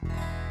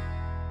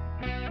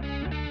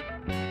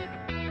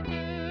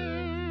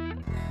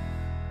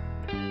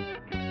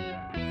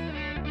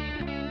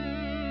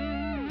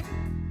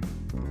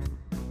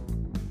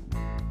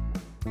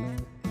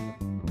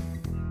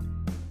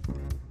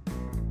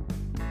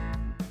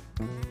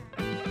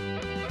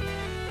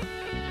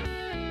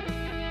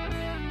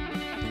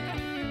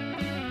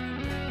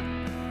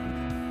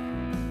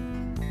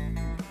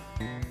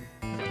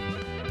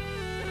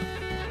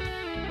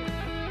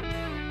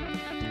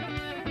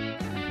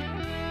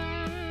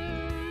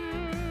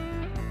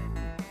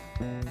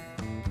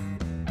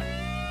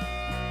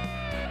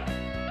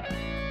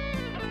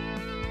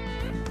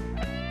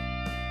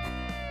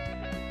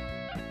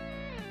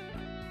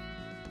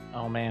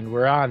Oh man,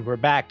 we're on. We're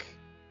back.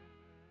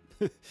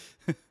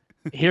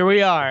 Here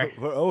we are.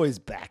 We're always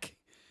back.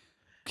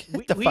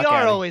 We the we fuck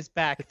are outta always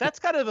back. That's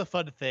kind of a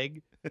fun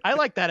thing. I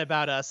like that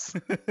about us.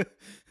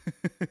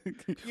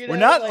 You We're know,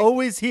 not like-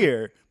 always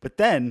here, but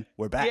then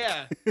we're back.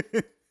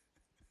 Yeah.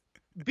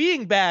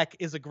 Being back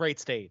is a great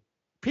state.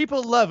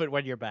 People love it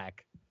when you're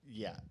back.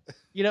 Yeah.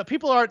 You know,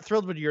 people aren't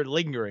thrilled when you're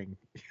lingering.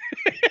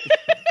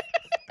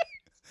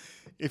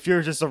 If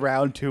you're just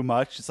around too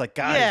much, it's like,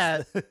 guys.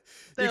 Yeah. you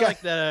They're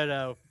got- like,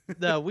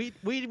 no. We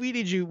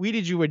need you. We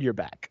need you when you're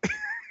back.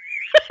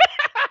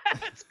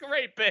 That's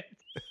great, Ben.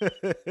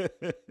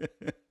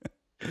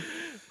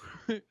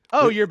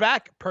 Oh, you're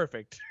back.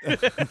 Perfect.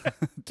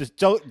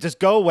 just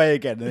go away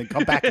again and then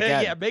come back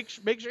again. Yeah, make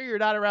sure you're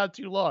not around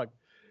too long.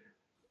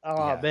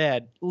 Oh Yeah.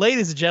 man,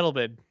 ladies and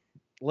gentlemen.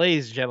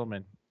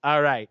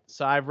 All right,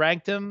 so I've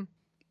ranked them.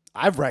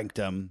 I've ranked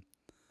them,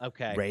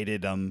 Okay.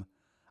 rated them.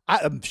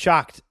 I'm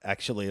shocked,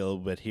 actually, a little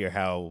bit here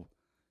how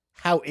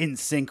in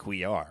sync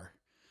we are.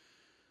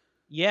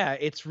 Yeah,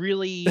 it's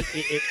really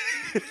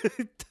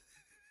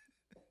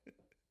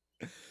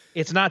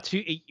it's not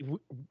too.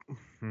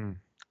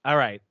 All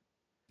right.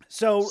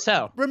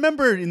 So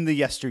remember in the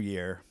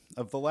yesteryear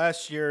of the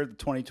last year, the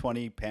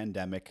 2020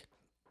 pandemic,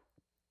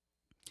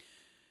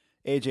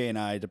 AJ and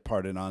I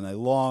departed on a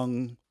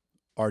long,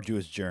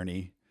 arduous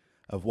journey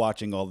of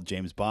watching all the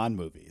James Bond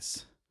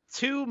movies.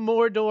 To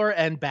Mordor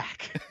and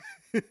back.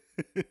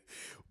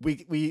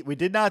 We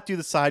did not do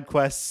the side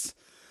quests,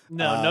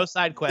 No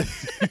side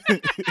quests.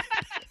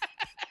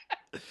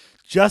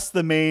 just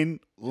the main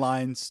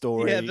line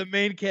story. Yeah, the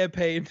main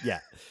campaign. Yeah.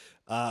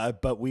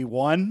 But we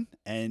won,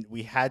 and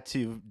we had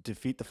to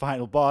defeat the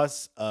final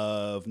boss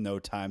of No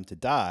Time to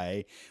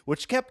Die,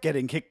 which kept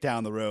getting kicked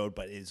down the road,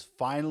 but is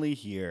finally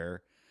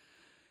here.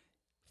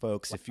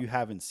 Folks, if you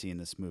haven't seen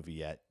this movie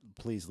yet,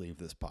 please leave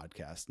this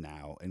podcast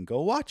now and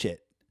go watch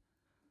it.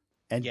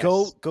 And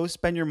Yes. go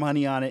spend your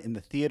money on it in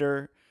the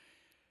theater.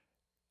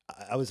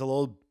 I was a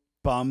little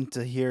bummed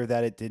to hear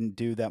that it didn't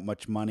do that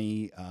much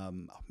money.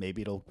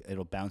 Maybe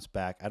it'll bounce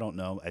back. I don't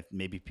know.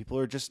 Maybe people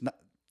are just not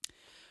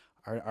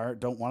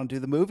don't want to do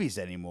the movies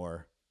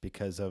anymore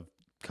because of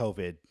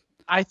COVID.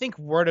 I think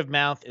word of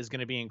mouth is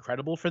going to be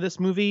incredible for this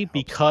movie so.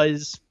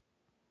 because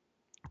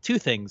two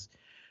things.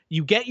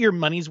 You get your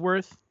money's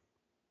worth.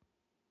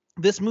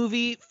 This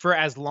movie, for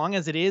as long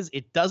as it is,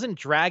 it doesn't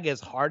drag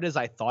as hard as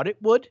I thought it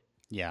would.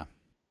 Yeah.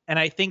 And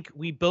I think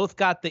we both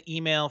got the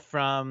email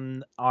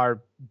from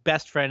our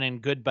best friend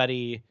and good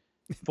buddy,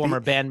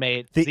 former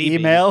bandmate, The ZB,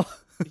 email,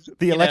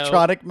 the you know,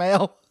 electronic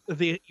mail.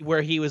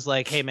 where he was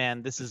like, "Hey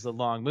man, this is a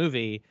long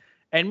movie,"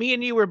 and me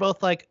and you were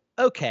both like,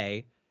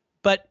 "Okay,"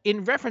 but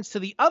in reference to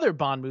the other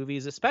Bond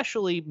movies,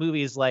 especially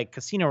movies like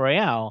Casino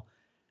Royale,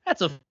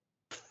 that's a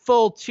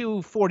full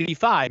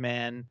 2:45,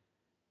 man.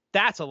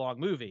 That's a long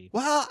movie.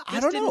 Well, This I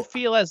don't didn't know.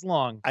 feel as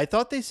long. I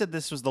thought they said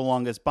this was the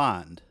longest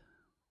Bond.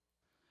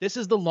 This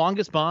is the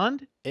longest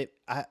Bond.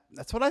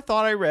 That's what I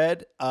thought I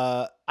read.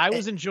 I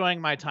was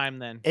enjoying my time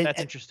then. That's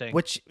interesting.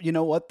 Which, you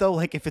know what though?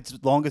 Like, if it's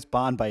longest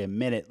Bond by a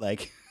minute,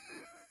 like,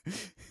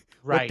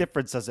 Right. what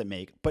difference does it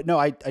make? But no,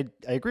 I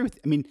agree with.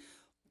 I mean,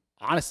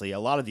 honestly, a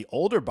lot of the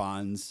older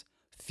Bonds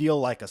feel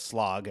like a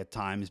slog at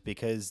times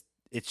because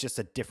it's just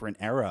a different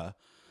era.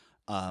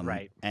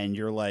 Right. And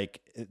you're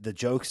like, the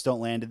jokes don't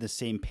land at the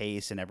same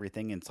pace and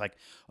everything. And it's like,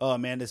 oh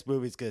man, this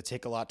movie's going to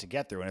take a lot to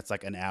get through. And it's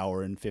like an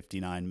hour and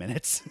 59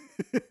 minutes.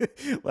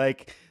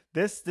 Like,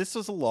 this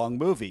was a long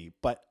movie,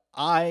 but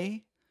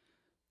I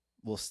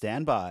will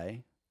stand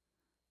by.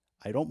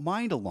 I don't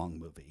mind a long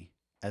movie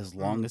as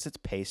long as it's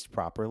paced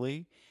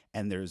properly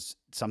and there's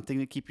something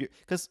to keep you,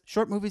 because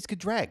short movies could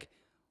drag.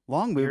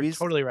 Long You're movies,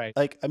 totally right.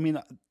 like, I mean,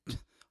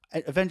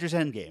 Avengers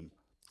Endgame,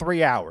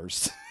 3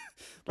 hours.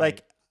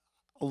 Like,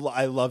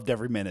 I loved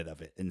every minute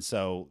of it. And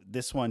so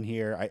this one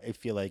here, I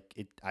feel like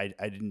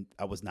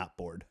I was not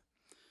bored.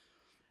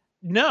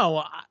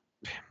 No,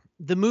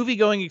 the movie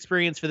going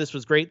experience for this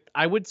was great.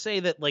 I would say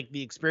that like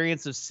the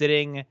experience of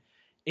sitting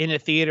in a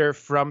theater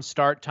from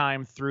start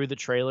time through the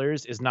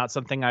trailers is not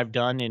something I've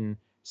done in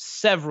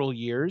several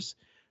years.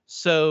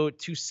 So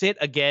to sit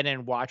again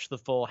and watch the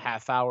full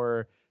half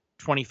hour,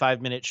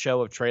 25-minute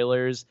show of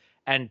trailers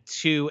and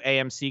 2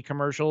 AMC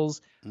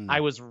commercials, I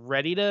was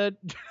ready to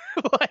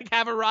like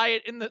have a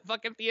riot in the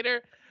fucking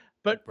theater.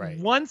 But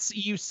once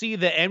you see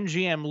the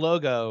MGM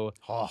logo,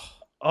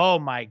 oh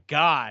my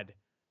God.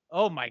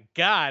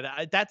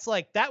 That's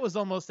like, that was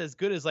almost as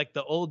good as like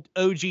the old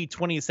OG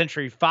 20th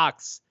Century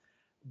Fox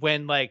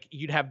when like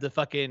you'd have the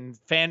fucking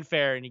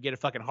fanfare and you get a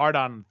fucking hard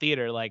on in the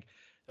theater. Like,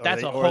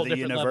 that's a whole the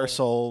different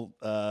Universal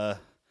level.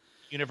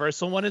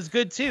 Universal one is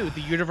good too.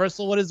 The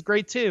Universal one is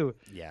great too.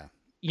 Yeah.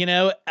 You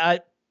know,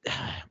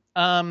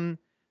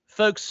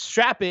 folks,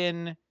 strap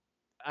in.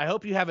 I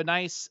hope you have a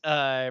nice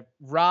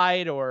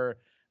ride or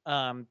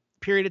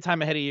period of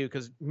time ahead of you,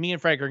 because me and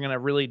Frank are going to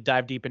really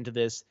dive deep into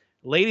this.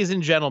 Ladies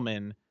and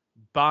gentlemen,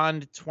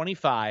 Bond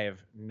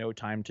 25, No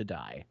Time to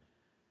Die.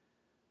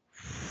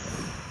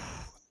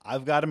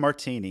 I've got a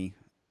martini.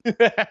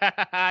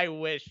 I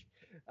wish.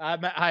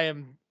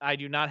 I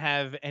do not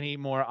have any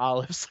more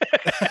olives.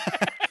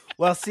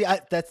 Well, see,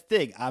 that's the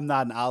thing. I'm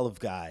not an olive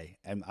guy.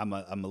 I'm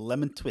a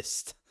lemon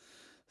twist.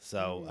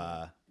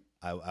 So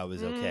I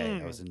was okay.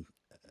 Mm.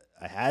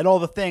 I had all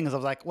the things. I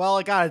was like, well,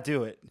 I gotta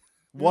do it.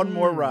 One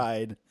more Mm.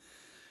 ride.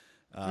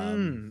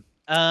 Um,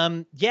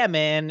 Mm. Yeah,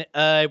 man.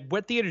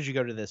 What theater did you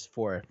go to this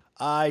for?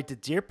 I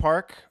did Deer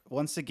Park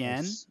once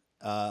again Nice.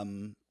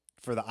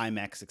 for the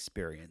IMAX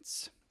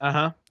experience,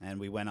 Uh-huh. and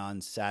we went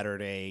on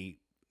Saturday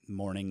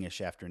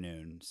morning-ish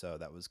afternoon. So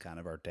that was kind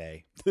of our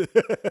day.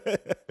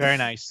 Very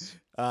nice.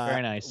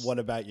 Very nice. What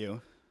about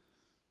you?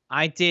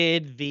 I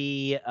did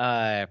the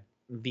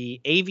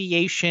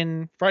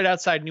aviation right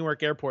outside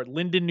Newark Airport,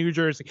 Linden, New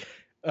Jersey.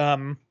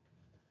 Um,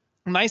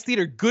 nice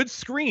theater, good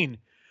screen.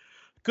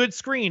 Good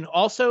screen.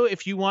 Also,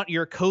 if you want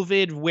your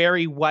COVID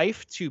wary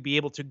wife to be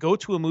able to go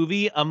to a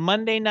movie a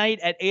Monday night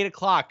at 8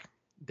 o'clock,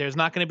 there's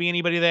not going to be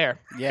anybody there.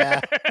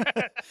 Yeah.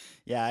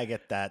 Yeah, I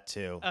get that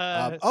too.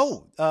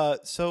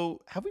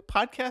 So have we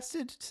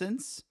podcasted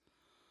since?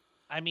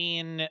 I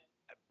mean,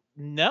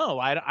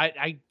 no,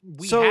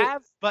 we So,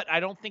 have, but I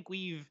don't think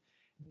we've.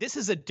 This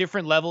is a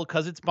different level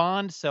because it's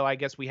Bond, so I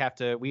guess we got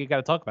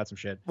to talk about some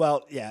shit.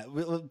 well, yeah,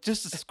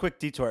 just a quick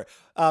detour.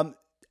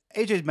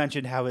 AJ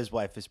mentioned how his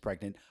wife is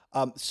pregnant.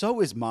 So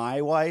is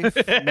my wife,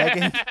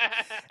 Megan,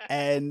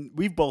 and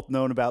we've both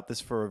known about this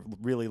for a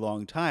really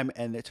long time.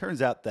 And it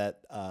turns out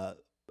that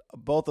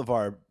both of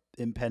our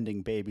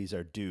impending babies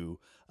are due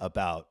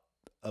about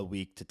a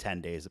week to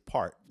 10 days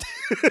apart.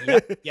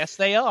 Yep. Yes,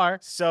 they are.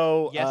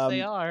 So, Yes,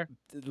 they are.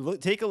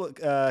 take a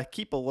look,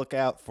 keep a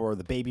lookout for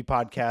the baby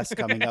podcast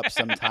coming up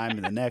sometime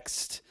in the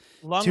next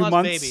Long 2 lost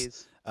months.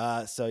 babies.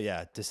 So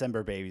yeah,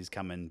 December babies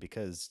coming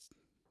because,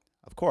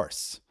 of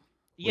course,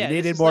 Yeah, we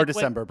this needed is more like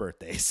December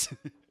birthdays.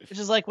 This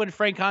is like when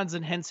Frank Hans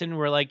and Henson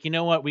were like, you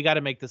know what, we got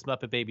to make this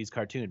Muppet Babies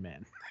cartoon,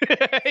 man.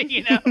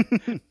 You know,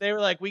 they were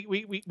like,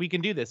 we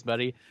can do this,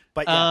 buddy.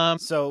 But yeah,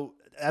 so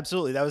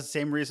absolutely, that was the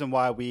same reason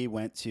why we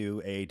went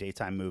to a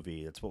daytime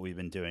movie. That's what we've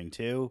been doing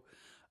too.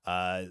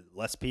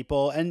 Less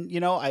people, and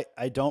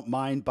I don't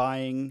mind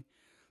buying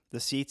the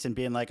seats and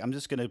being like, I'm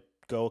just gonna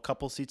go a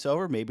couple seats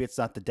over. Maybe it's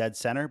not the dead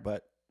center,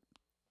 but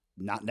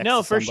not next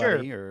No, to for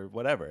somebody sure. or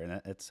whatever,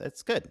 and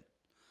it's good.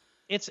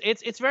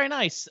 It's very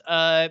nice.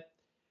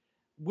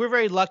 We're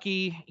very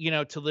lucky,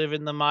 to live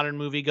in the modern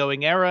movie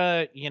going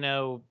era.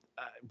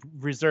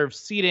 Reserved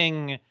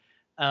seating,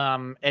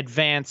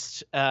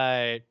 advanced,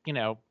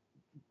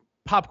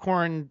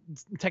 popcorn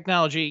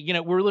technology.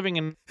 We're living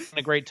in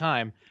a great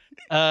time.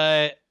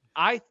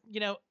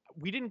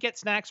 We didn't get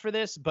snacks for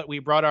this, but we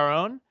brought our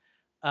own,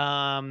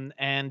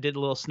 and did a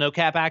little snow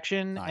cap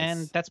action,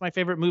 and Nice. that's my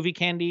favorite movie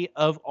candy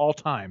of all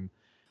time.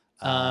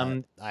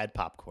 I had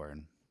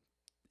popcorn.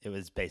 It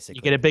was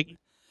You get a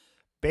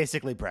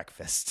basically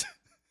breakfast.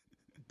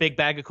 big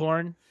bag of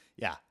corn.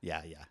 Yeah.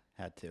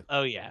 Had to.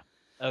 Oh yeah.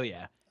 Oh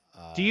yeah.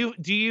 Do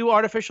you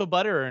artificial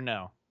butter or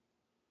no?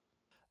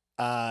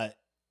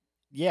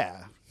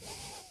 Yeah.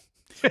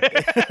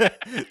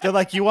 They're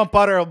like, you want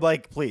butter? I'm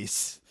like,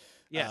 please.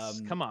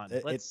 Yes. Come on.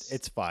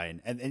 It's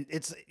fine, and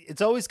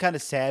it's always kind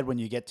of sad when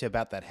you get to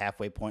about that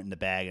halfway point in the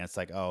bag, and it's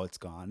like, oh, it's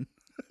gone.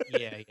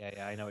 Yeah.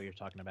 I know what you're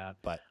talking about.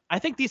 But I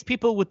think these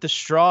people with the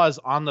straws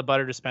on the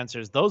butter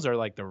dispensers, those are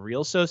like the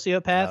real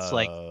sociopaths.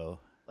 oh,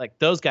 Like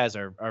those guys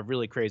are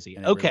really crazy.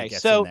 and it really Okay,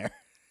 gets so in there.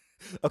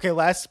 Okay,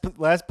 last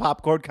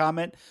popcorn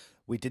comment.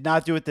 We did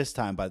not do it this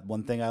time, but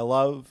one thing I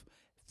love,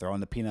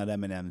 throwing the peanut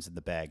M&Ms in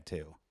the bag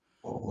too.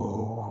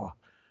 oh,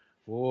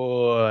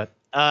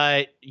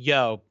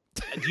 yo,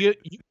 do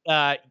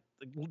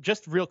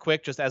just real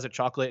quick, just as a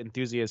chocolate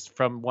enthusiast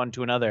from one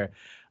to another,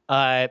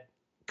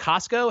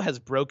 Costco has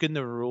broken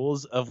the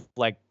rules of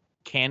like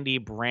candy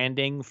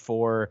branding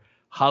for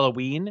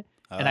Halloween,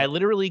 and I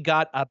literally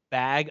got a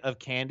bag of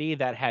candy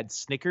that had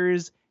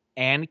Snickers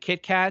and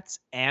Kit Kats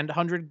and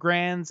 100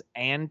 Grands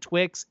and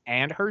Twix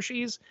and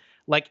Hershey's.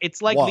 Like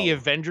it's like the Whoa.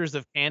 Avengers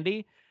of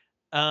candy.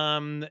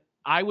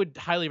 I would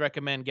highly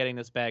recommend getting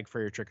this bag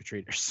for your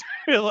trick-or-treaters.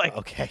 Like,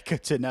 Okay,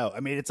 good to know. I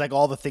mean, it's like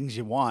all the things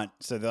you want.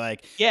 So they're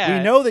like, yeah,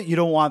 we know that you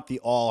don't want the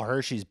all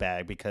Hershey's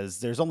bag because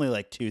there's only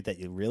like 2 that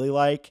you really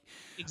like.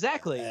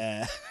 exactly.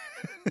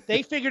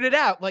 They figured it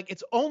out. Like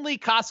it's only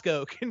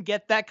Costco can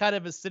get that kind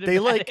of a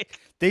cinematic.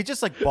 They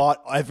just like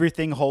bought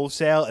everything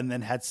wholesale and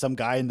then had some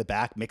guy in the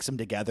back mix them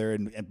together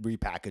and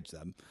repackage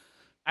them.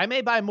 I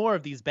may buy more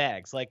of these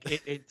bags. Like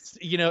it's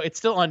it's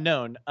still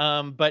unknown.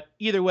 But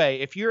either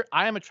way,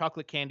 I am a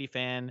chocolate candy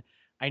fan.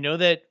 I know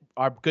that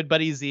our good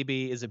buddy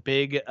ZB is a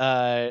big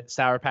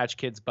Sour Patch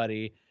Kids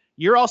buddy.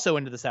 You're also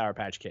into the Sour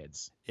Patch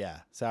Kids. Yeah,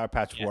 Sour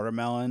Patch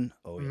watermelon.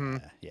 Oh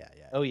Mhm. yeah.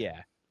 Oh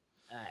yeah.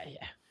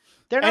 Yeah.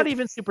 They're not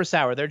even super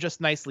sour. They're just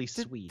nicely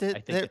sweet, I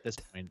think, at this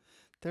point.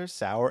 They're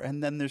sour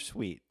and then they're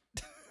sweet.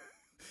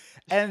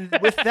 And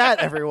with that,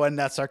 everyone,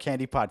 that's our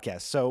candy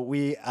podcast. So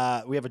we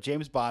have a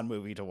James Bond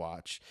movie to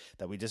watch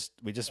that we just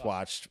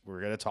watched.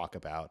 We're gonna talk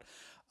about.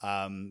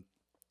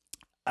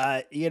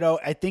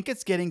 I think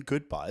it's getting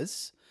good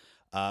buzz.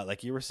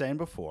 Like you were saying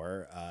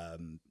before,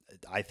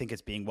 I think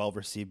it's being well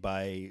received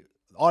by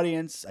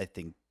audience. I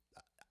think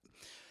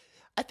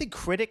I think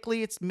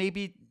critically it's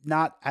maybe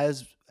not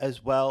as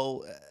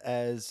well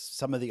as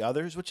some of the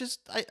others, which is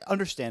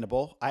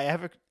understandable. I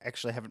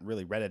haven't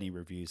really read any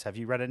reviews. Have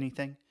you read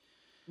anything?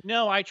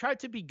 No, I tried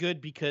to be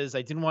good because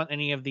I didn't want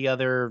any of the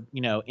other,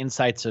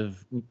 insights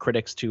of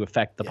critics to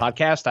affect the Yeah.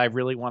 podcast. I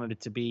really wanted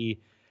it to be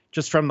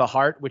just from the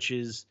heart, which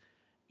is,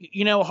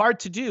 hard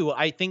to do.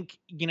 I think,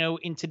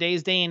 in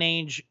today's day and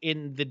age,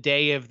 in the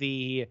day of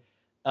the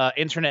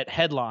internet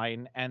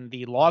headline and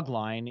the log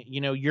line,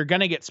 you're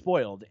going to get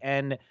spoiled.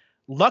 And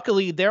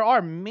luckily, there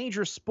are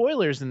major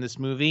spoilers in this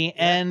movie.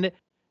 Yeah. And,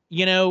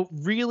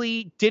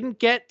 really didn't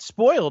get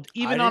spoiled I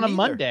even on a didn't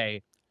either.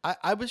 Monday.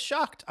 I was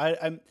shocked.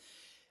 I'm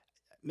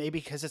maybe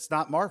because it's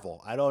not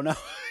Marvel. I don't know.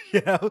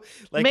 You know,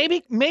 like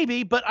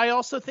Maybe, but I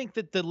also think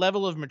that the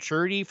level of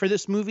maturity for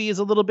this movie is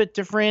a little bit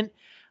different.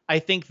 I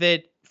think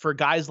that for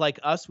guys like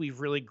us,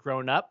 we've really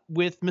grown up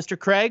with Mr.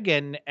 Craig,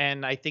 and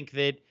I think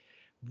that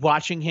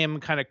watching him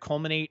kind of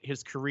culminate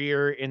his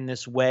career in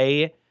this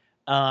way,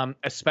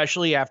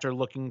 especially after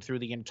looking through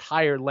the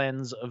entire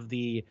lens of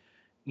the,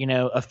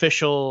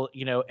 official,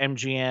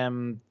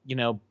 MGM,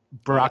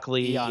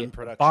 broccoli Eon Bond,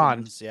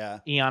 Productions, yeah.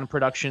 Eon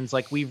Productions,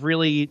 like we've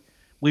really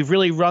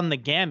run the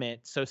gamut.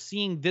 So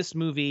seeing this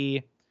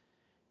movie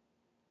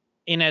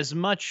in as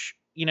much,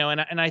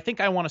 and I think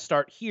I want to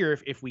start here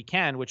if we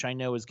can, which I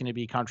know is going to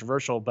be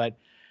controversial, but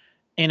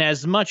in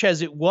as much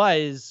as it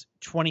was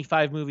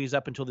 25 movies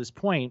up until this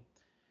point,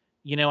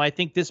 I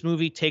think this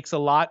movie takes a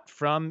lot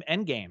from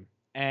Endgame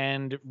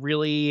and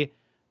really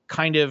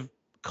kind of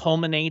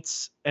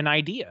culminates an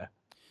idea.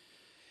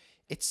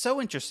 It's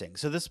so interesting.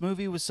 So this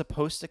movie was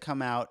supposed to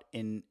come out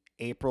in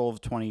April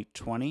of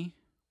 2020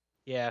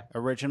 Yeah.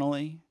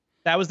 originally.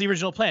 That was the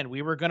original plan.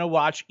 We were going to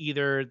watch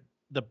either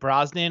the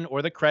Brosnan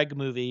or the Craig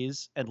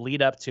movies and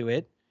lead up to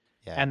it,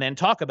 Yeah. and then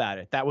talk about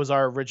it. That was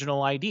our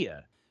original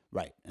idea.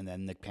 Right. And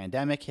then the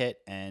pandemic hit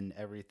and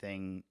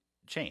everything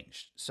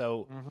changed.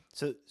 So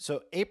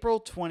so April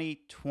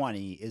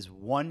 2020 is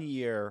 1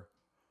 year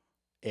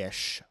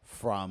ish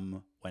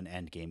from when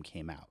Endgame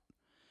came out.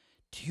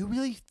 Do you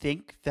really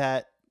think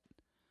that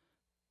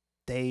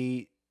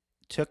they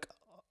took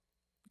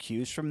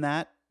cues from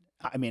that?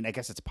 I mean, I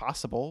guess it's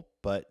possible,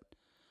 but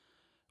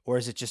or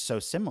is it just so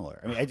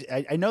similar? I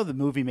mean, I know the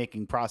movie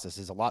making process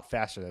is a lot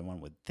faster than one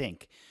would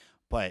think,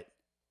 but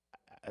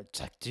it's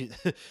like, did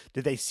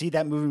they see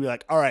that movie and be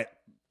like, all right,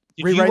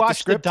 Did rewrite you the watch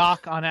the script?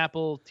 doc on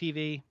Apple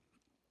TV?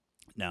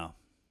 No.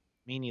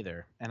 Me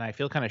neither. And I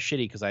feel kind of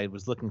shitty because I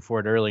was looking for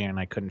it earlier and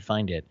I couldn't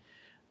find it.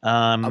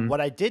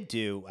 What I did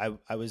do,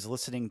 I was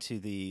listening to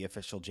the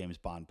official James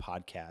Bond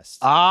podcast.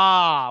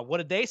 What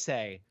did they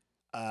say?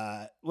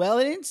 Well,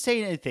 it didn't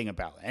say anything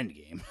about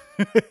Endgame,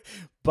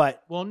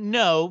 but Well,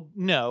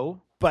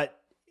 no.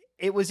 but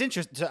it was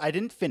interesting. So I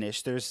didn't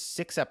finish. There's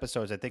 6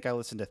 episodes. I think I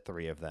listened to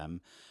 3 of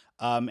them,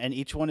 and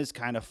each one is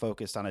kind of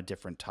focused on a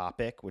different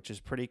topic, which is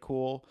pretty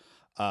cool.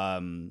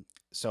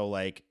 So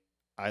like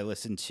I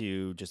listened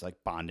to just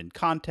like Bond in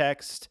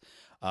context,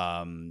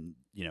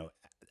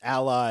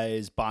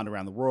 allies, Bond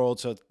around the world.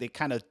 So they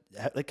kind of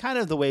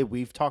the way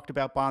we've talked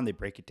about Bond, they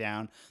break it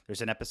down.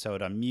 There's an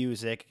episode on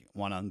music,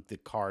 one on the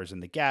cars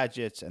and the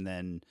gadgets, and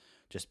then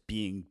just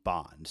being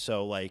Bond.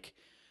 So like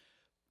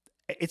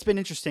it's been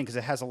interesting because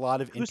it has a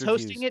lot of Who's interviews.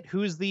 hosting it?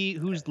 Who's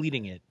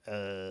leading it?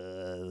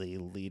 The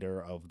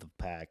leader of the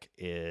pack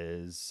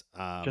is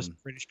Just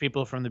British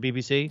people from the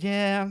BBC?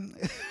 yeah,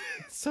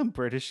 some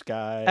British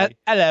guy.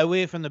 Hello,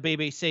 we're from the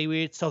BBC.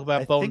 We're to talk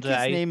about I Bond think his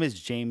today. name is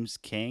James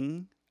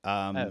King.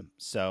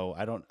 So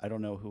I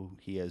don't know who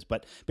he is,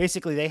 but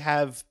basically they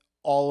have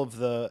all of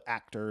the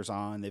actors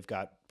on. They've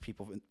got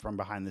people from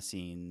behind the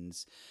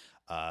scenes.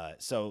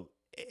 So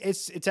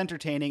it's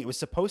entertaining. It was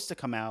supposed to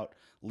come out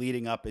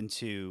leading up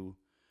into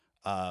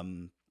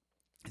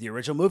the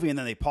original movie, and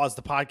then they paused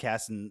the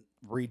podcast and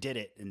redid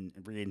it and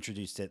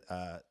reintroduced it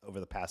over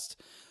the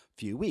past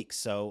few weeks.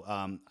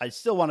 So I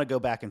still want to go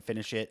back and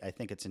finish it. I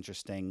think it's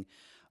interesting.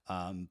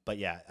 But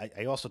yeah,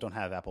 I also don't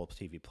have Apple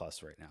TV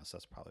Plus right now, so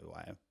that's probably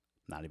why I'm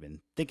not even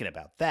thinking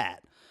about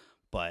that.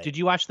 But Did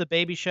you watch The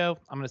Baby Show?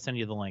 I'm going to send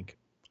you the link.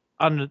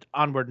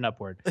 Onward and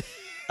Upward.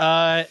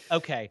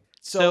 Okay.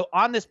 So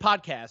on this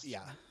podcast,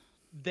 yeah,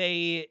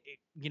 they,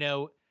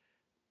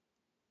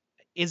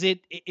 is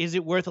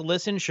it worth a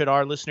listen? Should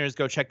our listeners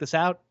go check this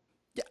out?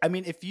 yeah. I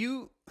mean, if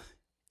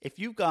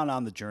you've gone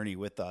on the journey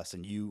with us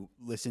and you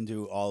listen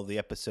to all the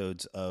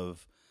episodes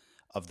of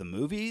the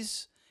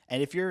movies,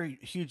 and if you're a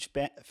huge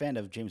fan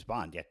of James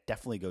Bond, yeah,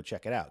 definitely go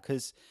check it out.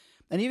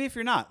 And even if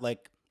you're not,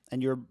 like,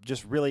 and you're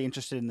just really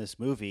interested in this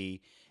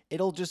movie,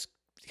 it'll just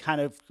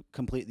kind of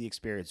complete the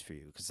experience for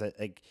you. Because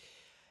like,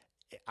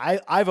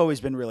 I've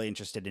always been really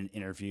interested in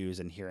interviews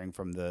and hearing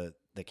from the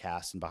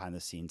cast and behind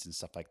the scenes and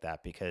stuff like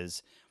that,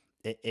 because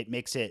it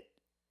makes it,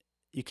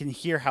 you can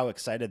hear how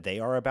excited they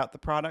are about the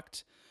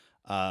product.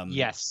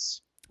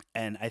 Yes.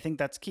 And I think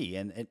that's key.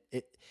 And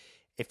it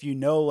if you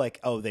know, like,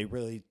 oh, they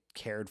really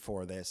cared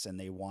for this and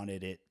they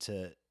wanted it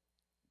to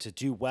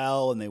do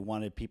well, and they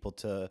wanted people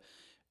to,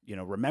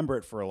 remember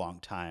it for a long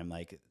time.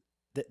 Like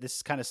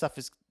this kind of stuff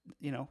is,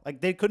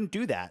 like they couldn't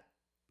do that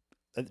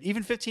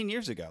even 15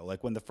 years ago,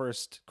 like when the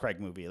first Craig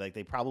movie, like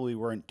they probably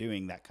weren't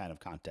doing that kind of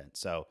content.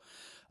 So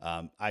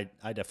I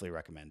definitely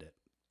recommend it.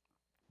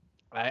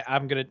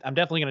 I'm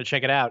definitely gonna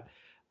check it out.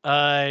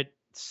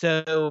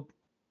 So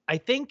I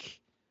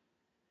think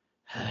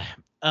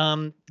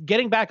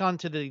getting back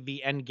onto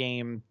the end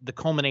game, the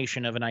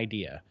culmination of an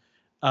idea.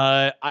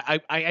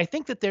 I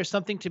think that there's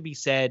something to be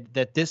said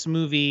that this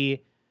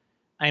movie.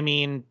 I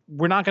mean,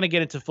 we're not going to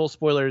get into full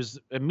spoilers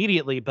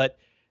immediately, but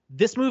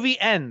this movie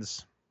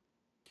ends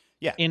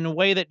Yeah, in a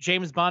way that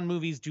James Bond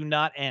movies do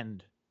not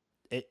end.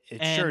 it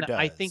sure And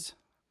I think, does.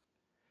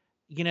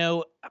 you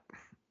know,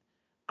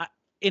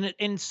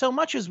 in so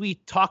much as we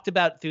talked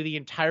about through the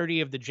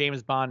entirety of the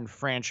James Bond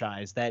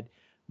franchise, that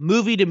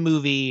movie to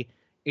movie,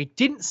 it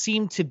didn't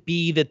seem to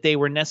be that they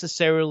were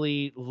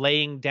necessarily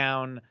laying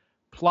down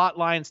plot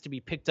lines to be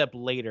picked up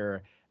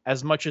later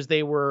as much as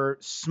they were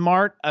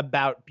smart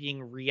about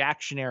being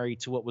reactionary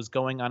to what was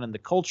going on in the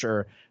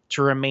culture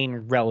to remain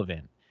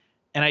relevant.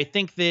 And I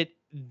think that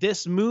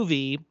this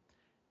movie,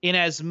 in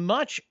as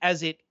much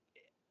as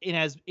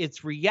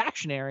it's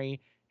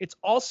reactionary, it's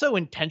also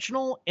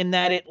intentional in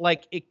that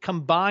it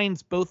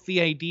combines both the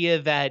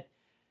idea that,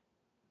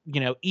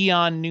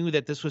 Eon knew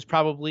that this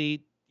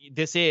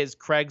is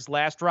Craig's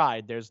last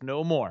ride. There's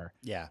no more.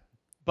 Yeah.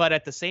 But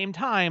at the same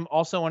time,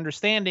 also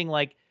understanding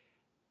like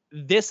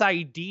this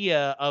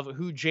idea of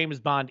who James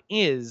Bond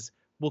is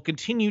will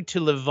continue to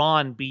live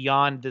on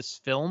beyond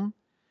this film.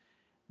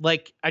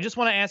 Like, I just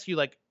want to ask you,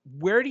 like,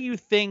 where do you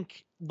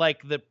think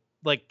like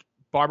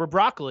Barbara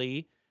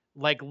Broccoli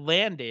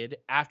landed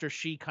after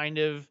she kind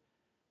of,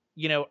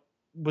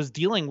 was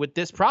dealing with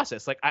this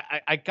process? Like,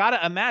 I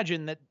gotta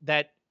imagine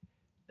that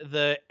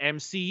the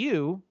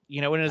MCU,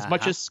 and as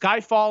much as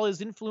Skyfall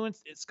is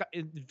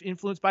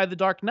influenced by The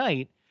Dark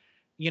Knight,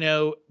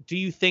 do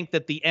you think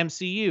that the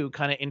MCU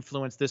kind of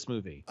influenced this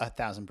movie?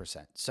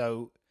 1,000%.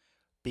 So,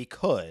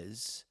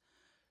 because,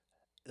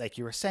 like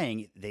you were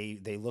saying,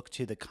 they look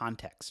to the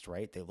context,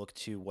 right? They look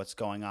to what's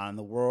going on in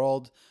the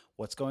world,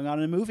 what's going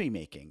on in movie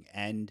making,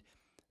 and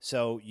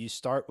so you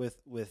start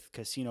with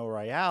Casino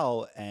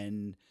Royale,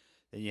 and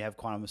then you have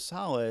Quantum of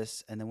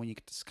Solace, and then when you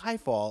get to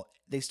Skyfall,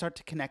 they start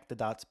to connect the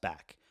dots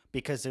back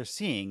because they're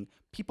seeing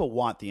people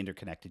want the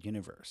interconnected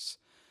universe.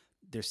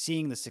 They're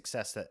seeing the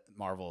success that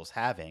Marvel is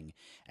having.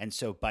 And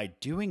so by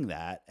doing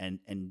that and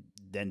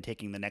then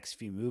taking the next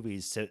few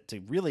movies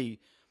to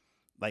really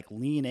like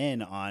lean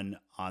in on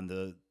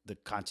the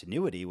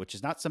continuity, which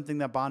is not something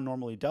that Bond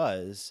normally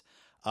does,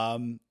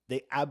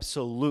 they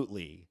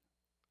absolutely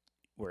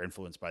were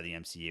influenced by the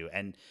MCU.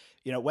 And,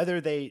 whether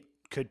they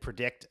could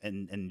predict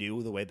and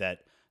knew the way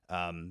that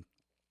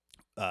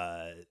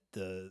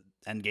the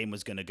Endgame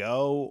was going to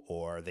go,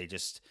 or they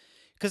just...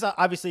 Because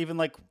obviously, even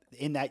like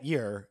in that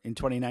year, in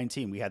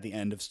 2019, we had the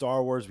end of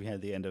Star Wars, we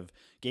had the end of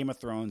Game of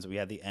Thrones, we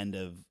had the end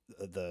of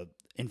the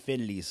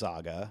Infinity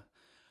Saga,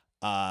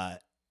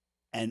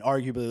 and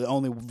arguably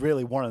only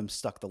really one of them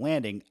stuck the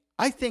landing.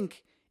 I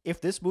think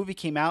if this movie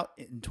came out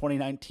in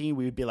 2019,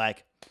 we would be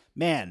like,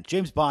 man,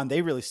 James Bond,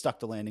 they really stuck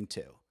the landing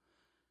too.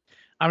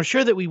 I'm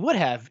sure that we would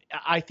have.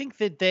 I think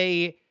that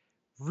they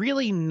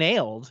really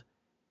nailed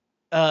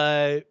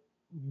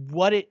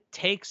what it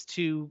takes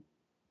to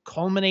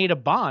culminate a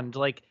Bond,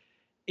 like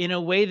in a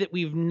way that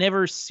we've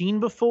never seen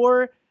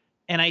before.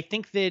 And I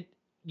think that,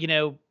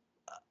 you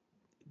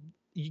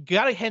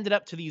got to hand it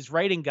up to these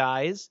writing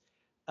guys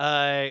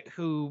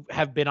who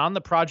have been on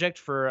the project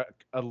for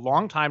a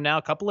long time now,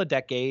 a couple of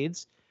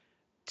decades,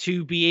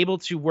 to be able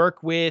to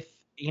work with,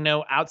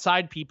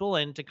 outside people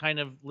and to kind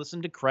of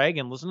listen to Craig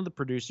and listen to the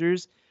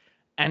producers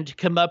and to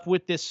come up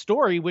with this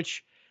story,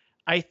 which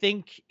I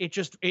think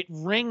it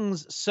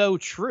rings so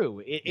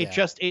true. It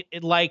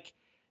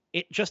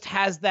just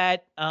has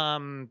that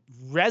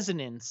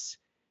resonance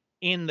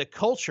in the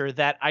culture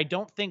that I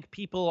don't think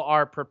people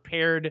are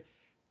prepared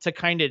to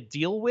kind of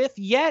deal with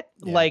yet.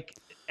 Yeah.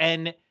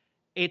 And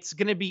it's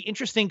going to be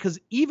interesting because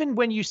even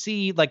when you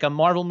see like a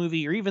Marvel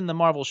movie or even the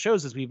Marvel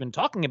shows, as we've been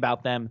talking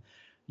about them,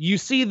 you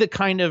see the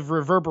kind of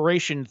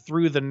reverberation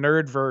through the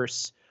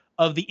nerdverse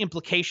of the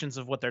implications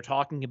of what they're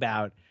talking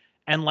about.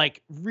 And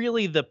like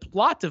really the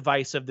plot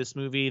device of this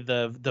movie,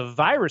 the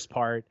virus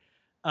part,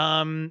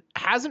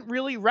 hasn't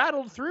really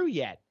rattled through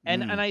yet.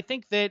 And I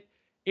think that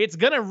it's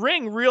going to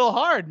ring real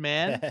hard,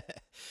 man.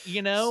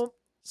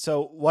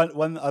 So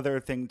one other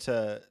thing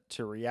to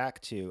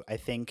react to, I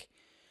think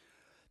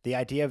the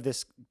idea of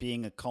this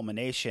being a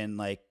culmination,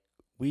 like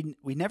we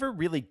never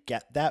really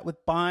get that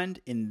with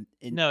Bond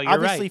No, you're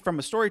obviously right. from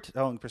a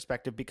storytelling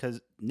perspective, because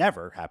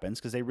never happens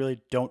because they really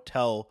don't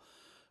tell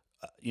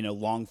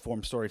long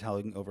form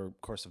storytelling over the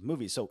course of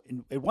movies. So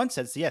in one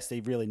sense, yes,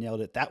 they really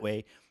nailed it that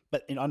way.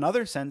 But in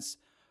another sense,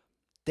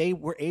 they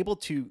were able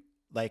to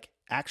like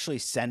actually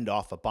send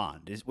off a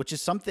Bond, which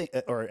is something,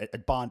 or a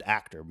Bond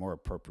actor more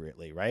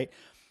appropriately, right?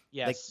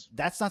 Yes. Like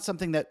that's not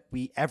something that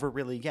we ever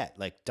really get.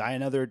 Like Die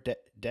Another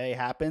Day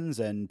happens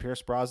and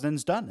Pierce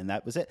Brosnan's done, and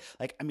that was it.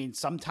 Like, I mean,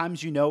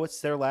 sometimes it's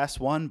their last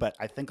one, but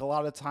I think a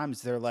lot of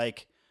times they're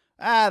like,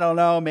 I don't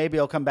know, maybe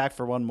I'll come back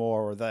for one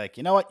more, or like,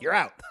 you know what, you're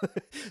out.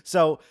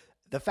 So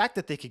the fact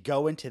that they could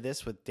go into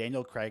this with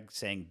Daniel Craig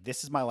saying,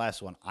 "This is my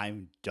last one.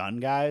 I'm done,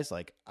 guys."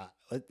 Like,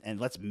 and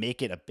let's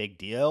make it a big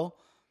deal.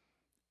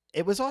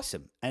 It was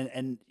awesome.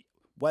 And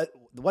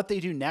what they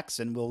do next,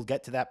 and we'll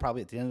get to that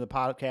probably at the end of the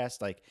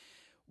podcast. Like,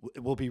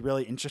 it will be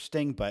really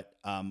interesting. But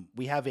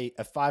we have a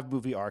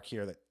 5-movie arc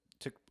here that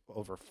took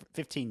over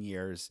 15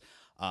 years,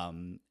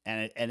 and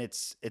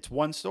it's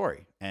one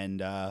story,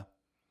 and I'm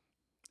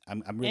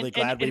really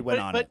glad we went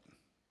on it.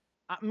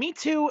 Me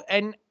too,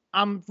 and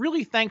I'm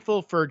really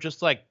thankful for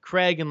just like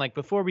Craig. And like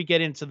before we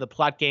get into the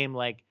plot game,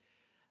 like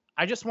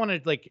I just want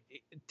to like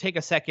take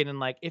a second and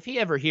like if he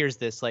ever hears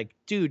this, like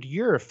dude,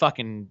 you're a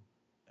fucking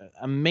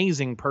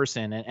amazing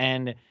person,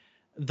 and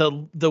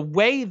the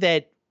way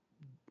that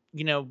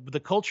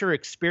the culture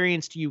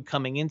experienced you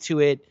coming into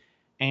it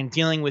and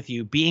dealing with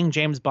you being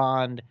James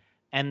Bond,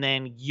 and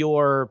then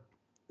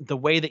the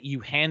way that you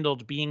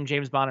handled being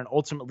James Bond and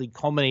ultimately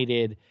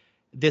culminated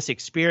this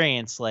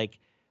experience, like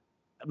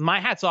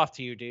my hat's off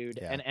to you, dude.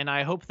 Yeah. And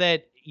I hope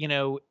that,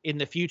 in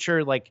the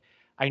future, like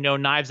I know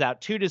Knives Out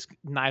 2 is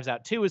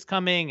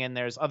coming, and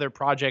there's other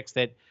projects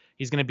that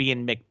he's going to be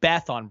in.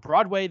 Macbeth on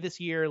Broadway this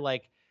year.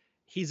 Like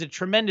he's a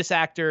tremendous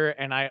actor,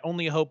 and I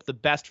only hope the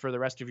best for the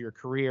rest of your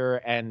career.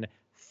 And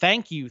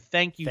thank you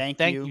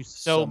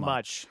so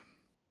much.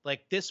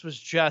 Like this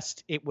was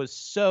it was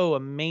so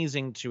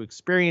amazing to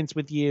experience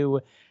with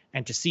you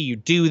and to see you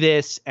do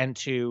this and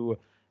to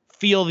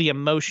feel the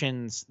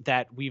emotions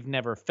that we've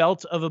never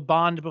felt of a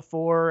Bond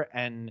before.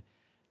 And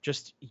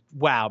just,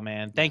 wow,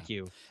 man. Thank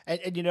you.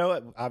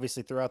 And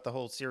obviously throughout the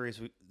whole series,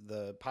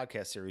 the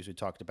podcast series, we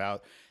talked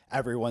about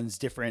everyone's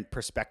different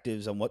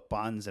perspectives on what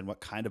Bonds and what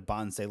kind of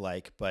Bonds they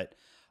like. But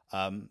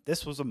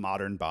this was a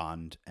modern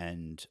Bond,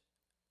 and,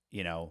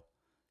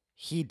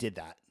 he did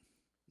that.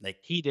 Like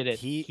he did it.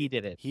 He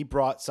did it. He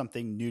brought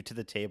something new to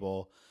the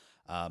table.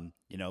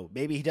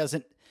 Maybe he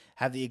doesn't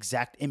have the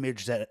exact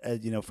image that,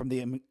 from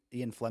the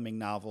Ian Fleming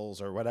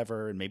novels or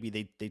whatever. And maybe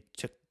they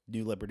took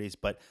new liberties,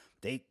 but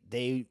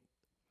they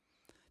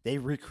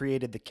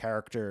recreated the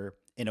character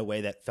in a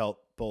way that felt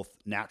both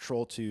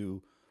natural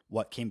to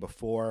what came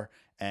before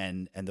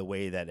and the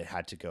way that it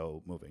had to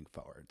go moving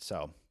forward.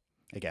 So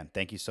again,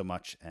 thank you so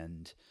much.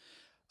 And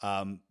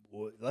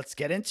let's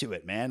get into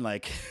it, man.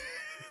 Like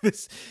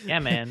this, yeah,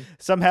 man.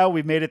 Somehow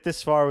we made it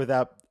this far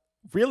without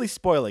really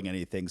spoiling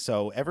anything.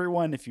 So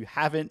everyone, if you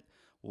haven't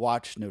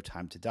watched No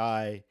Time to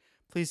Die,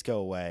 please go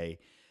away.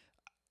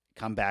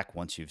 Come back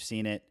once you've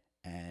seen it.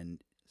 And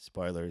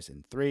spoilers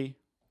in 3,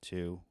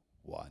 2,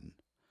 1.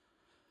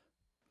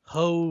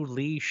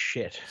 Holy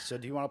shit. So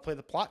do you want to play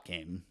the plot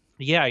game?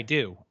 Yeah, I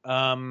do.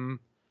 Retcon.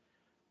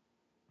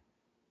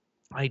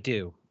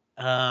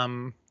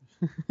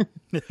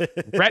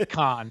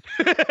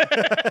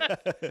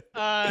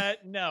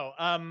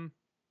 No.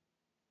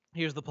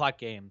 Here's the plot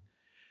game.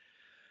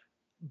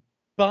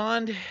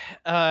 Bond,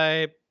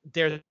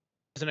 there's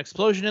an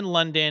explosion in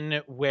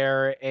London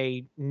where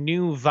a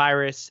new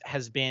virus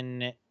has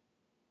been,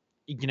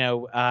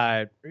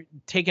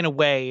 taken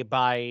away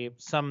by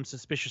some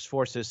suspicious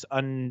forces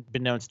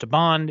unbeknownst to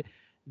Bond.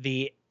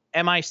 The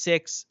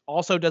MI6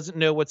 also doesn't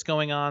know what's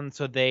going on,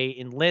 so they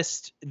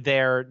enlist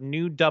their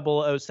new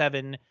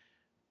 007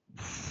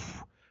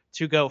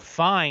 to go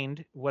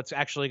find what's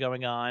actually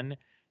going on.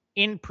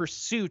 In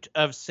pursuit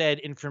of said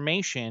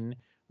information,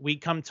 we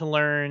come to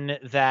learn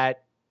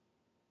that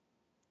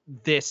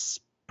this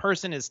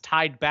person is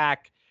tied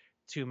back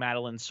to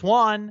Madeline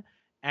Swan,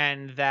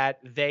 and that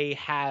they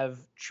have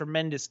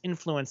tremendous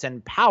influence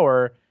and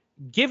power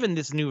given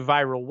this new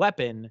viral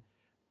weapon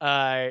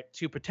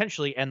to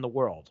potentially end the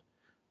world,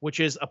 which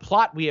is a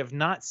plot we have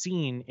not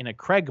seen in a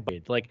Craig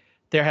bid. Like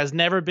there has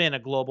never been a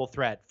global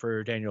threat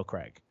for Daniel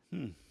Craig.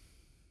 That's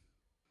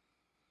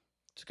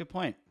a good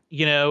point.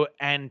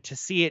 And to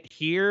see it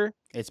here,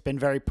 it's been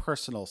very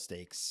personal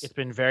stakes. It's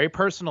been very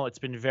personal. It's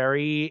been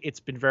very,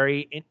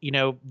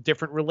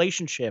 different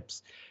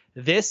relationships.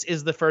 This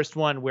is the first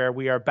one where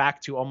we are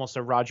back to almost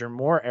a Roger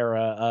Moore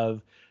era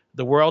of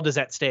the world is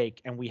at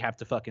stake and we have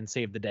to fucking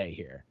save the day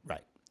here.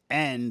 Right.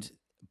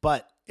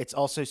 But it's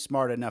also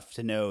smart enough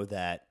to know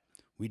that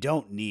we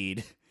don't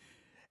need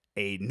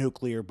a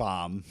nuclear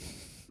bomb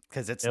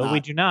because it's we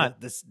do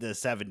not the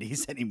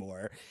 70s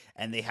anymore.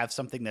 And they have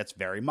something that's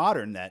very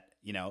modern that,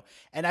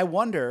 and I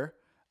wonder,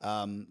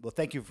 well,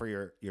 thank you for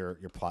your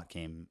plot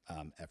game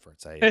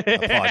efforts. I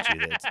applaud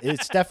you.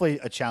 It's definitely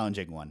a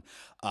challenging one.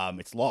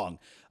 It's long.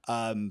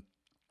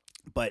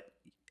 But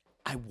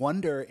I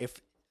wonder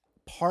if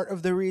part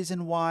of the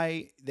reason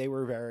why they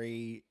were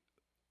very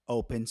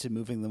open to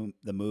moving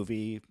the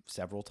movie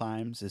several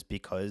times is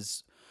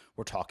because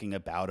we're talking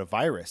about a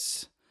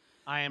virus.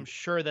 I am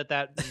sure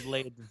that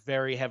laid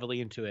very heavily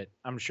into it.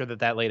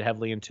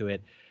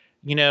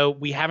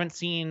 We haven't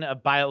seen a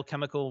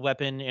biochemical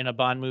weapon in a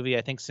Bond movie,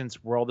 I think,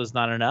 since World Is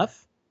Not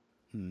Enough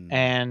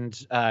and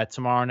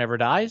Tomorrow Never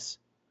Dies.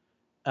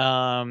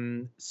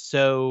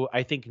 So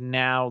I think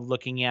now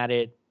looking at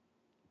it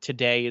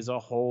today is a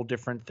whole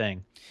different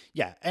thing.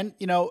 Yeah. And,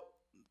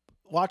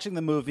 watching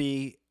the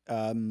movie,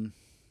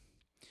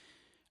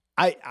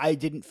 I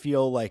didn't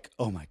feel like,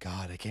 oh my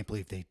God, I can't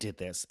believe they did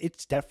this.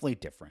 It's definitely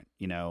different,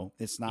 you know.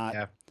 It's not,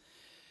 Yeah.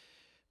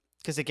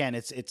 because again,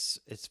 it's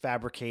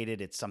fabricated.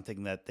 It's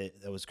something that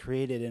was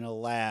created in a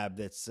lab.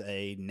 That's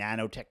a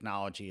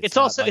nanotechnology. It's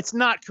Not also like, it's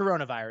not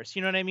coronavirus.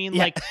 You know what I mean?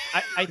 yeah, Like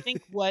I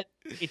think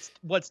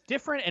what's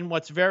different and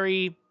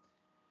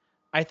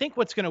I think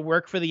what's going to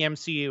work for the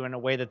MCU in a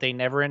way that they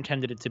never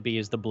intended it to be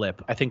is the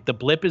blip. I think the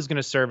blip is going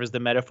to serve as the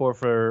metaphor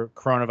for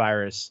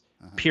coronavirus,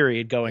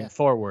 period, going yeah,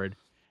 forward.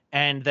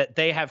 And that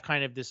they have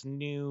kind of this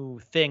new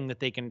thing that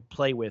they can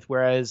play with.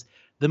 Whereas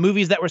the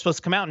movies that were supposed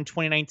to come out in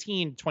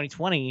 2019,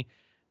 2020,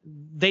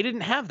 they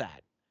didn't have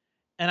that.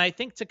 And I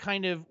think to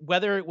kind of,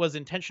 whether it was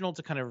intentional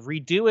to kind of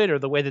redo it or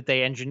the way that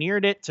they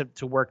engineered it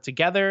to work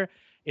together,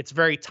 it's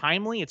very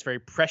timely, it's very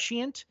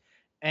prescient,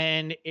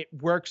 and it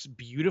works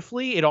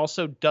beautifully. It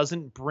also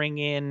doesn't bring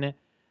in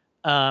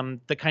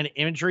the kind of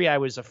imagery I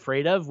was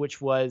afraid of, which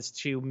was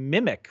to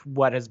mimic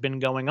what has been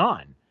going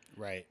on.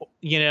 right,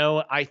 You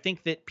know, I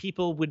think that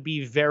people would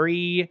be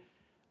very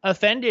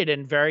offended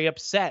and very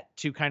upset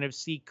to kind of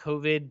see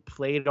COVID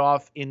played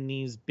off in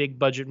these big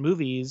budget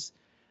movies,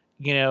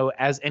 you know,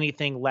 as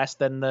anything less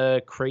than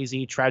the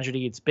crazy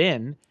tragedy it's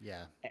been.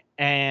 yeah,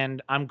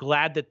 And I'm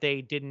glad that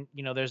they didn't,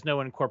 you know, there's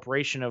no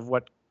incorporation of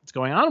what's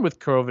going on with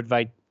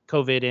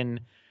COVID in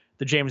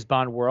the James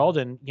Bond world.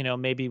 And, you know,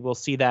 maybe we'll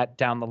see that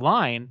down the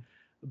line.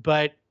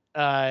 But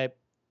to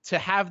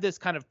have this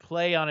kind of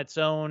play on its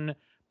own,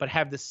 but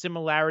have the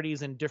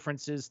similarities and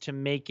differences to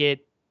make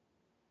it,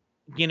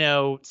 you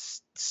know,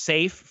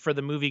 safe for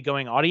the movie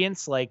going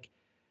audience, like,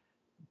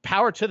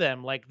 power to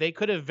them. Like, they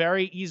could have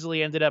very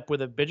easily ended up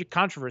with a bit of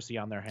controversy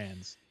on their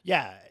hands.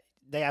 yeah.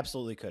 They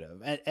absolutely could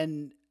have,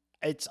 and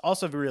it's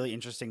also really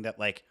interesting that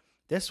like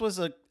this was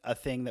a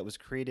thing that was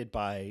created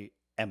by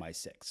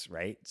MI6,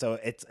 right? So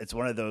it's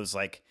one of those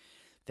like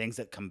things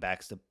that come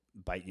back to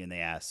bite you in the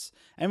ass.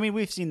 I mean,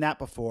 we've seen that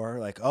before,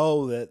 like,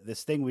 oh,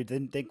 this thing we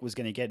didn't think was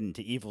going to get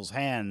into evil's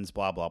hands,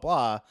 blah blah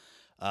blah,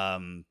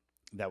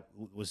 that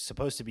was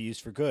supposed to be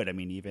used for good. I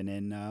mean, even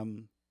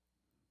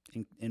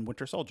in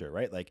Winter Soldier,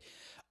 right? Like,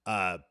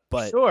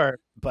 but Sure.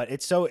 but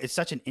it's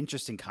such an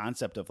interesting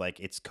concept of like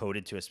it's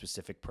coded to a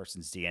specific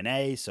person's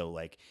DNA, so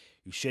like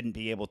you shouldn't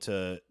be able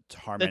to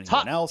harm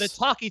anyone else.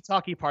 The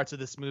talky parts of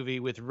this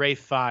movie with Rafe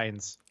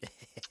Fiennes.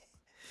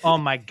 Oh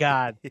my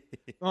God.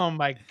 Oh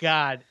my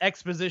God.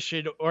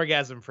 Exposition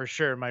orgasm for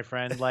sure, my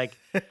friend. Like,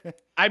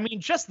 I mean,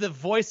 just the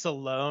voice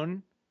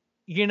alone,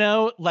 you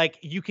know, like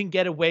you can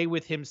get away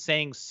with him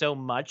saying so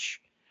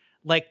much.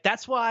 Like,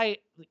 that's why,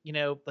 you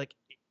know, like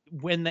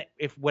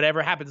if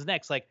whatever happens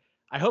next, like,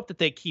 I hope that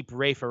they keep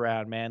Rafe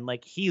around, man.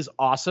 Like, he's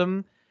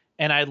awesome.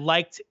 And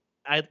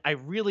I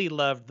really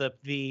loved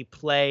the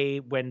play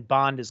when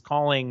Bond is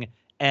calling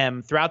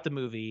M throughout the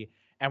movie.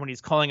 And when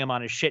he's calling him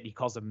on his shit, he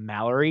calls him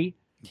Mallory.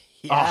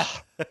 Yeah.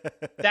 Oh,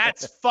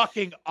 that's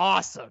fucking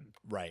awesome.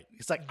 Right.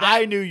 It's like,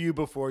 I knew you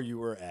before you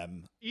were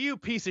M. You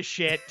piece of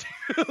shit.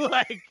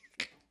 Like,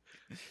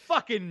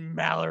 fucking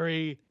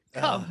Mallory.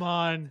 Come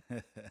on.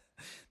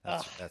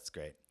 That's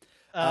great.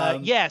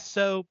 Yeah.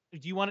 So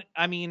do you want to,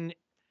 I mean,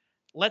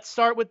 let's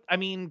start with, I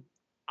mean,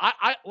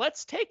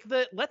 let's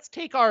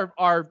take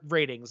our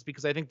ratings,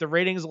 because I think the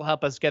ratings will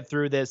help us get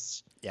through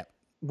this Yep.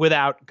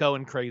 without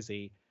going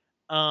crazy.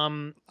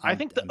 I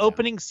think the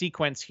opening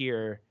sequence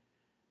here,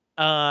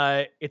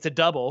 it's a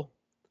double.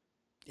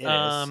 It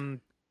is.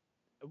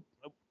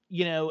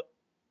 You know,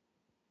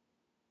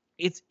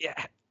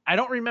 I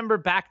don't remember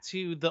back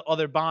to the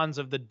other Bonds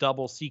of the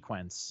double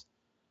sequence.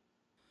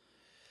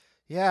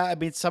 Yeah, I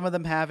mean, some of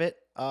them have it,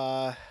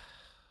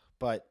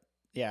 but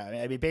yeah,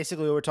 I mean,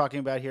 basically what we're talking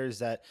about here is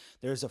that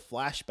there's a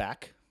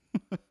flashback,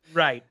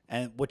 Right?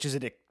 and which is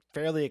a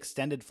fairly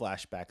extended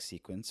flashback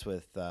sequence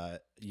with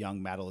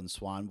young Madeline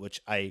Swan,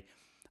 which I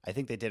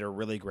think they did a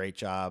really great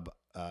job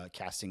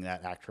casting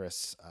that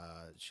actress.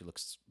 She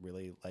looks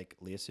really like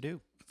Léa Seydoux,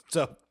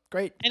 so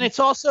great. And it's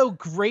also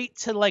great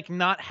to like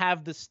not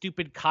have the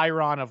stupid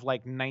Chiron of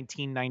like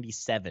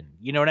 1997.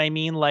 You know what I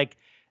mean? Like,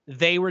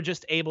 they were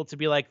just able to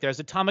be like, there's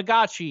a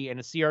Tamagotchi and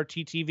a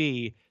CRT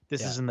TV.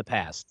 This is in the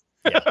past.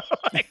 Yeah.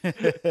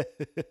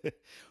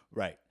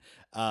 Right.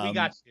 We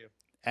got you.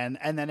 And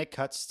then it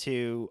cuts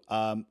to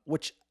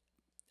which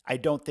I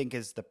don't think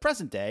is the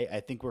present day.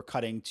 I think we're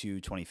cutting to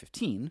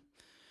 2015.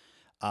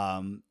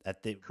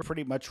 At the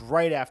pretty much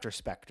right after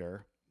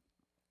Spectre,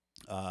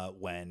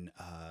 when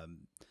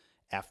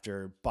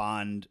after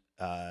Bond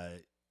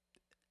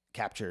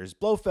captures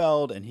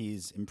Blofeld and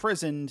he's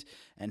imprisoned,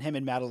 and him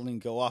and Madeline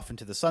go off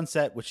into the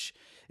sunset, which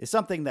is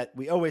something that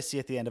we always see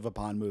at the end of a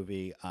Bond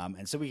movie.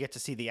 And so we get to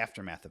see the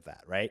aftermath of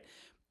that, right?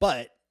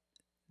 But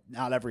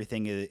not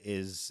everything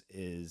is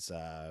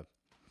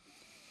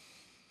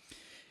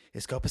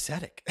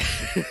copacetic.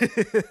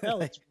 No,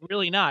 it's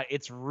really not.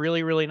 It's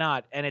really, really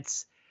not. And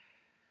it's,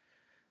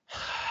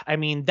 I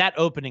mean, that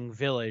opening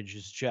village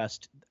is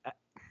just,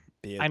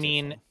 Beautiful. I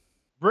mean,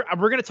 we're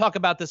going to talk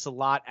about this a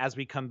lot as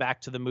we come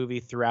back to the movie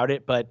throughout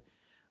it, but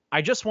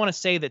I just want to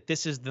say that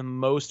this is the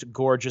most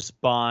gorgeous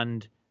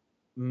Bond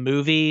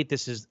movie.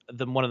 This is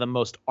one of the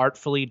most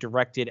artfully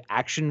directed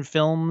action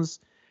films.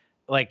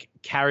 Like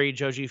Cary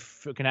Joji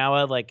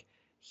Fukunaga, like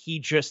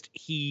he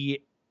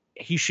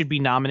should be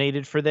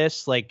nominated for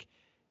this. Like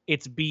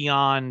it's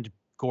beyond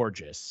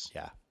gorgeous.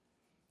 Yeah,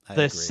 I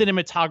The agree.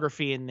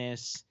 cinematography in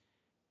this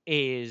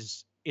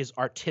is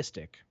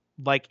artistic.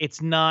 Like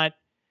it's not.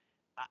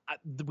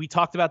 We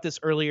talked about this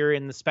earlier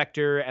in the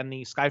Spectre and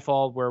the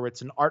Skyfall, where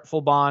it's an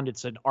artful Bond,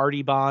 it's an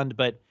arty Bond,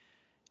 but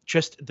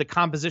just the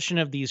composition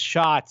of these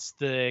shots,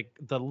 the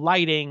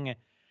lighting,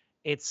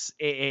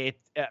 it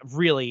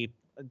really,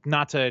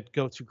 not to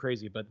go too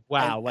crazy, but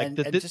wow, And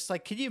just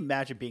like, can you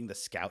imagine being the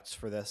scouts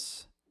for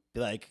this?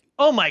 Be like,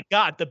 oh my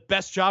god, the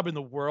best job in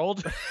the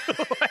world.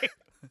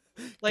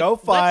 Go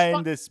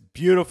find this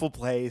beautiful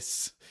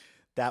place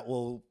that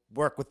will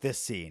work with this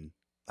scene.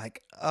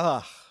 Like,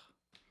 ugh.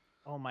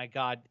 Oh my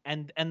god.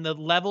 And the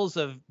levels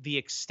of the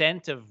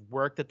extent of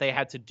work that they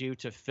had to do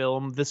to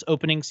film this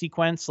opening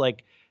sequence,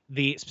 like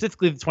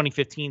specifically the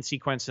 2015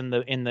 sequence in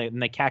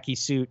the khaki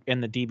suit in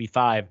the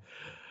DB5.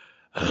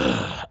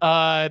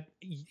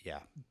 Yeah.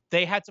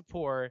 They had to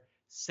pour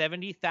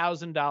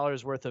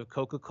 $70,000 worth of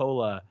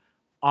Coca-Cola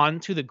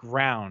onto the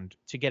ground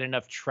to get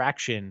enough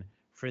traction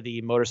for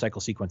the motorcycle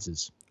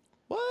sequences.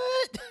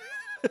 What?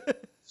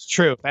 It's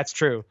true. That's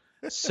true.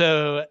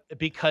 So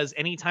because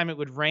anytime it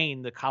would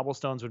rain, the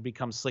cobblestones would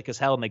become slick as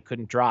hell and they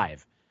couldn't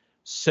drive.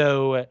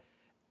 So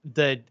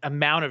the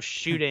amount of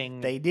shooting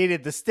they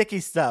needed the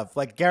sticky stuff,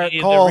 like Garrett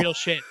Cole. The real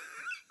shit.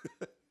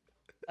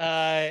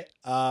 Oh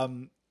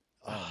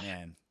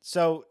man.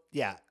 So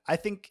yeah, I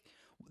think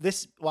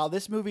while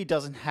this movie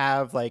doesn't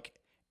have like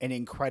an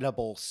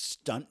incredible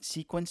stunt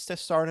sequence to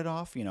start it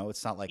off,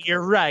 it's not like,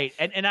 you're right.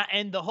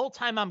 And the whole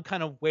time I'm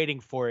kind of waiting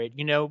for it,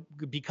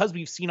 because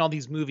we've seen all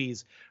these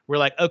movies, we're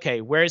like, okay,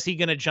 where is he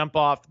going to jump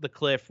off the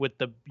cliff with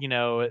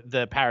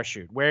the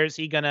parachute? Where is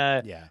he going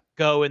to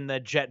go in the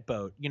jet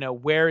boat?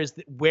 Where is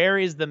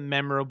the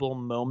memorable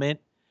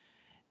moment?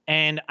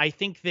 And I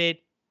think that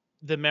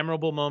the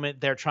memorable moment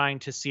they're trying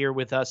to sear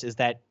with us is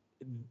that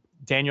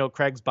Daniel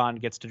Craig's Bond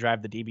gets to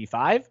drive the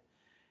DB5.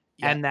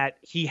 And that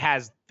he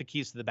has the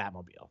keys to the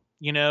Batmobile,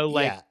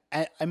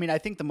 I mean, I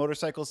think the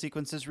motorcycle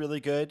sequence is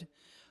really good.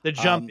 The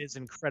jump is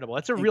incredible.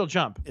 It's a real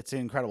jump. It's an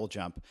incredible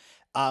jump.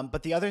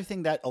 But the other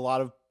thing that a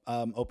lot of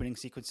opening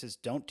sequences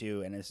don't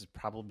do, and this is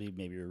probably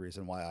maybe a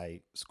reason why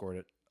I scored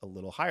it a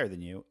little higher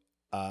than you,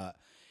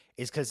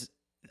 is because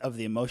of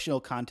the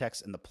emotional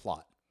context and the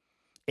plot.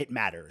 It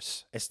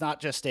matters. It's not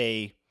just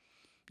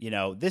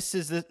this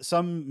is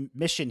some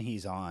mission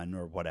he's on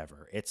or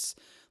whatever. It's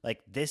like,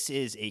 this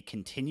is a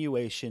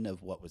continuation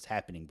of what was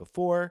happening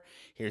before.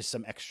 Here's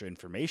some extra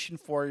information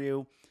for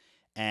you,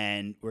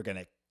 and we're going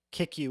to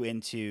kick you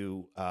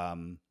into,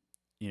 the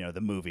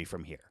movie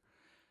from here.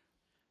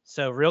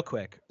 So real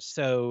quick.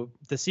 So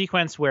the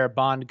sequence where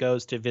Bond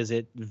goes to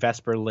visit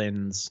Vesper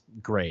Lynd's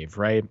grave,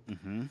 right?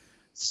 Mm-hmm.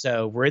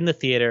 So we're in the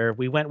theater.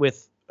 We went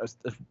with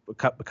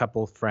a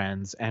couple of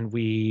friends, and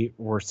we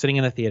were sitting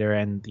in the theater,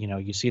 and,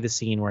 you see the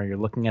scene where you're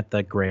looking at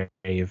the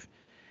grave,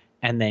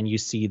 and then you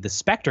see the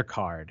Spectre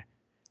card.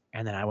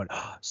 And then I went,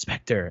 oh,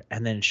 Spectre.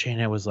 And then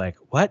Shayna was like,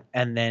 what?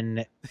 And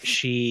then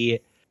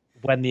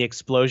when the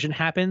explosion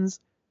happens,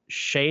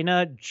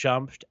 Shayna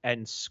jumped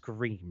and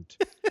screamed.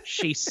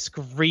 She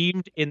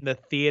screamed in the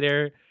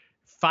theater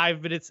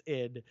 5 minutes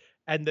in.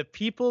 And the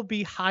people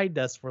behind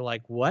us were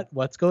like,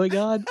 what's going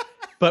on?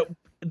 But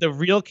the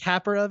real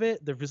capper of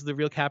it, the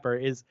real capper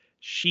is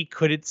she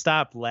couldn't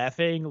stop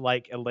laughing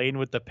like Elaine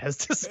with the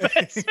Pez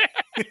dispenser.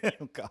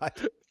 Oh God.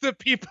 The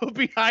people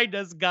behind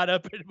us got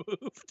up and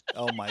moved.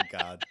 Oh my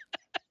God.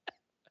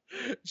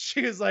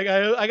 She was like,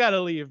 I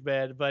gotta leave,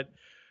 man. But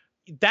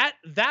that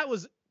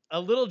was a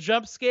little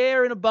jump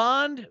scare in a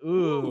Bond.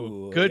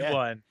 Ooh, good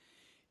one.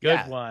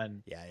 Good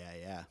one.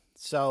 Yeah.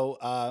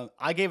 So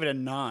I gave it a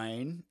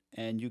 9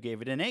 and you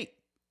gave it an 8.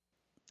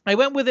 I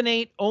went with an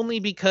 8 only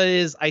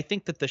because I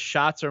think that the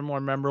shots are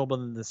more memorable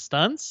than the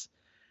stunts.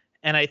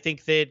 And I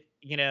think that,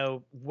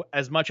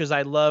 as much as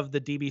I love the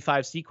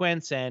DB5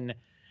 sequence and,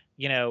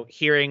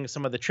 hearing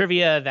some of the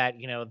trivia that,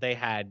 they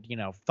had,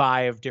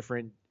 5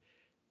 different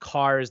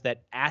cars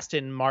that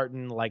Aston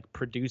Martin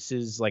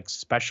produces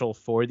special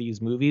for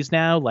these movies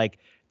now. Like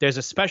there's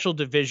a special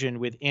division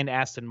within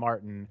Aston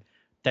Martin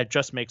that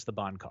just makes the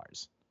Bond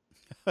cars.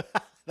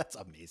 That's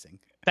amazing.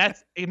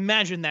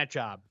 Imagine that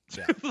job.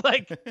 Yeah.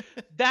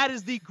 That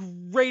is the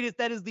greatest.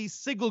 That is the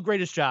single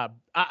greatest job.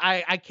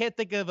 I can't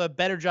think of a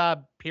better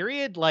job,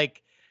 period.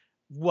 Like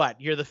what?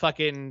 You're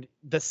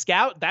the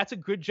scout. That's a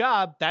good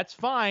job. That's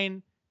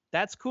fine.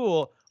 That's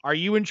cool. Are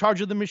you in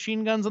charge of the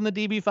machine guns on the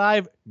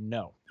DB5?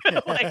 No.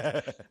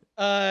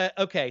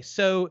 Okay.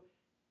 So,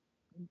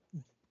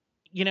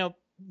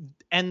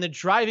 and the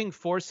driving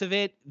force of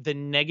it, the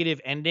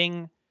negative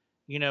ending,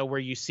 where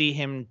you see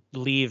him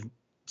leave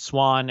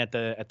Swan at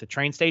the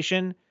train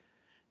station,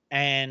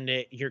 and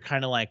you're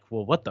kind of like,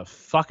 well, what the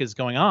fuck is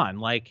going on?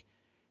 Like,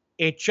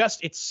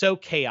 it's so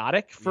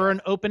chaotic for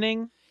an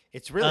opening.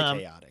 It's really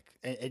chaotic,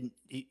 and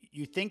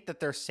you think that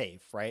they're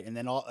safe, right? And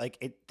then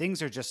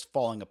things are just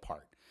falling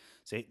apart.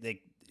 So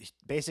they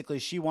basically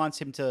she wants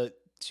him to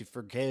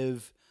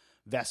forgive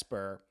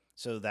Vesper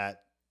so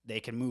that they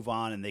can move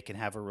on and they can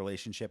have a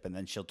relationship, and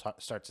then she'll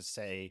start to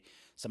say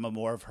some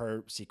more of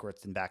her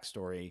secrets and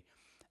backstory,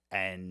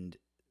 and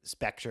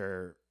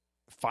Spectre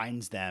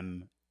finds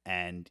them,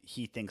 and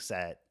he thinks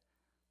that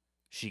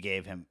she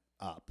gave him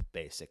up,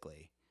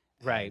 basically.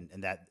 Right.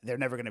 And that they're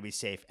never going to be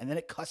safe. And then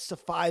it cuts to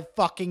 5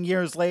 fucking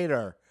years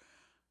later.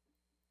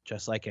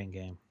 Just like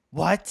Endgame.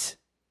 What?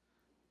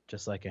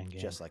 Just like Endgame.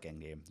 Just like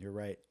Endgame. You're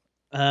right.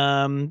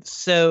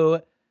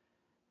 So,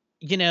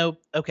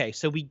 okay,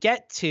 so we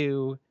get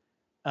to,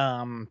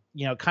 kind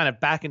of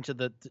back into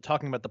the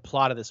talking about the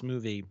plot of this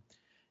movie.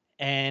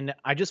 And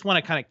I just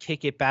want to kind of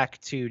kick it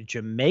back to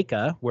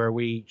Jamaica, where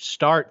we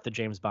start the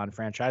James Bond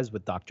franchise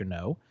with Dr.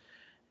 No.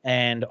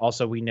 And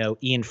also we know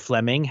Ian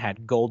Fleming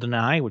had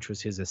GoldenEye, which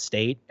was his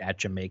estate at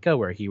Jamaica,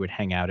 where he would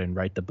hang out and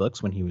write the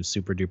books when he was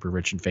super duper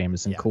rich and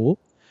famous and cool.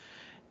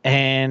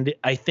 And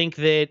I think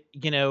that,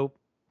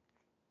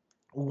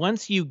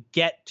 once you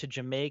get to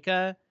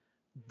Jamaica,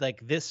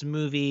 like this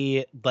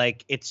movie,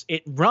 like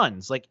it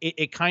runs, like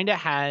it kind of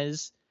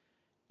has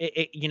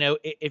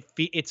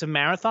it's a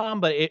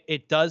marathon, but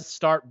it does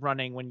start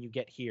running when you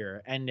get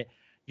here, and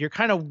you're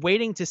kind of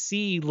waiting to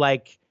see,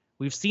 like,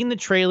 we've seen the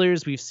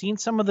trailers, we've seen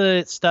some of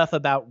the stuff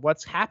about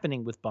what's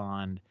happening with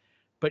Bond,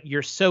 but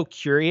you're so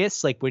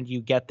curious, like when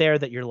you get there,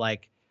 that you're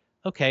like,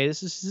 okay,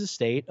 this is his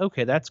estate.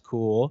 Okay, that's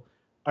cool.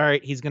 All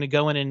right, he's going to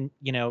go in and,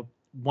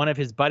 one of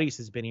his buddies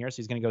has been here, so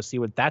he's going to go see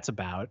what that's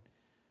about.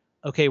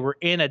 Okay, we're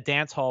in a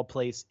dance hall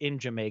place in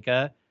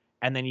Jamaica,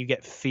 and then you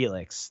get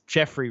Felix,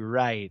 Jeffrey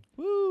Wright.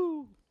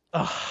 Woo!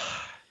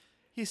 Oh,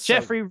 He's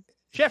Jeffrey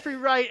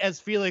Wright as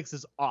Felix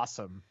is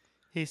awesome.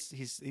 He's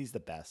the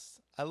best.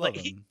 I love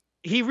him.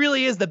 He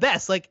really is the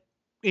best. Like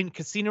in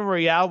Casino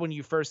Royale, when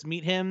you first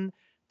meet him,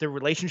 the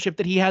relationship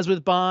that he has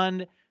with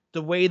Bond,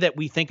 the way that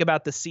we think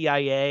about the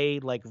CIA,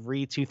 like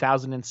re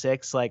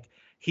 2006, like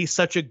he's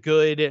such a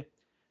good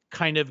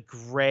kind of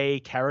gray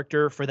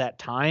character for that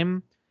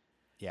time.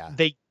 Yeah.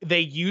 They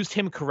used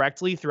him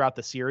correctly throughout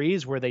the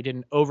series, where they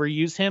didn't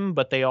overuse him,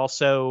 but they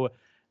also,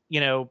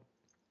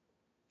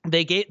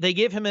 they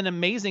gave him an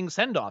amazing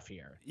send off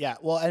here. Yeah.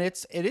 Well, and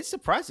it is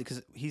surprising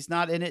because he's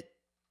not in it.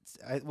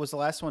 Was the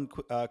last one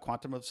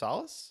Quantum of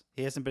Solace?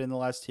 He hasn't been in the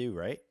last 2,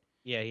 right?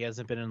 Yeah, he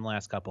hasn't been in the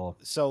last couple.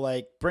 So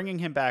like bringing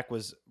him back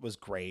was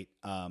great.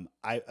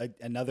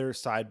 Another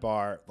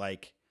sidebar,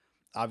 like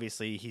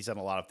obviously he's done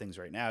a lot of things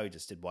right now. He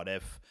just did What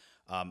If.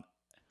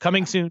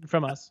 Coming soon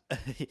from us.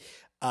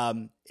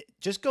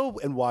 Just go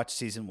and watch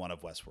season 1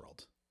 of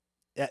Westworld.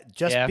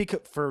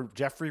 Because for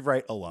Jeffrey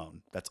Wright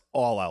alone, that's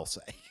all I'll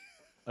say.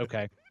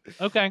 Okay.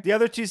 The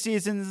other 2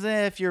 seasons,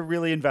 if you're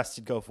really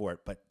invested, go for it.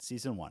 But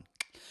season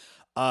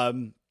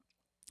 1.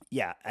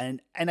 Yeah,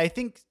 and I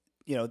think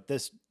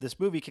this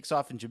movie kicks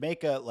off in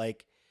Jamaica,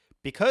 like,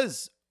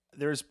 because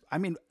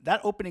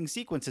that opening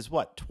sequence is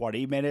what,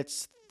 20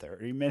 minutes,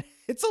 30 minutes.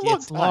 It's a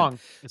long time. Long.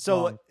 It's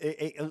so long.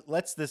 It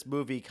lets this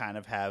movie kind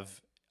of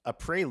have a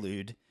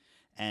prelude,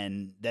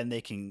 and then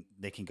they can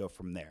go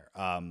from there.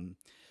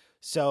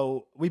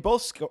 So we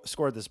both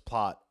scored this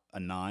plot a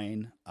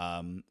 9.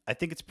 I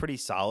think it's pretty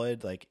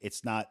solid. Like,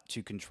 it's not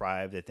too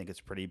contrived. I think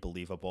it's pretty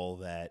believable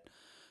that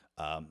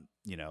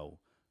we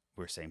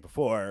were saying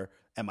before,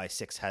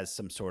 MI6 has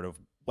some sort of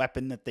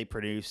weapon that they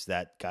produce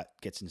that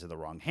gets into the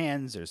wrong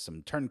hands. There's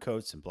some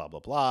turncoats and blah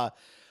blah blah.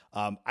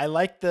 I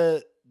like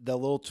the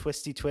little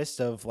twisty twist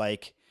of,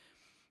 like,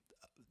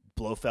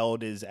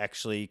 Blofeld is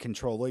actually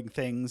controlling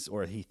things,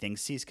 or he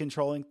thinks he's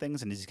controlling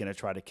things, and he's going to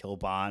try to kill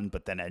Bond,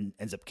 but then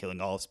ends up killing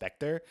all of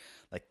Spectre.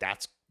 Like,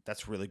 that's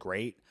really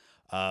great.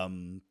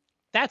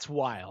 That's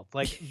wild.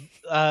 Like,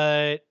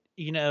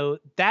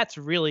 that's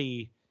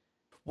really,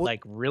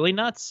 really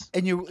nuts.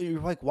 And you're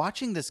like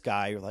watching this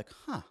guy, you're like,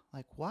 huh,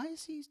 like, why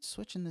is he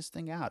switching this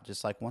thing out?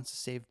 Just like wants to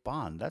save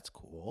Bond. That's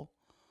cool.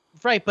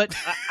 Right. But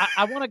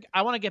I want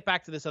to get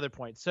back to this other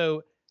point.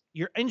 So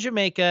you're in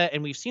Jamaica,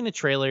 and we've seen the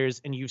trailers,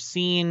 and you've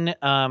seen,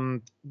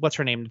 what's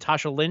her name?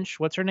 Natasha Lynch.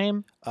 What's her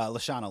name?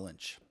 Lashana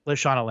Lynch.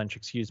 Lashana Lynch,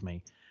 excuse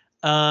me.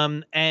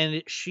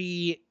 And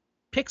she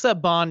picks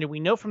up Bond, and we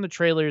know from the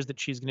trailers that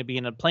she's going to be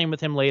in a plane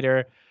with him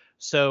later.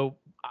 So,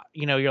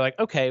 you're like,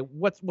 okay,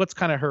 what's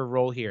kind of her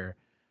role here?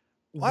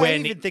 Well, I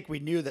didn't even think we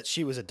knew that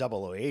she was a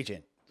 00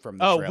 agent from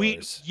the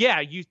trailers.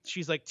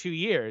 She's like 2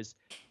 years.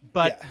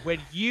 But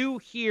when you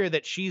hear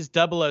that she's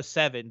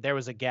 007, there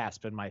was a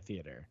gasp in my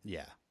theater.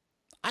 Yeah.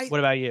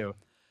 What about you?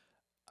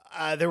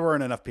 There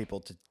weren't enough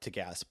people to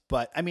gasp,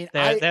 but I mean,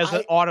 there's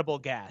an audible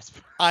gasp.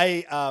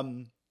 I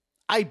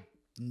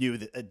knew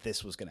that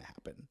this was going to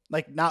happen.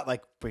 Like, not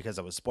like because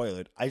I was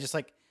spoiled. I just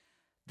like,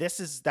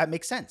 that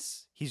makes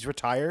sense. He's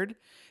retired.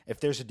 If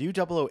there's a new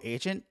 00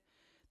 agent,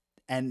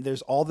 and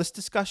there's all this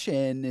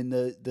discussion in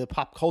the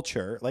pop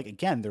culture, like,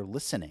 again, they're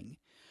listening.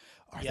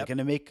 Are they going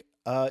to make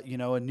a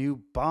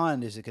new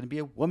Bond? Is it going to be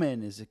a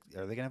woman? Are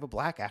they going to have a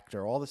black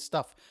actor? All this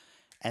stuff,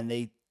 and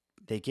they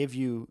give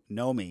you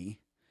Nomi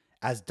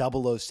as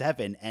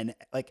 007. And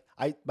like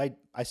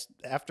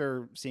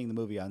after seeing the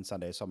movie on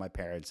Sunday, I saw my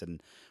parents,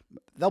 and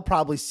they'll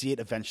probably see it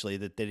eventually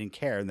that they didn't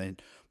care. And then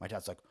my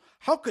dad's like,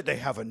 how could they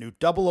have a new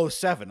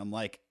 007? I'm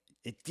like,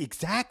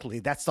 exactly.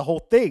 That's the whole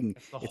thing.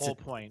 That's the whole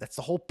point. That's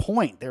the whole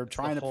point. They're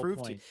trying to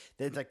prove to you.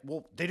 They're like,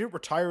 well, they didn't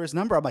retire his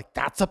number. I'm like,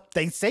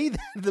 they say that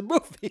in the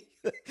movie.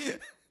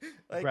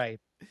 Like, right.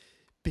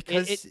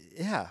 Because,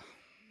 yeah.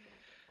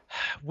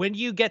 When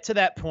you get to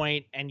that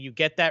point and you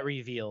get that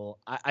reveal,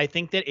 I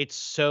think that it's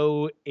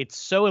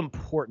so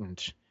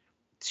important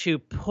to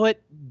put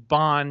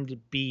Bond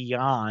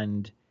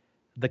beyond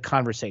the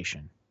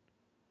conversation,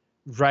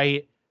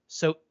 right?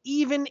 So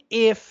even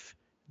if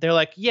they're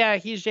like, yeah,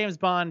 he's James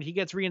Bond, he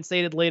gets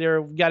reinstated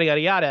later, yada,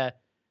 yada, yada.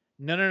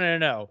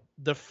 No.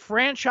 The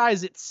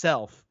franchise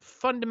itself,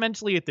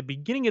 fundamentally at the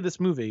beginning of this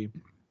movie,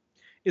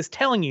 is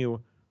telling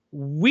you,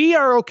 we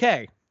are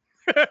okay.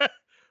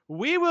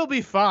 We will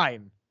be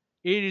fine.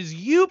 It is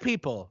you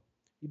people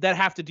that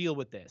have to deal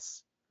with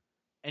this.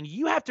 And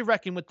you have to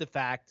reckon with the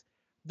fact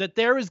that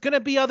there is going to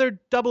be other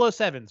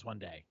 007s one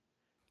day.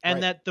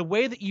 And that the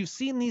way that you've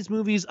seen these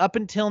movies up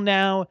until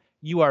now,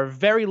 you are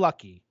very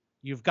lucky.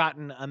 You've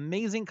gotten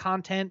amazing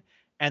content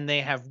and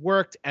they have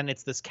worked, and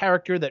it's this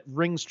character that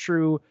rings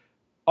true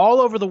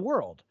all over the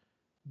world.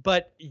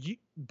 But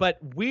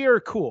we're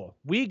cool.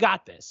 We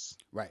got this.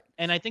 Right.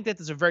 And I think that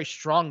there's a very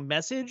strong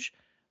message.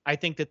 I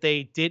think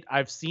that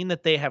I've seen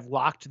that they have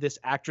locked this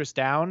actress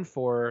down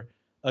for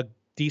a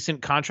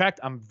decent contract.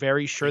 I'm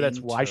very sure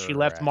that's why she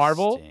left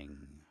Marvel.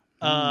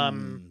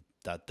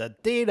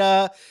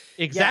 Data.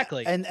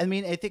 Exactly. Yeah, and I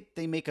mean, I think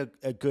they make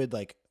a good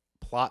like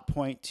plot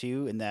point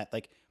too, in that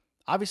like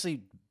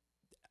obviously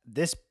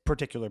this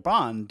particular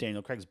Bond,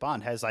 Daniel Craig's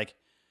Bond, has like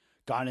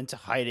gone into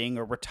hiding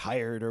or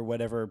retired or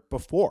whatever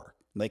before.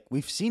 Like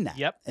we've seen that.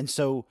 Yep. And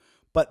so,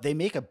 but they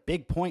make a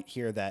big point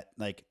here that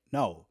like,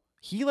 no,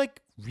 he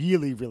like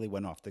really, really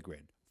went off the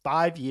grid.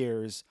 5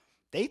 years.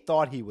 They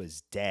thought he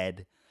was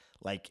dead.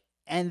 Like,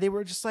 and they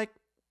were just like,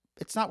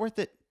 it's not worth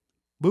it.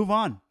 Move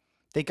on.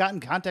 They got in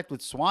contact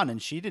with Swan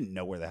and she didn't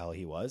know where the hell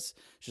he was.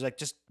 She's like,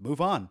 just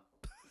move on.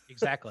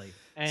 Exactly.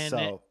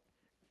 And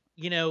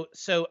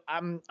so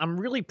I'm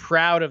really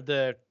proud of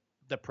the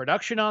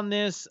production on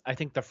this. I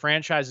think the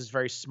franchise is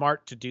very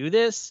smart to do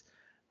this.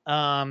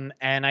 And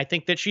I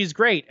think that she's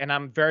great, and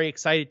I'm very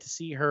excited to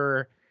see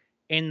her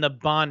in the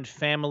Bond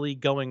family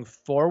going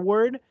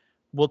forward.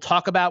 We'll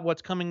talk about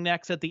what's coming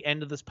next at the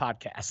end of this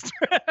podcast.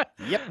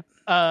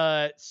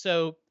 Yep.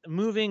 So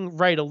moving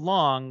right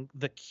along,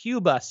 the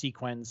Cuba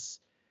sequence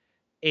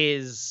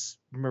is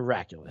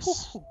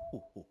miraculous.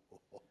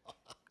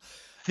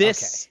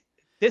 This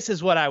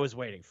is what I was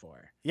waiting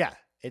for. Yeah,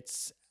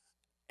 it's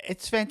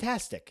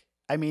fantastic.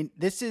 I mean,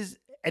 this is,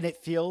 and it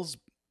feels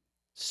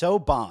so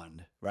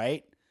Bond,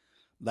 right?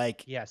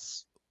 Like,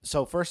 yes.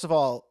 So first of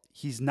all,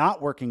 he's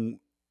not working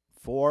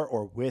for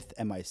or with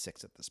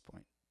MI6 at this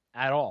point.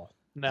 At all.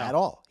 No. At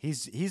all.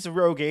 He's a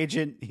rogue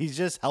agent. He's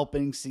just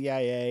helping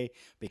CIA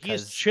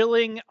because he's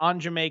chilling on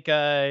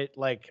Jamaica,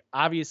 like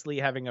obviously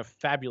having a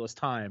fabulous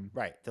time.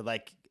 Right. They're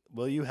like,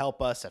 will you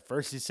help us? At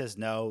first he says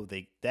no.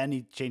 Then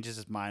he changes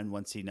his mind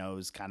once he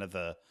knows kind of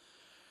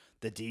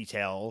the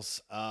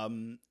details.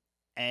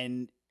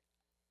 And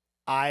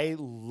I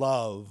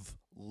love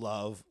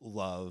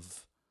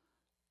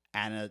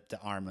Ana de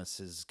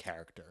Armas's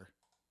character.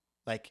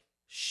 Like,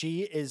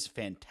 she is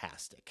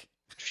fantastic.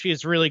 She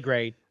is really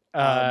great.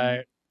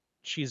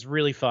 She's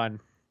really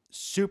fun.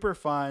 Super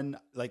fun,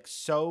 like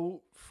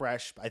so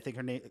fresh. I think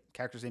her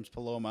character's name's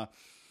Paloma.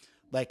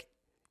 Like,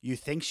 you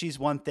think she's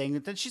one thing,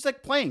 and then she's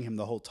like playing him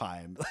the whole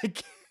time.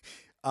 Like,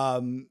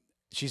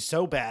 she's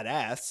so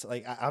badass.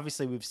 Like,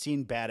 obviously we've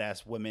seen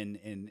badass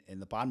women in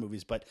the Bond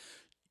movies, but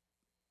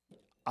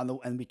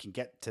and we can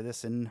get to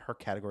this in her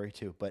category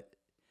too, but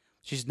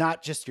she's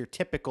not just your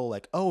typical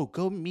like, oh,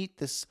 go meet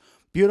this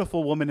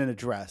beautiful woman in a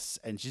dress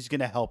and she's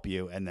going to help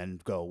you and then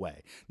go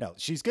away. No,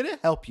 she's going to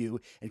help you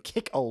and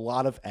kick a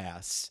lot of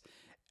ass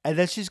and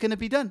then she's going to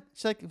be done.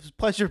 She's like, it was a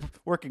pleasure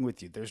working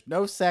with you. There's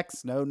no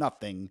sex, no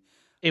nothing.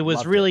 It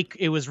was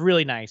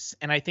really nice.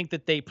 And I think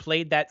that they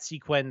played that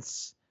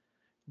sequence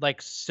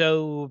like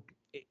so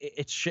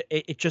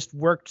it just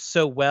worked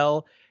so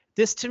well.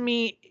 This to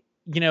me,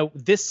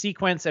 this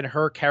sequence and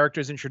her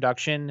character's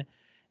introduction,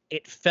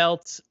 it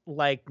felt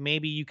like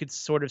maybe you could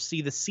sort of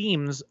see the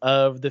seams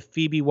of the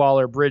Phoebe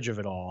Waller-Bridge of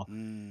it all.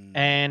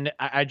 And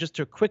I just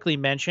to quickly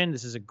mention,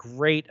 this is a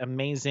great,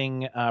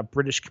 amazing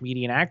British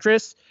comedian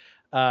actress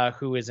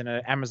who is in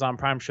an Amazon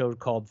Prime show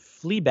called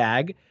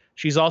Fleabag.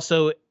 She's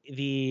also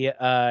the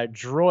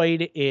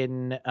droid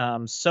in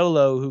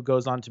Solo, who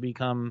goes on to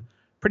become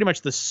pretty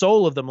much the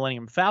soul of the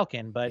Millennium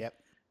Falcon. But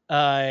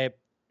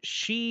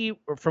she,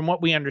 from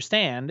what we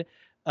understand,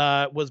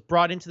 was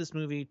brought into this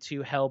movie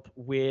to help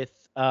with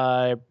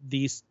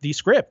the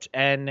script.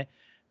 And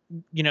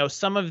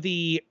some of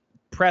the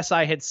press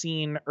I had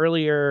seen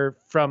earlier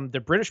from the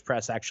British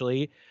press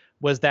actually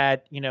was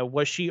that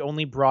was she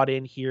only brought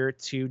in here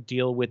to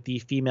deal with the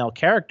female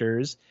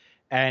characters,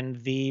 And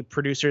the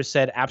producer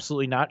said,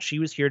 absolutely not. She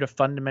was here to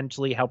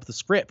fundamentally help the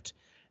script.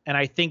 And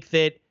I think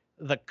that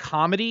the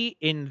comedy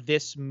in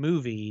this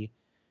movie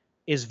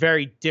is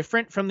very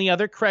different from the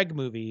other Craig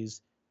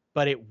movies,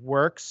 but it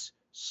works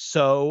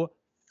so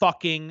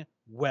fucking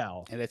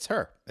well. And it's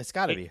her. It's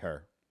got to be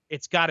her.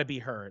 It's got to be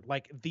her.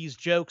 Like, these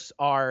jokes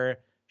are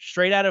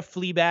straight out of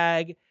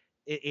Fleabag.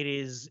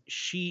 It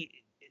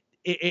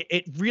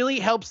really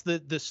helps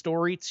the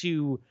story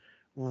to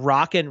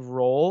rock and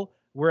roll.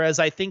 Whereas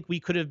I think we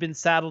could have been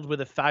saddled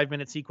with a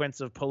 5-minute sequence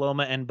of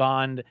Paloma and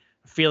Bond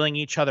feeling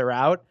each other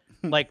out.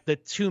 Like the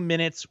 2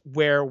 minutes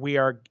where we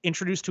are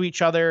introduced to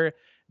each other,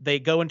 they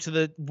go into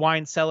the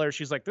wine cellar.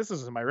 She's like, this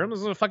isn't my room. This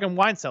is a fucking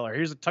wine cellar.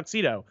 Here's a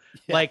tuxedo.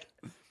 Yeah.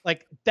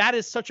 Like that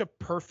is such a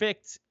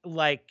perfect,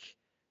 like,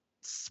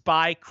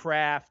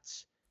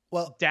 spycraft,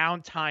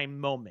 downtime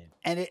moment.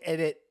 And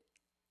it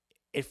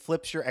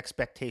flips your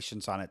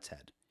expectations on its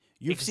head.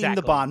 You've seen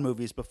the Bond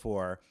movies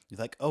before. You're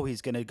like, oh,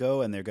 he's going to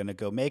go and they're going to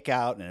go make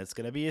out and it's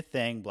going to be a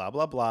thing, blah,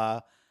 blah, blah.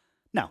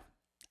 No,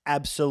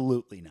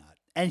 absolutely not.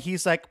 And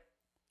he's like,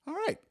 all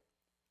right,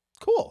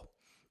 cool.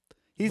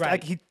 He's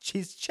like,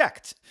 he's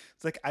checked.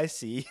 It's like, I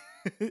see.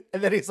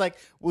 And then he's like,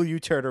 will you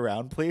turn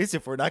around, please,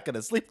 if we're not going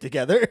to sleep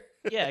together?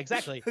 Yeah,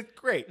 exactly.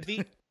 Great.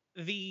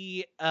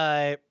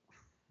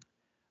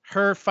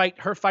 Her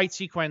fight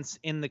sequence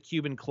in the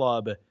Cuban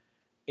club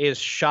is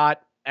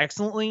shot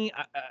excellently.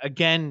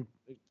 Again,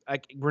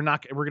 we're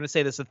going to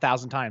say this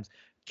 1,000 times.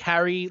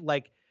 Carrie,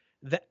 like,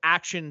 the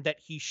action that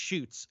he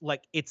shoots,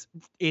 like, it's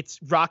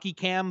Rocky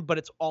Cam, but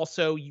it's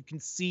also, you can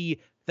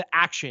see the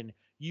action.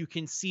 You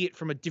can see it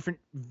from a different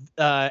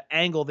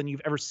angle than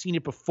you've ever seen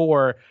it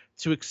before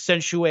to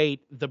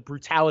accentuate the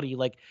brutality.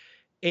 Like,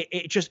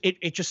 it's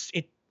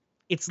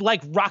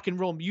like rock and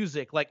roll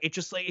music. Like, it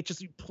just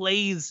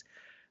plays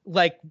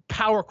like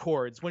power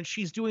chords when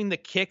she's doing the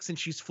kicks and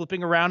she's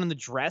flipping around in the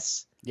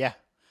dress. Yeah.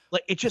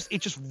 Like, it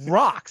just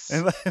rocks.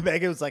 And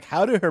Megan was like,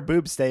 how do her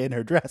boobs stay in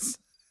her dress?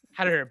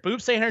 How did her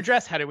boobs stay in her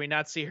dress? How did we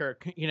not see her,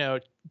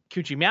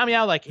 coochie meow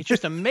meow? Like, it's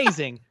just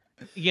amazing,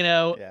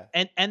 Yeah.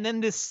 And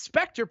then this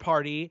Spectre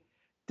party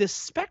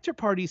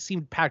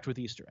seemed packed with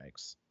Easter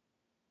eggs.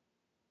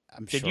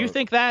 Did you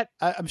think that?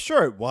 I'm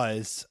sure it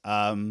was.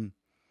 I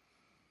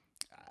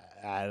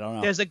don't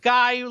know. There's a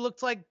guy who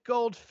looked like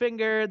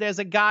Goldfinger. There's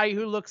a guy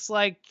who looks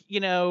like,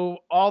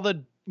 all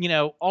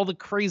the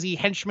crazy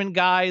henchman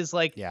guys.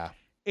 Like, yeah.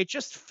 It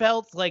just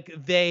felt like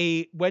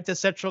they went to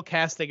central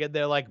casting and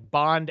they're like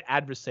Bond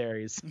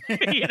adversaries.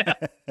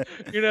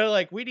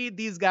 Like, we need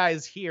these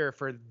guys here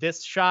for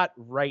this shot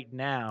right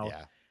now.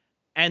 Yeah.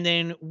 And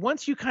then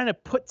once you kind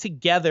of put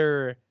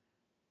together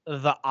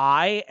the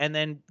eye,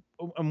 and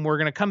we're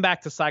going to come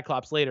back to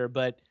Cyclops later,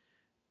 but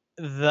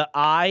the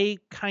eye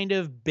kind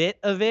of bit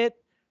of it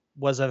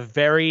was a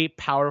very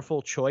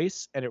powerful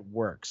choice and it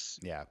works.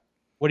 Yeah.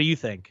 What do you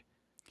think?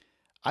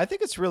 I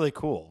think it's really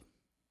cool.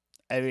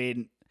 I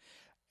mean,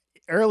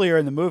 earlier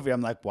in the movie,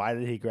 I'm like, why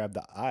did he grab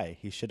the eye?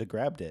 He should have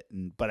grabbed it.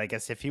 But I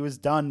guess if he was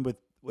done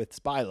with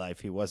Spy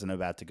Life, he wasn't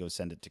about to go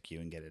send it to Q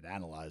and get it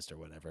analyzed or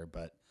whatever.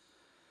 But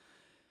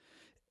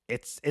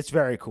it's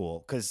very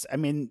cool because, I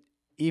mean,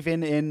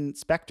 even in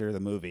Spectre, the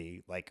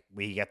movie, like,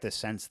 we get this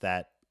sense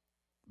that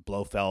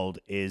Blofeld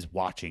is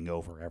watching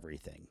over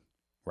everything,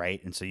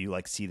 right? And so you,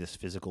 like, see this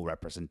physical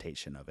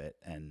representation of it.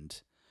 And,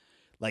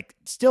 like,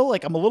 still,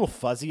 like, I'm a little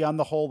fuzzy on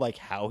the whole, like,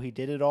 how he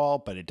did it all,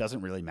 but it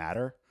doesn't really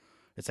matter.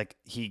 It's like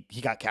he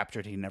got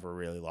captured. He never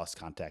really lost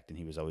contact, and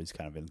he was always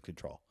kind of in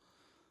control.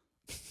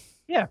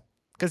 Yeah,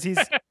 because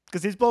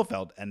he's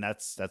Blofeld, and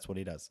that's what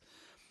he does.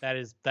 That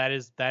is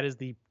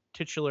the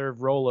titular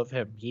role of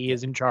him. He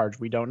is in charge.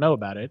 We don't know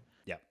about it.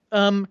 Yeah.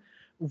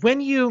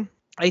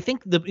 I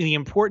think the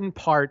important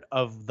part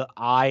of the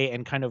eye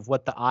and kind of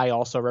what the eye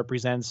also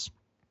represents,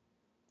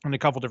 in a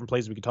couple different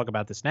places we could talk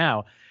about this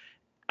now.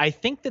 I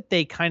think that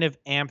they kind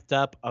of amped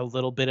up a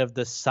little bit of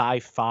the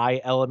sci-fi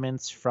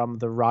elements from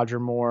the Roger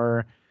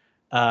Moore,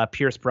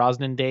 Pierce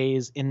Brosnan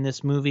days in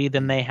this movie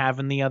than they have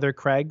in the other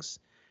Craigs.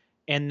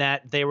 And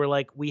that they were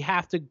like, we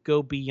have to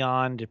go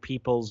beyond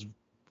people's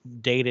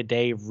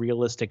day-to-day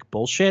realistic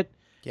bullshit.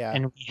 Yeah.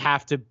 And we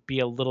have to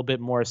be a little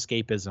bit more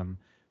escapism.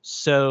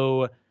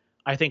 So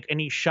I think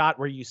any shot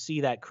where you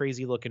see that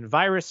crazy looking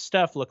virus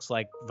stuff looks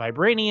like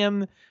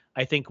vibranium.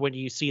 I think when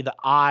you see the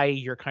eye,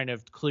 you're kind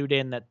of clued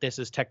in that this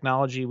is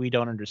technology we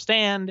don't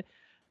understand.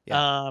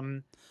 Yeah.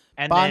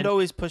 And Bond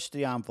always pushed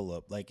the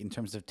envelope, like, in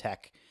terms of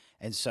tech.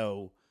 And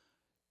so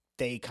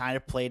they kind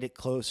of played it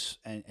close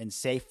and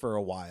safe for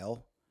a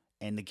while.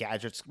 And the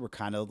gadgets were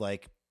kind of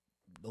like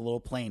a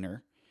little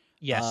plainer.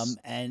 Yes.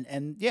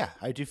 And yeah,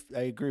 I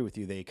agree with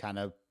you. They kind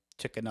of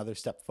took another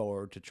step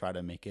forward to try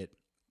to make it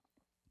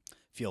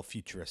feel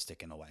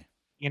futuristic in a way.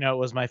 It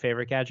was my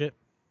favorite gadget.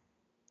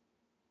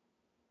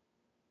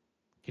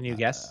 Can you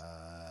guess?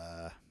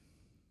 I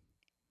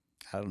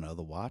don't know.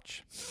 The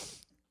watch.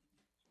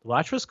 The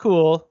watch was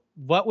cool.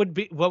 What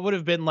would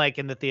have been like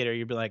in the theater?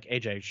 You'd be like,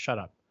 AJ, shut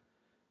up.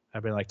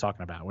 I've been like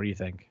talking about. What do you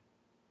think?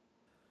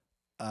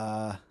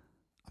 I'm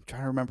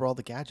trying to remember all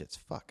the gadgets.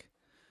 Fuck.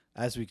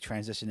 As we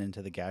transition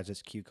into the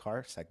gadgets Q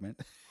car segment.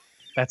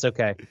 That's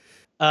okay.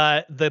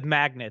 The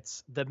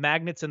magnets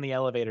in the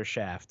elevator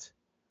shaft.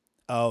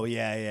 Oh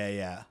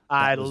yeah.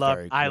 I That was loved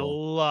very I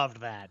cool.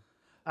 loved that.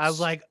 I was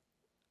like,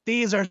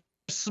 these are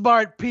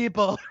smart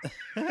people.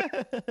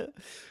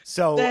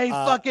 so They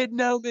fucking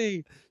know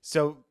me.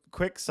 so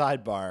quick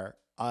sidebar.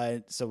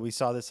 So we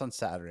saw this on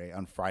Saturday.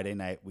 On Friday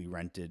night, we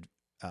rented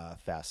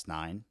Fast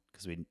 9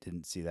 because we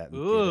didn't see that in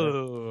theater.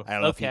 Ooh, I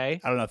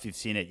okay. don't know if you've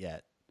seen it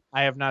yet.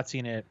 I have not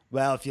seen it.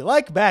 Well, if you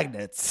like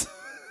magnets,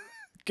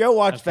 go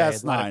watch Okay,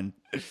 Fast 9.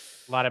 a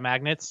lot of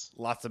magnets.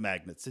 Lots of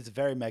magnets. It's a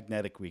very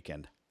magnetic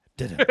weekend.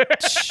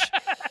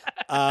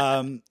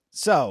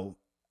 So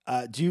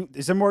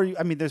is there more?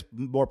 I mean, there's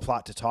more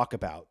plot to talk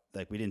about.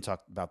 Like, we didn't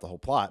talk about the whole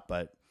plot,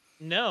 but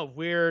No,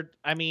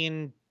 I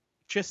mean,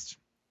 just,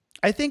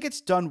 I think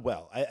it's done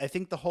well. I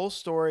think the whole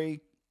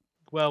story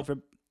well,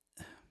 from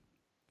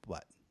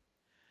what?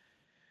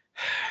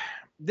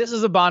 this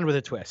is a Bond with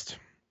a twist.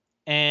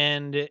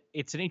 And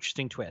it's an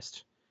interesting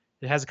twist.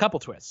 It has a couple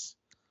twists.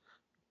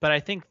 But I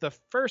think the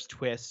first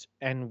twist,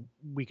 and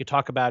we could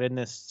talk about in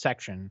this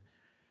section,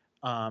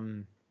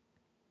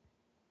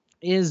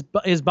 is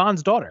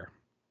Bond's daughter.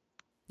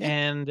 Yeah.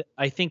 And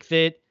I think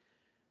that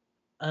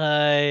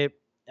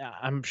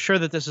I'm sure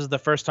that this is the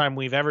first time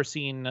we've ever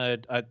seen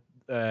a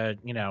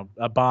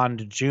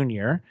Bond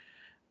Junior.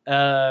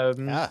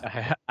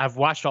 I've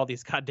watched all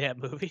these goddamn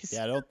movies.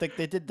 Yeah, I don't think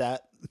they did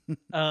that.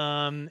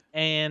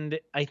 And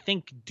I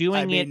think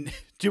doing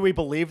do we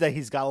believe that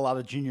he's got a lot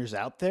of juniors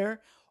out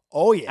there?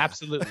 Oh yeah,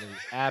 absolutely,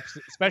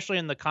 especially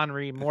in the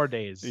Connery Moore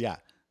days. Yeah,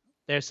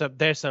 there's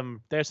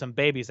some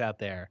babies out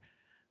there.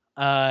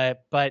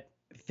 But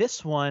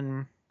this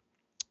one,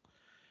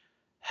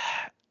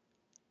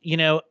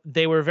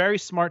 they were very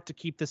smart to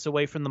keep this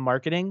away from the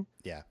marketing.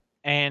 Yeah,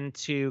 and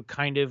to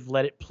kind of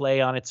let it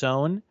play on its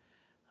own.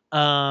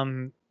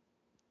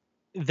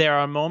 There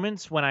are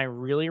moments when I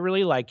really,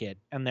 really like it,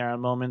 and there are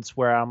moments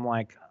where I'm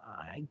like,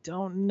 I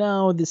don't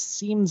know. This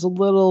seems a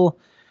little.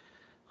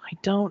 I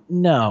don't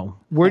know.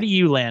 Where do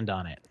you land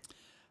on it?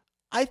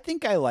 I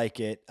think I like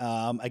it.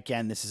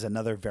 Again, this is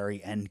another very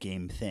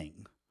endgame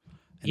thing,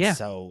 and yeah.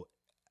 So,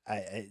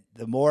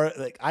 the more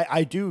like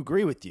I do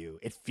agree with you.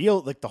 It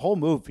feels like the whole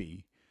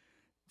movie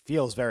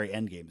feels very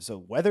endgame. So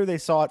whether they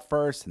saw it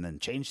first and then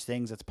changed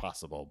things, it's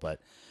possible. But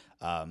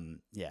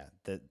yeah,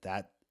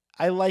 that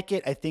I like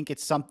it. I think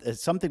it's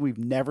something we've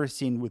never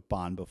seen with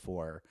Bond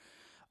before,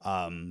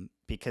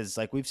 because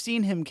like we've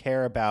seen him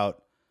care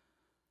about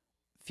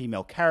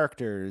female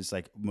characters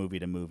like movie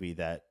to movie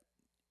that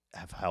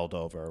have held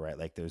over, right?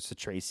 Like there's the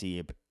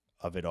Tracy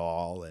of it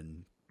all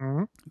and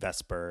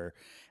Vesper,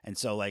 and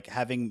so like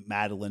having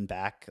Madeline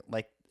back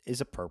like is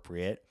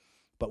appropriate,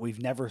 but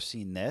we've never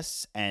seen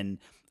this. And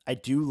I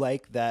do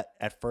like that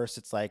at first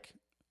it's like,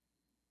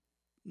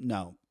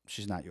 no,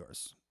 she's not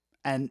yours.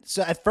 And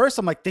so at first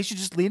I'm like, they should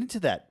just lean into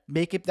that,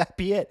 make it that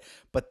be it.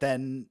 But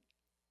then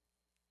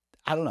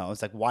I don't know.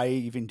 It's like, why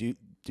even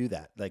do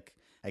that? Like,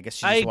 I guess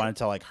she just wanted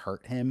to like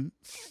hurt him.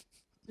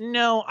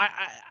 No,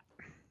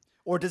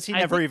 or does he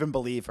never even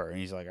believe her? And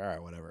he's like, all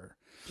right, whatever.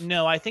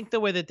 No, I think the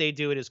way that they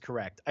do it is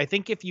correct. I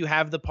think if you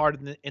have the part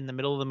in the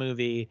middle of the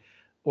movie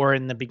or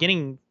in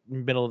the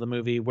middle of the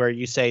movie where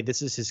you say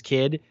this is his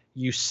kid,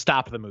 you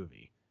stop the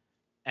movie.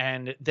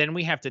 And then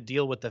we have to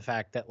deal with the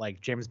fact that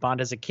like James Bond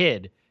has a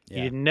kid. Yeah.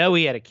 He didn't know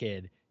he had a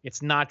kid.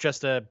 It's not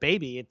just a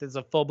baby. It is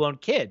a full-blown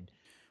kid.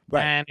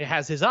 Right. And it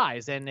has his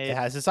eyes. And it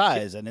has his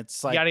eyes. And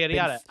it's like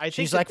yada. I think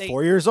she's like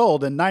 4 years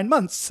old in 9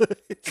 months.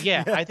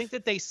 Yeah. I think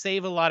that they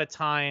save a lot of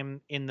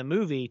time in the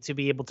movie to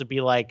be able to be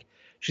like,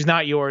 she's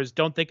not yours.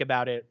 Don't think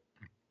about it.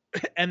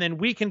 And then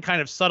we can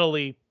kind of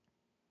subtly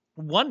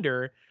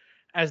wonder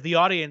as the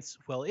audience,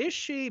 well, is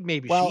she?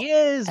 Maybe she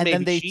is. And maybe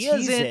then they she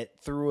tease isn't. it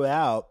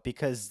throughout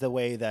because the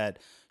way that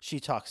she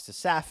talks to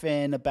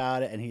Safin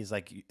about it, and he's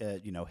like,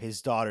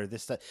 his daughter,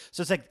 this, that.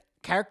 So it's like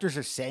characters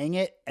are saying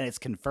it, and it's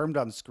confirmed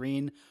on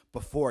screen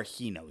before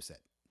he knows it.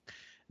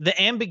 The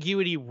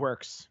ambiguity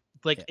works.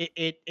 Like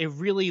it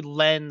really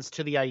lends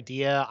to the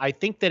idea. I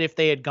think that if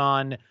they had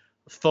gone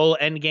full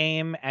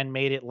Endgame and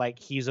made it like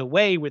he's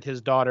away with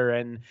his daughter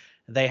and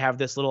they have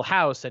this little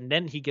house and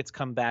then he gets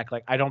come back,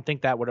 like I don't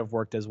think that would have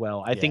worked as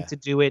well. I think to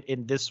do it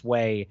in this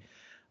way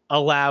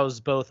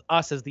allows both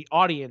us as the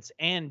audience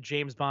and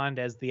James Bond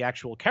as the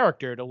actual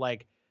character to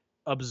like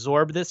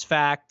absorb this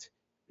fact,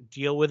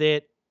 deal with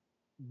it,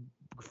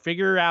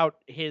 figure out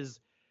his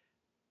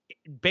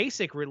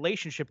basic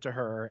relationship to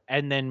her,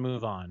 and then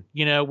move on,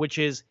 which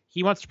is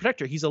he wants to protect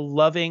her. He's a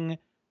loving,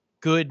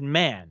 good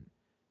man.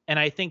 And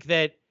I think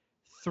that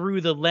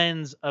through the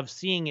lens of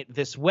seeing it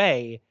this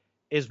way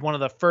is one of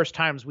the first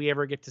times we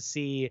ever get to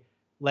see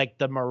like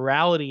the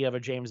morality of a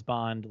James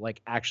Bond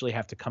like actually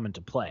have to come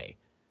into play.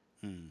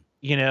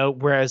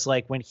 Whereas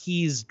like when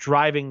he's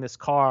driving this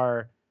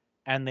car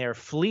and they're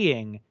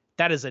fleeing,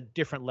 that is a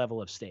different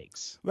level of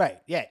stakes. Right.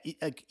 Yeah.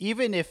 Like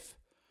even if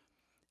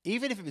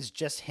it was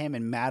just him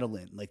and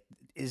Madeline, like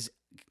he's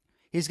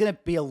going to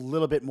be a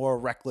little bit more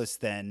reckless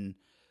than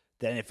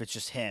if it's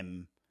just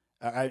him.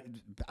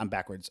 I'm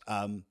backwards.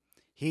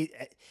 he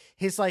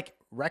his like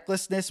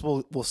recklessness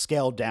will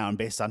scale down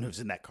based on who's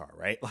in that car,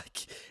 right?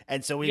 Like,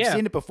 and so we've Yeah.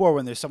 seen it before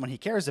when there's someone he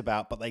cares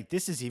about, but like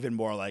this is even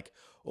more like,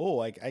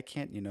 oh, I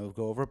can't,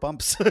 go over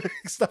bumps,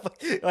 stuff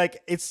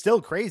like it's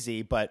still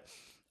crazy, but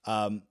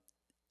um,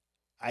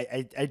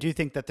 I do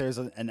think that there's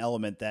an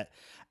element that,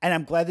 and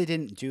I'm glad they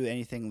didn't do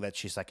anything that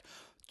she's like,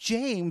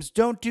 James,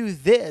 don't do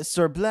this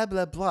or blah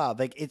blah blah.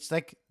 Like it's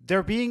like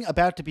they're being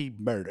about to be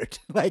murdered.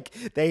 Like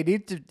they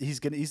need to.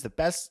 He's the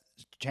best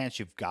chance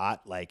you've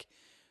got. Like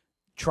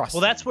trust.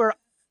 Well, him.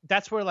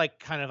 that's where like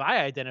kind of I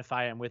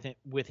identify him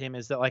with him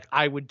is that like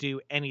I would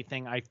do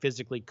anything I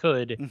physically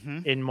could Mm-hmm.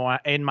 in my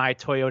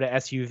Toyota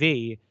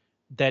SUV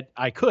that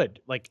I could.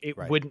 Like it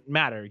Right. wouldn't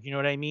matter. You know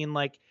what I mean?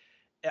 Like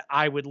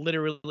I would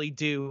literally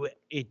do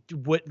it.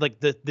 Would like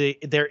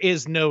there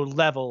is no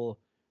level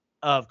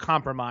of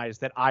compromise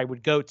that I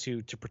would go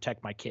to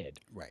protect my kid.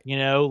 Right. You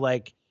know,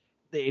 like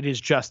it is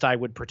just I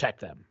would protect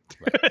them.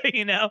 Right.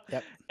 You know,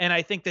 Yep. and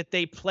I think that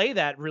they play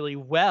that really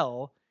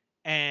well.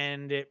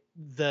 And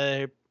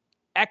the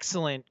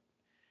excellent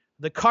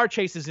the car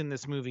chases in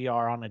this movie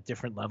are on a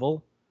different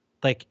level.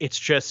 Like it's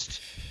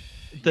just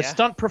the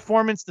stunt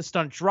performance, the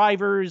stunt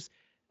drivers,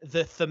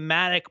 the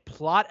thematic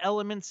plot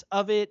elements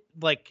of it,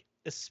 like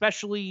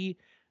especially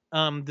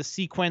the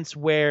sequence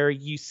where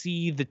you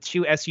see the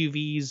two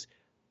SUVs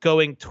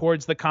going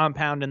towards the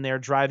compound and they're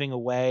driving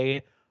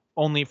away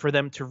only for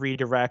them to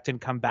redirect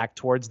and come back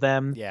towards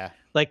them. Yeah.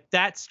 Like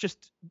that's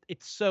just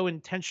it's so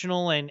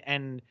intentional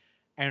and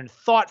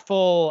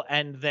thoughtful,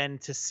 and then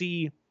to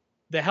see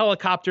the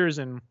helicopters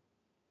and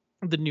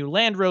the new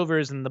Land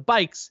Rovers and the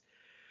bikes,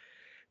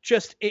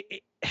 just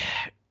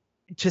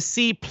to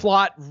see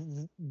plot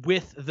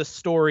with the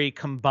story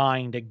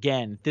combined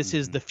again. This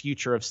is the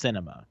future of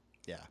cinema.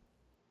 Yeah.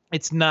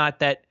 It's not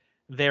that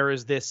there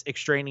is this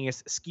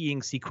extraneous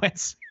skiing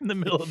sequence in the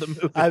middle of the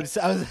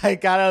movie. I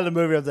got out of the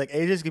movie. I was like,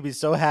 AJ's gonna be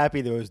so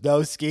happy there was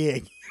no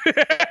skiing.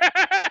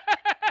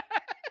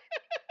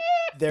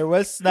 There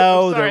was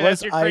snow. Sorry, there was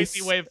that's your ice.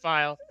 crazy wave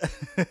file.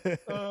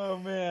 Oh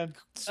man.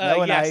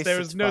 Snow and yes, ice. there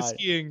was it's no fine.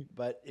 skiing.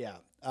 But yeah.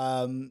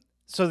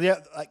 So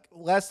the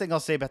last thing I'll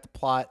say about the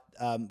plot,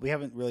 we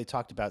haven't really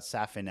talked about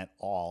Safin at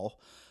all.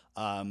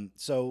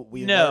 So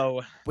we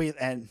No. we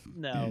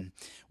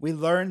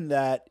learned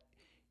that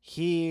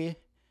he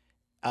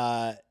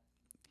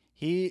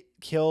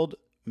killed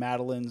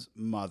Madeline's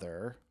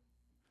mother.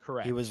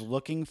 Correct. He was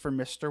looking for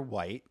Mr.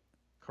 White.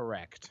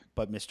 Correct.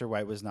 But Mr.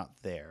 White was not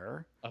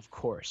there. Of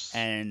course.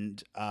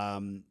 And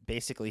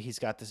basically he's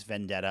got this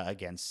vendetta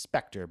against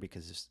Spectre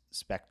because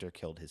Spectre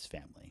killed his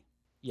family.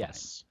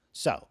 Yes.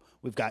 So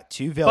we've got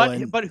two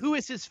villains. But who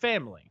is his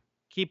family?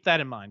 Keep that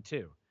in mind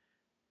too.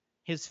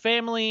 His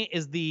family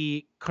is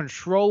the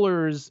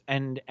controllers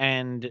and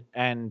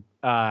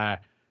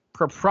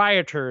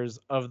proprietors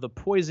of the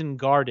Poison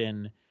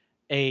Garden,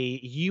 a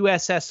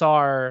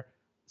USSR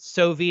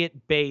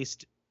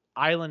Soviet-based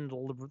island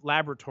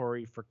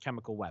laboratory for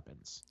chemical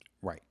weapons.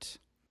 Right.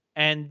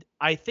 And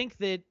I think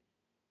that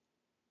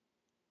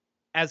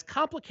as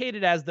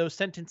complicated as those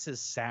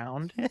sentences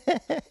sound,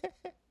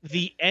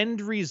 the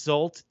end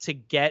result to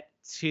get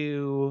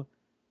to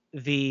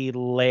the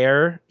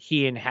lair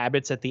he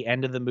inhabits at the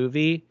end of the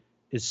movie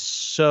is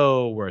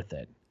so worth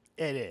it.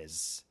 It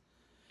is.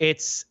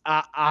 It's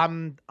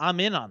I'm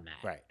in on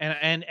that. Right.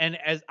 And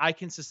as I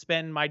can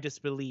suspend my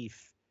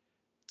disbelief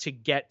to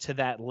get to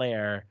that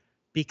lair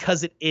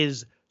because it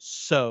is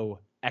so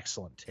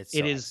excellent. It's so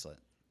excellent.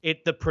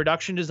 The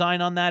production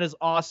design on that is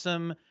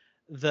awesome.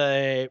 You're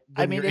in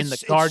the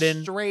it's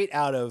garden, straight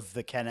out of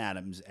the Ken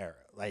Adams era.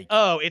 Like,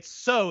 oh, it's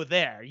so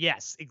there.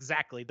 Yes,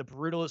 exactly. The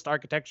brutalist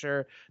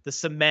architecture, the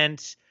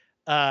cement.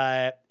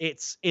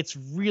 It's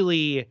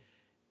really,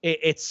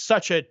 it's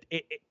such a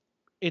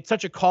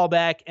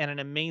callback and an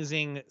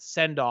amazing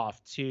send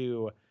off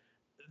to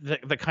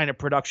the kind of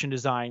production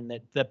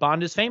design that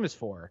Bond is famous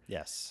for.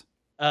 yes.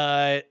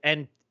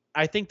 And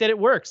I think that it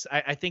works.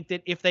 I think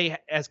that if they,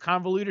 as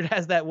convoluted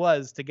as that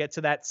was to get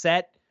to that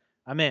set,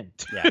 I'm in.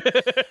 Yeah.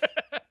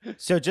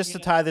 So just to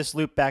tie this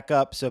loop back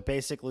up, so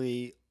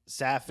basically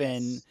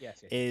Safin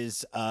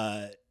is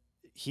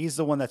he's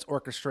the one that's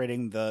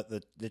orchestrating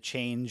the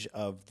change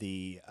of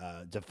the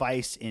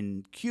device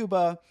in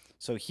Cuba.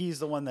 So he's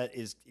the one that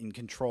is in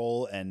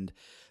control and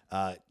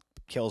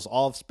kills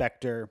all of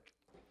Spectre.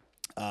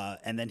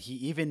 And then he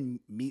even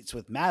meets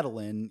with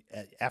Madeline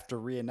after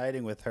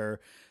reuniting with her,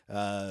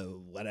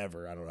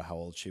 whatever, I don't know how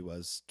old she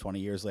was, 20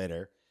 years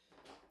later.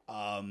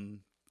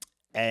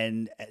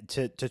 And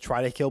to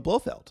try to kill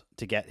Blofeld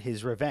to get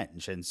his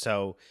revenge. And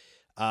so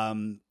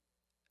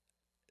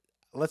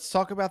let's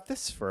talk about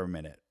this for a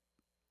minute.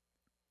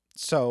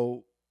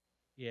 So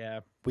yeah,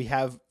 we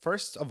have,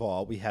 first of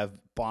all, we have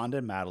Bond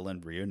and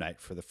Madeline reunite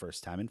for the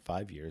first time in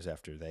 5 years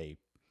after they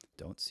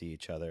don't see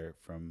each other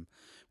from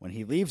when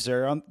he leaves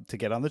her to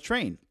get on the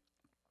train.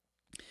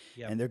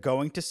 Yep. And they're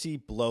going to see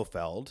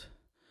Blofeld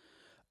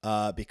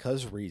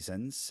because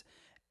reasons.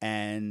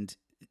 And,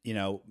 you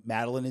know,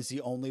 Madeline is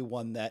the only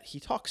one that he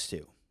talks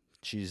to.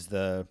 She's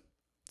the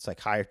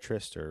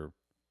psychiatrist or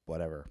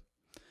whatever.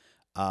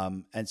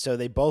 And so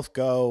they both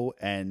go,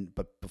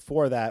 but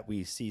before that,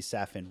 we see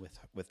Safin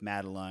with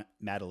Madeline,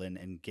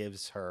 and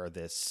gives her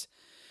this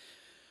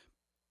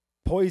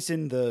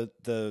poison,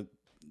 the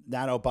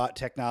nanobot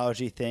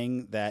technology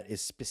thing that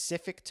is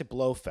specific to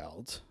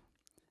Blofeld.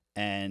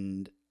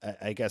 And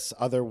I guess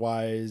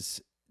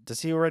otherwise,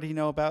 does he already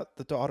know about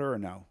the daughter or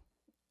no?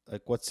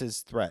 Like, what's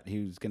his threat?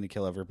 He was going to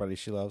kill everybody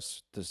she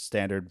loves. The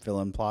standard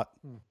villain plot.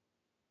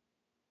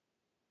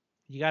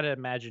 You got to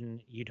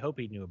imagine. You'd hope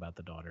he knew about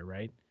the daughter,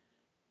 right?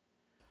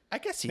 I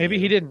guess Maybe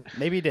knew. he didn't.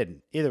 Maybe he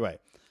didn't. Either way.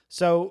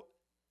 So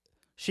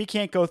she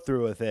can't go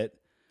through with it.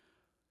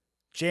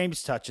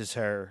 James touches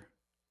her.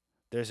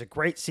 There's a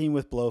great scene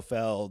with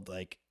Blofeld.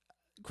 Like,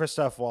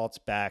 Christoph Waltz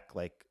back.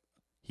 Like,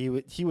 he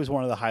was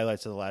one of the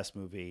highlights of the last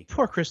movie.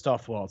 Poor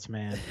Christoph Waltz,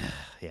 man.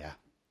 Yeah.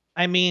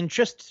 I mean,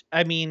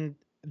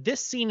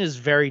 this scene is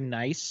very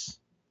nice.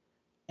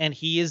 And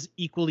he is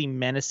equally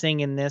menacing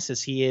in this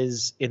as he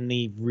is in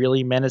the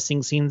really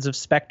menacing scenes of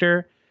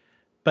Spectre.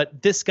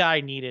 But this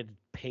guy needed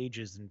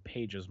pages and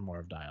pages more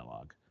of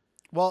dialogue.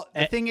 Well,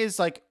 the thing is,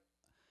 like,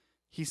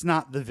 he's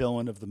not the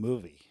villain of the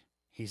movie.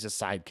 He's a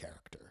side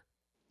character.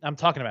 I'm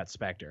talking about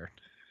Spectre.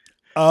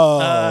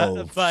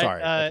 Oh,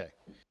 sorry. Okay.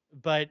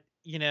 But,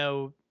 you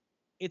know,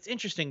 it's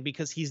interesting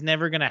because he's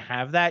never going to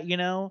have that, you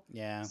know?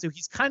 Yeah. So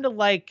he's kind of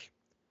like,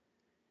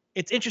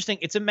 it's interesting.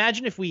 It's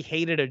imagine if we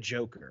hated a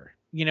Joker.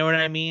 You know what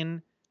I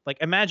mean? Like,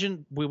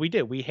 imagine we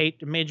did.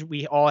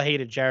 We all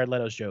hated Jared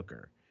Leto's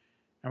Joker.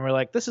 And we're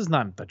like, this is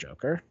not the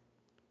Joker.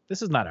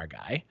 This is not our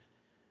guy.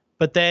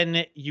 But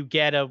then you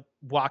get a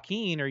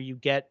Joaquin or you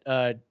get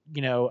a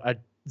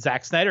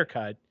Zack Snyder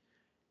cut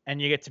and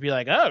you get to be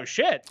like, oh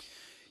shit.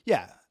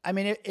 Yeah. I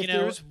mean, if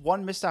there's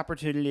one missed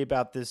opportunity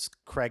about this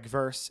Craig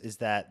verse is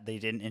that they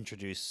didn't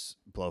introduce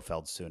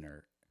Blofeld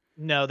sooner.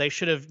 No, they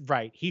should have.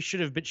 Right. He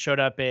should have showed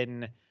up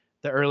in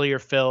the earlier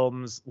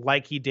films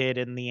like he did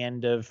in the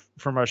end of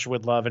From Russia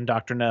with Love and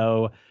Dr.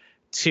 No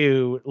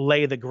to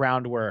lay the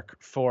groundwork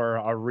for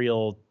a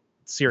real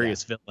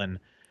serious villain.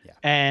 Yeah.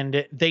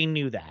 And they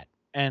knew that.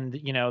 And,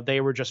 you know, they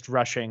were just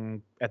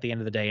rushing at the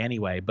end of the day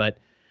anyway. But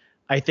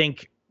I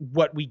think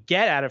what we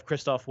get out of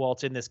Christoph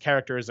Waltz in this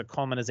character is a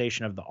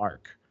culmination of the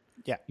arc.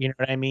 Yeah. You know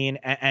what I mean?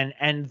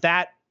 And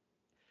that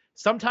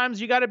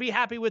sometimes you got to be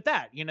happy with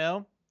that, you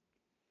know?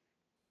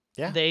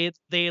 Yeah. They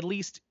at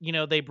least, you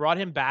know, they brought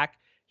him back.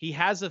 He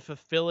has a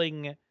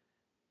fulfilling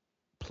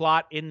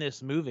plot in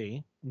this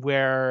movie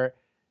where,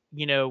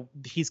 you know,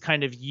 he's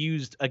kind of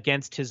used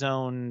against his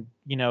own,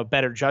 you know,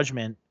 better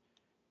judgment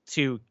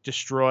to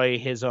destroy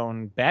his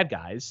own bad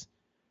guys.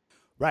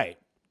 Right.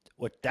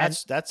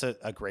 That's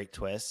a great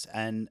twist.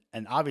 And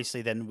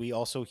obviously then we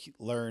also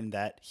learn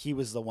that he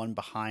was the one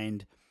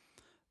behind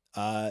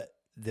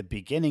the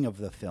beginning of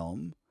the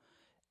film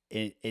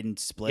in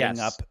splitting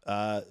up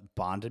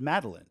Bond and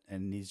Madeline.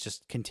 And he's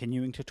just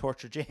continuing to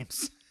torture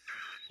James.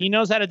 He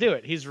knows how to do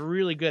it. He's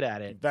really good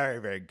at it. Very,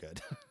 very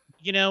good.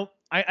 You know,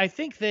 I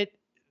think that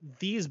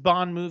these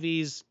Bond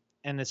movies,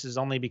 and this is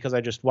only because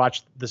I just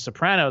watched The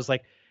Sopranos,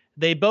 like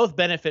they both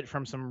benefit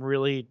from some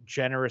really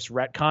generous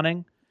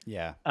retconning.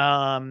 Yeah.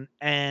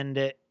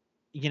 And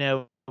you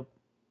know,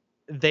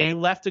 they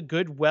left a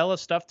good well of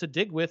stuff to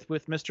dig with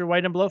Mr.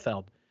 White and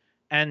Blofeld.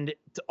 And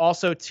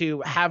also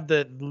to have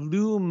the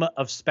loom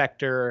of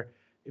Spectre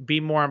be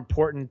more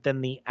important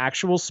than the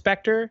actual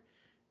Spectre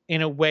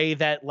in a way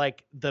that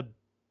like the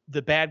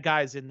bad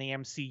guys in the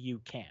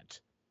MCU can't.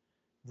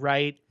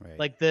 Right?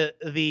 Like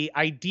the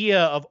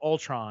idea of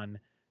Ultron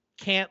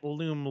can't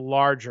loom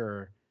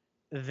larger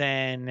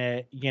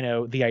than you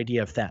know, the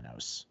idea of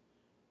Thanos.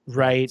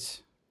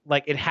 Right?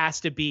 Like it has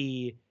to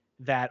be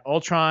that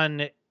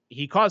Ultron,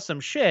 he caused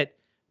some shit,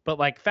 but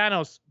like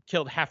Thanos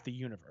killed half the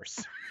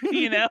universe.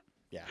 You know?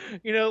 Yeah.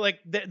 You know, like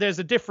there's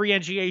a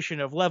differentiation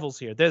of levels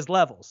here. There's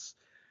levels.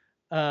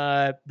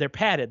 They're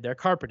padded, they're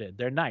carpeted,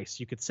 they're nice.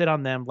 You could sit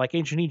on them like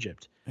ancient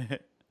Egypt. Check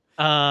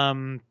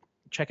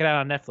it out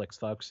on Netflix,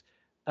 folks.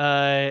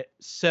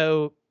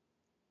 So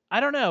I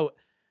don't know.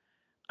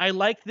 I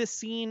like this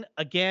scene.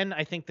 Again,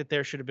 I think that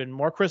there should have been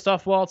more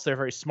Christoph Waltz. They're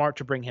very smart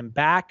to bring him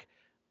back.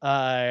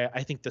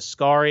 I think the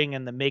scarring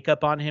and the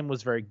makeup on him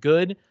was very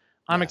good.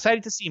 I'm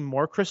excited to see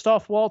more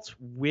Christoph Waltz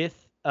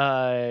with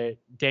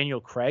Daniel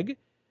Craig.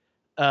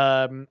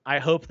 I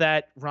hope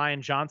that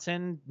Rian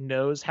Johnson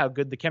knows how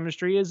good the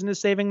chemistry is and is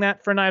saving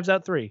that for Knives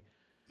Out 3.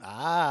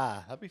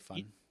 That'd be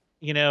fun.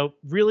 You know,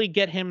 really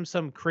get him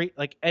some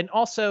and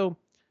also,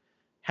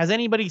 has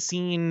anybody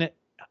seen,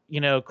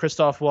 you know,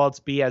 Christoph Waltz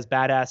be as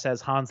badass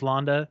as Hans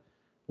Landa?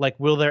 Like,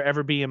 will there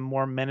ever be a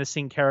more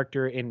menacing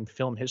character in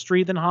film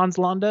history than Hans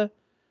Landa?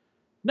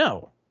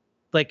 No.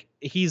 Like,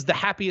 he's the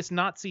happiest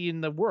Nazi in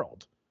the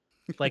world.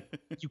 Like,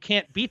 you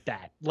can't beat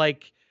that.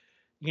 Like,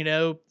 you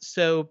know,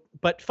 so,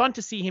 but fun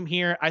to see him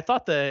here. I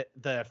thought the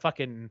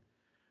fucking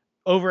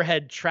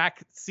overhead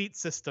track seat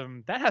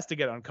system, that has to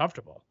get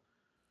uncomfortable.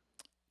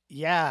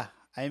 Yeah.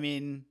 I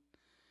mean,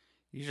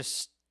 you're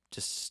just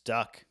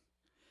stuck.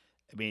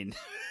 I mean,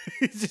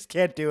 you just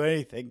can't do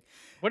anything.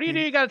 What do?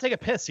 You got to take a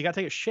piss. You got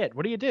to take a shit.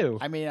 What do you do?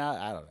 I mean,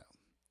 I don't know.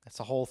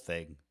 That's a whole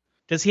thing.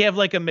 Does he have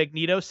like a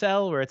Magneto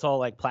cell where it's all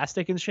like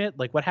plastic and shit?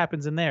 Like what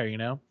happens in there, you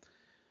know?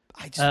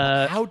 I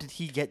just how did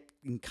he get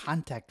in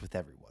contact with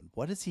everyone?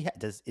 What does he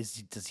does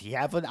he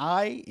have an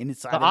eye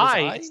inside The of his eye,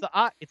 eye? it's the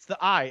eye, it's the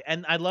eye.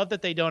 And I love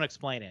that they don't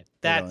explain it.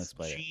 They don't That's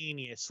explain it.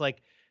 genius.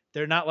 Like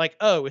they're not like,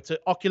 oh, it's an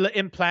ocular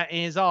implant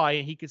in his eye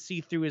and he could see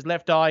through his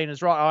left eye and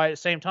his right eye at the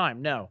same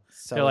time. No.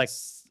 So they're like,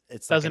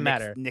 it's doesn't like a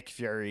matter. Nick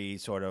Fury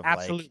sort of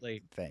Absolutely.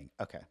 like thing.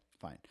 Okay,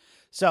 fine.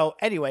 So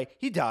anyway,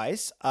 he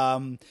dies.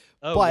 Oh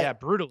but yeah,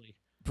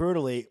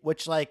 brutally,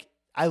 which like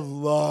I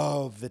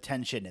love the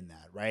tension in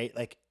that, right?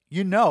 Like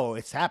you know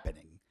it's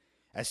happening.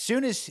 As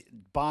soon as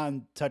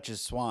Bond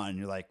touches Swan,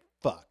 you're like,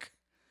 fuck.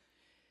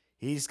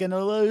 He's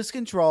gonna lose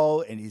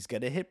control and he's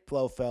gonna hit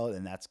Blofeld,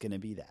 and that's gonna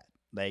be that.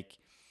 Like,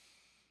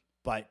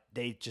 but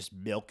they just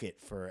milk it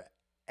for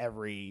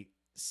every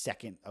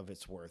second of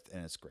its worth,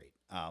 and it's great.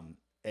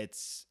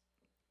 It's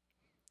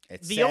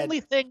the sad.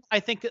 only thing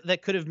I think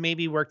that could have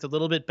maybe worked a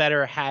little bit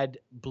better had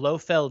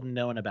Blofeld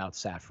known about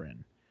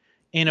Saffron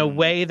in a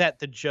way that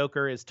the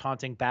Joker is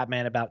taunting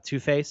Batman about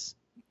Two-Face.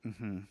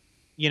 Mm-hmm.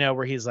 You know,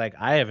 where he's like,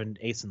 I have an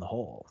ace in the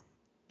hole.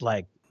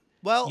 Like,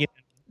 well, you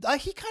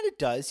he kind of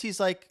does. He's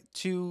like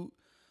two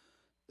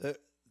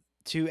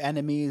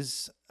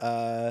enemies,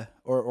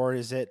 or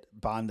is it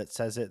Bond that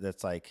says it?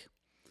 That's like,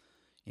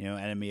 you know,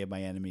 enemy of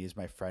my enemy is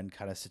my friend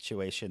kind of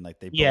situation. Like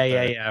they both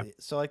yeah.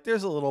 So like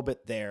there's a little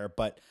bit there,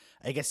 but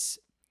I guess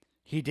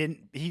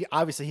he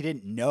obviously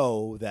didn't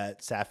know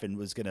that Safin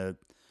was gonna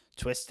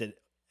twist it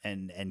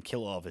and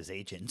kill all of his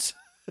agents.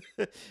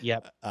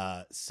 Yep.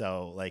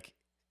 So like,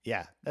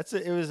 yeah,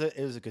 it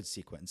was a good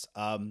sequence.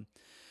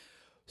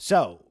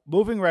 So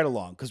moving right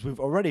along, because we've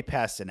already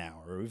passed an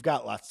hour. We've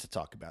got lots to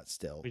talk about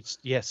still.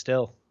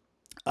 Still.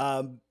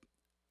 I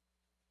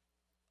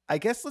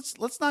guess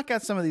let's knock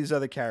out some of these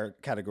other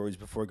categories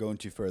before going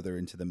too further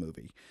into the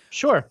movie.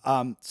 Sure.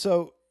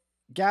 So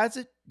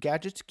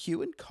gadgets,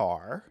 Q, and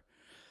car.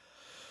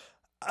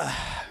 I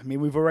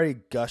mean, we've already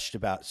gushed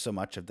about so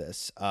much of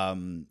this.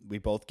 We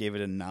both gave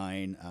it a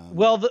 9.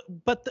 Well,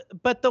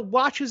 but the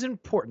watch is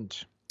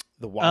important.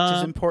 The watch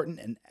is important,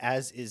 and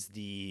as is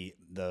the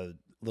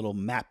little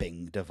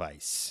mapping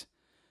device.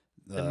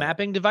 The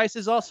mapping device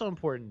is also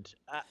important.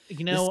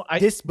 You know,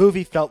 this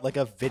movie felt like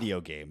a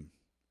video game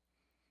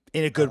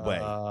in a good way.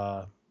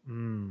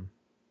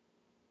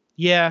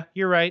 Yeah,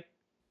 you're right.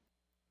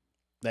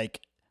 Like,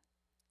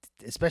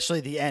 especially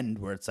the end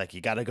where it's like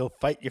you got to go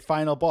fight your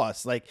final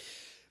boss. Like,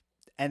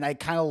 and I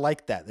kind of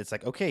like that. It's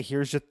like, okay,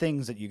 here's your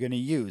things that you're going to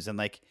use, and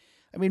like,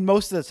 I mean,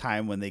 most of the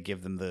time when they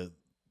give them the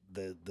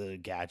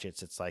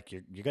gadgets, it's like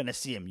you're going to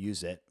see them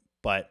use it,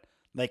 but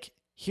like,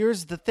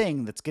 here's the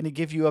thing that's going to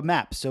give you a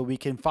map so we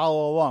can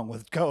follow along with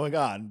what's going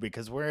on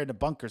because we're in a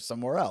bunker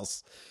somewhere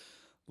else.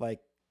 Like,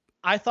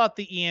 I thought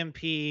the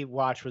EMP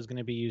watch was going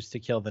to be used to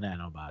kill the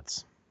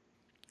nanobots.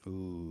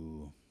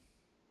 Ooh.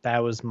 That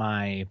was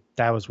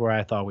where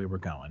I thought we were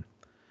going.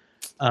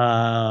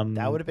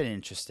 That would have been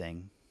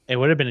interesting. It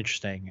would have been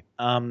interesting.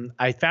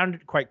 I found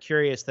it quite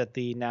curious that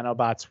the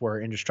nanobots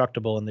were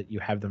indestructible and that you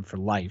have them for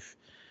life.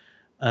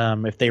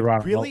 If they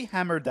really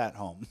hammered that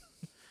home.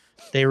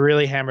 They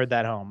really hammered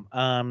that home.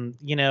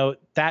 You know,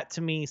 that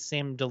to me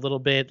seemed a little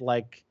bit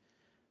like,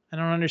 I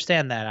don't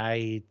understand that.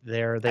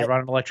 They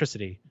run on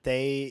electricity.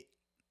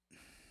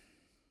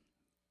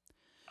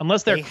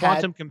 Unless they're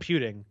quantum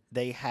computing.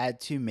 They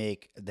had to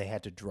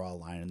draw a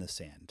line in the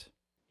sand.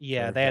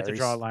 Yeah, they had to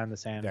draw a line in the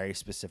sand. Very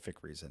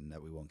specific reason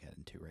that we won't get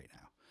into right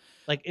now.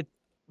 Like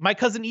my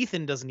cousin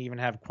Ethan doesn't even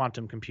have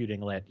quantum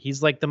computing lit.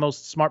 He's like the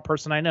most smart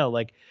person I know.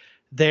 Like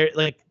they're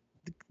like,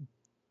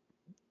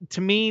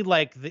 to me,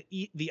 like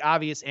the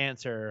obvious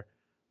answer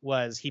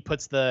was he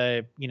puts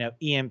the, you know,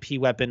 EMP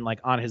weapon like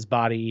on his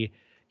body.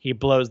 He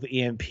blows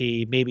the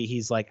EMP. Maybe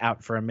he's like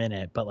out for a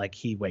minute, but like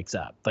he wakes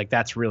up. Like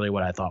that's really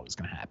what I thought was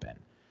going to happen.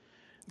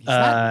 He's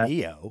not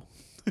Neo.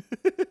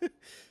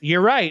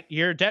 You're right.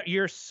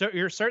 You're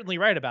certainly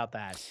right about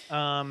that.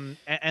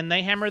 And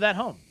they hammer that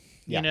home.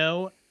 Yeah. You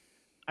know,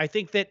 I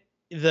think that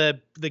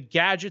the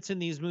gadgets in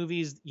these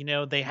movies, you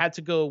know, they had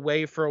to go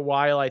away for a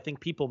while. I think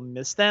people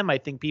miss them. I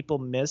think people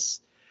miss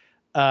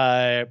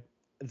the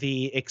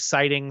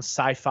exciting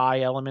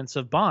sci-fi elements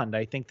of Bond.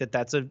 I think that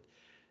that's a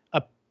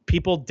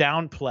people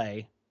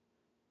downplay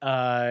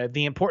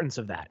the importance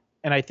of that.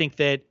 And I think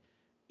that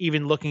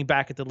even looking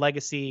back at the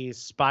legacy,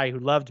 Spy Who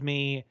Loved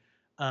Me,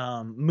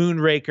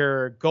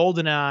 Moonraker,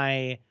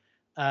 GoldenEye,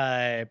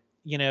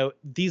 you know,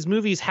 these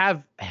movies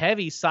have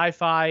heavy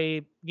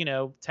sci-fi, you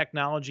know,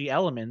 technology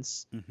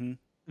elements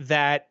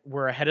that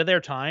were ahead of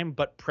their time,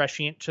 but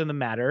prescient to the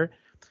matter.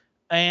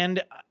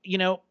 And, you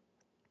know,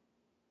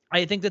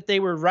 I think that they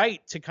were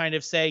right to kind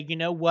of say, you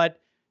know what,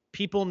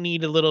 people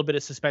need a little bit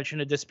of suspension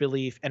of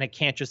disbelief, and it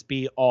can't just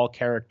be all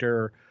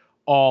character,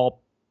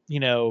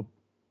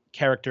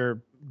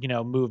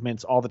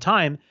 movements all the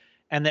time.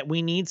 And that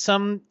we need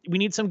some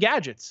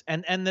gadgets,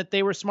 and that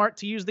they were smart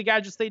to use the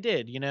gadgets they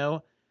did, you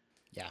know?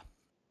 Yeah.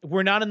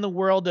 We're not in the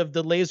world of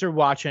the laser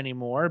watch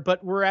anymore,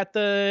 but we're at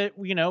the,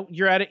 you know,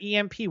 you're at an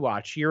EMP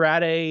watch. You're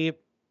at a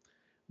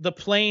the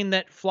plane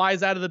that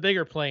flies out of the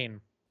bigger plane.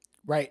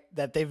 Right,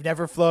 that they've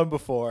never flown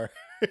before.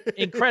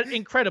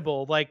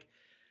 Incredible. Like,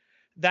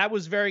 that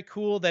was very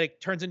cool that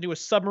it turns into a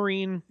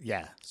submarine.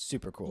 Yeah,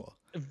 super cool.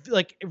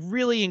 Like,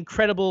 really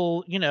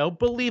incredible,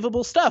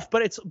 believable stuff.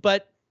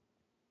 But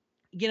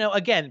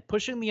again,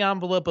 pushing the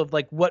envelope of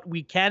like what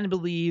we can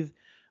believe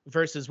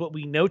versus what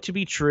we know to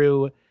be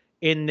true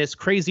in this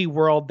crazy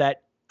world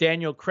that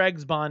Daniel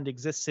Craig's Bond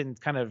exists in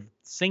kind of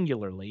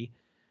singularly.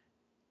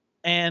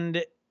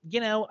 And,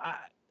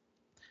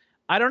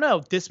 I don't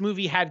know. This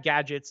movie had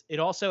gadgets. It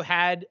also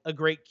had a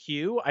great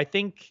Q. I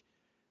think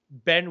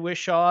Ben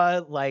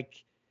Whishaw,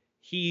 like,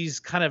 he's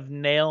kind of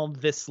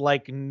nailed this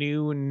like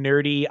new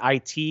nerdy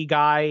IT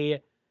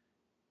guy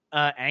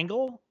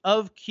angle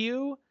of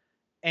Q,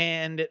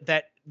 and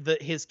that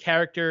his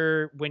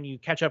character, when you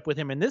catch up with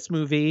him in this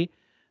movie,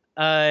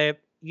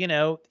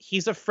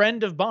 he's a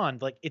friend of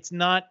Bond. Like, it's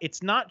not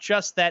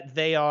just that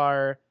they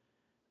are,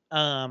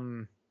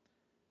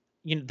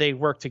 they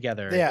work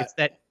together. Yeah. It's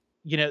that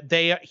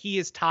he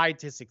is tied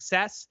to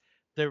success.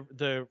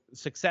 The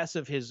success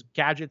of his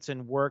gadgets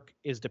and work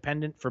is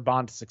dependent for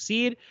Bond to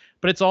succeed,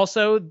 but it's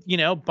also,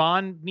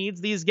 Bond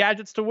needs these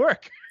gadgets to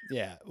work.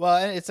 Yeah. Well,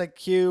 and it's like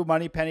Q,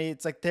 Moneypenny,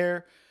 it's like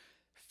they're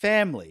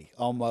family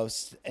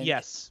almost. And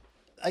Yes.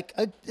 like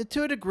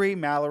to a degree,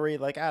 Mallory,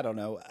 like, I don't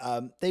know.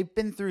 They've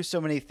been through so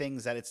many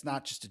things that it's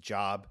not just a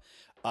job.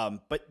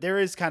 But there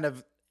is kind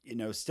of,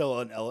 still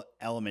an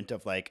element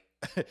of like,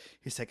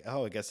 he's like,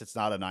 oh, I guess it's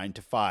not a 9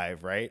 to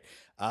 5, right?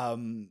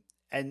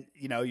 And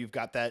you've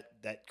got that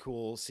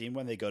cool scene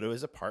when they go to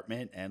his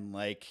apartment and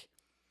like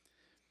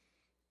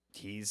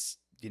he's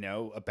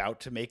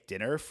about to make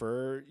dinner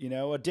for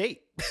a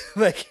date.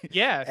 Like,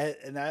 Yeah.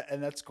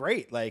 and that's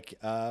great. Like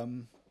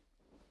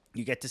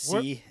you get to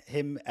see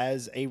him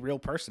as a real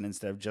person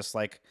instead of just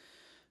like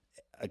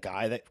a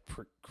guy that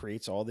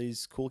creates all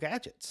these cool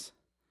gadgets.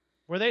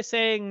 Were they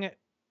saying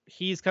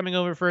he's coming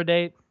over for a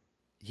date?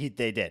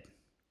 They did.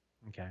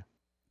 Okay.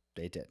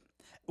 They did.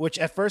 Which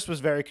at first was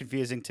very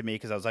confusing to me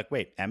because I was like,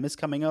 wait, Emma's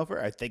coming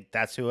over? I think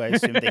that's who I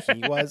assumed that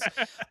he was.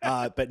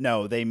 But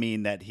no, they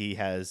mean that he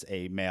has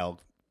a male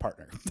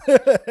partner.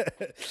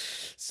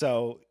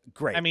 So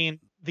great. I mean,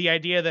 the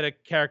idea that a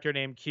character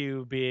named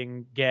Q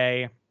being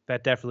gay,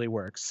 that definitely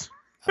works.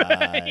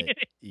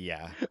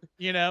 Yeah.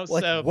 Like,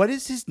 so what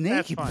is his name?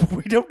 that's fine.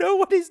 We don't know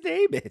what his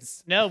name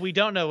is. No, we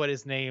don't know what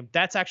his name.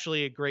 That's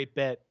actually a great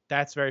bit.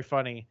 That's very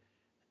funny.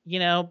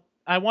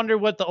 I wonder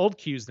what the old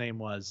Q's name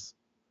was.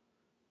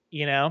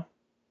 Yeah.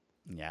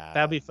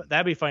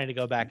 That'd be funny to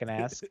go back and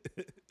ask.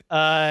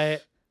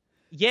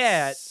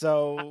 Yeah.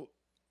 So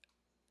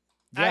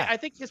yeah. I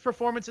think his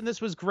performance in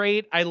this was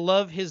great. I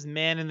love his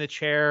man in the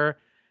chair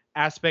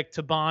aspect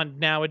to Bond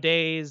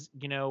nowadays,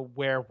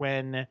 where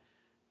when,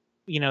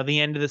 the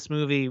end of this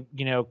movie,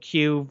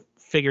 Q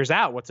figures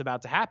out what's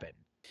about to happen.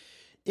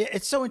 Yeah,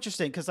 it's so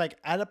interesting because like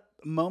at a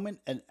moment,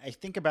 and I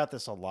think about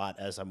this a lot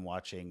as I'm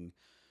watching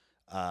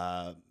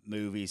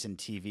movies and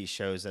TV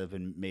shows that have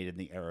been made in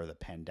the era of the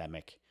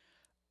pandemic.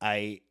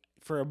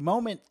 For a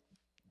moment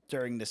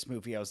during this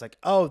movie, I was like,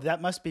 oh,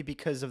 that must be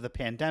because of the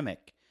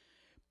pandemic.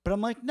 But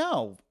I'm like,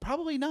 no,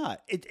 probably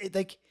not. It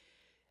like,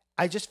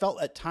 I just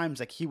felt at times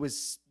like he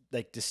was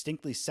like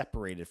distinctly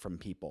separated from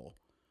people.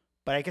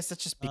 But I guess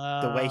that's just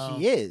the way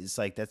he is.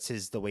 Like,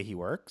 that's the way he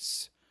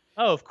works.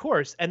 Oh, of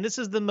course. And this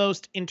is the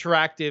most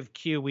interactive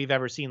Q we've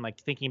ever seen,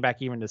 like thinking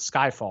back even to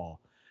Skyfall,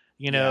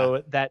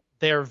 that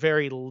they're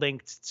very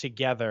linked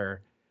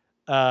together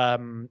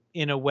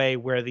in a way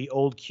where the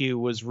old Q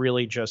was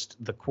really just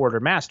the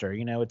quartermaster.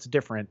 It's a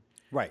different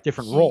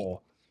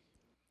role.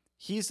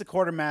 He's the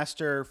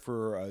quartermaster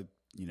for a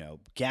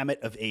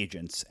gamut of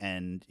agents,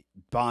 and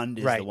Bond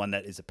is the one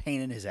that is a pain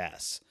in his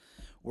ass.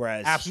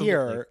 Whereas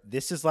here,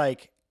 this is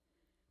like,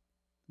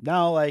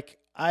 no, like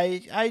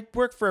I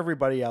work for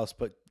everybody else,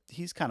 but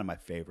he's kind of my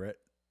favorite.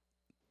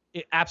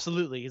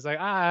 Absolutely. He's like,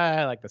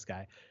 I like this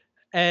guy.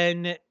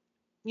 And,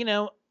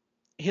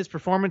 his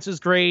performance is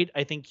great.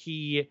 I think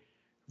he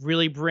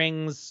really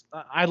brings,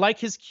 I like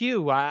his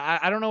Q.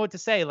 I don't know what to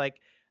say. Like,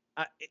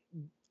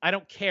 I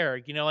don't care,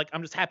 like,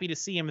 I'm just happy to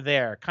see him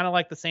there. Kind of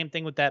like the same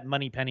thing with that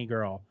Moneypenny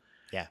girl.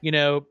 Yeah.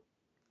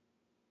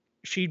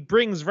 She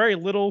brings very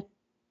little.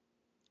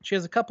 She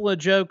has a couple of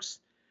jokes.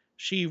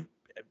 She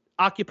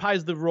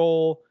occupies the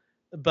role,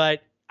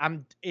 but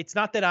it's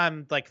not that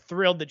I'm like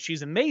thrilled that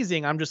she's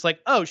amazing. I'm just like,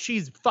 oh,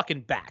 she's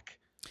fucking back.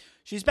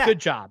 She's back. Good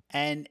job.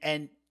 And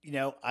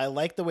I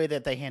like the way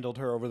that they handled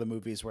her over the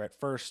movies, where at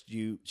first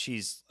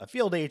she's a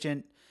field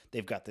agent.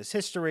 They've got this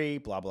history,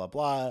 blah, blah,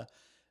 blah.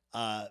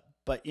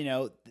 But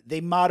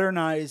they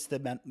modernized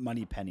the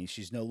Moneypenny.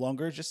 She's no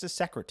longer just a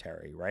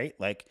secretary, right?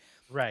 Like,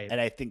 right. And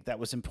I think that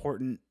was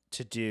important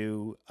to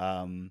do,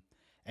 and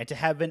to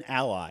have an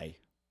ally,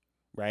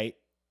 right?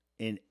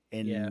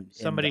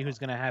 Somebody who's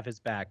going to have his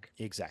back.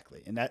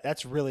 Exactly. And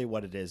that's really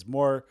what it is.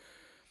 More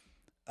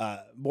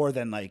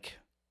than like,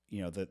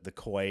 the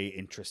coy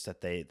interest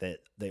that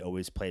they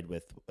always played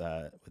with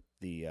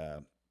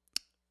the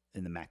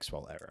in the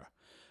Maxwell era.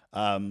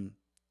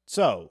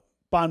 So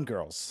Bond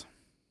girls.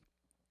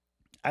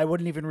 I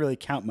wouldn't even really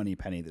count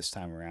Moneypenny this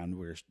time around.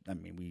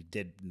 We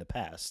did in the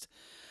past.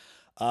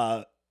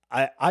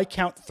 I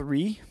count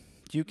 3.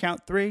 Do you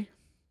count 3,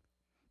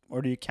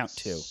 or do you count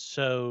 2?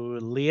 So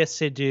Leia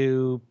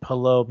Seydoux,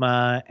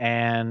 Paloma,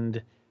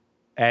 and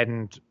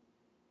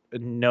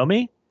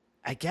Nomi.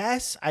 I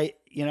guess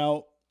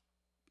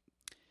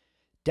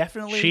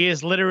definitely She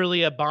is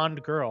literally a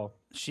Bond girl.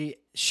 she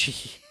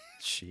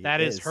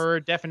That is her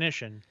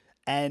definition.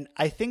 And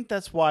I think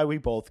that's why we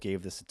both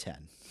gave this a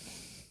 10.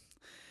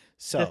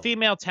 So the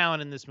female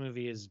talent in this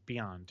movie is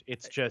beyond.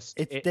 It's just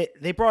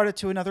they brought it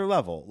to another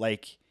level.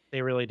 Like,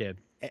 they really did.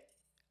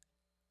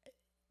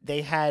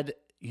 They had,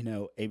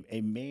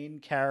 a main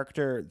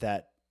character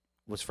that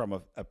was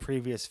from a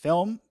previous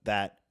film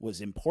that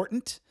was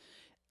important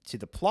to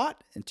the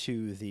plot and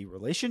to the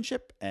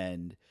relationship,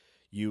 and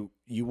you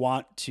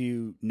want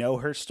to know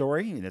her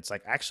story, and it's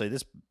like, actually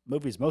this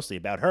movie is mostly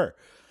about her.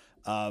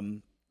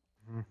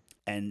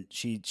 And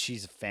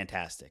she's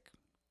fantastic.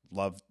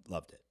 Loved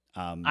it.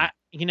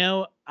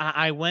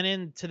 I went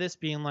into this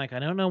being like, I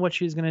don't know what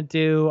she's gonna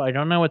do. I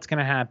don't know what's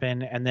gonna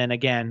happen. And then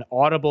again,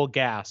 audible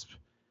gasp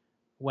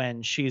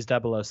when she's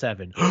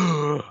 007.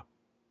 Oh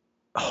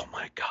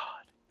my god.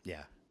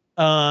 Yeah.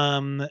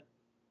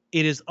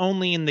 It is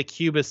only in the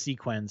Cuba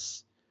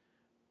sequence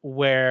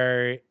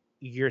where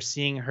you're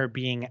seeing her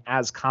being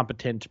as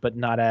competent but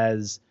not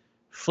as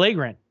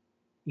flagrant,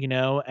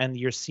 and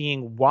you're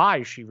seeing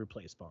why she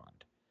replaced Bond.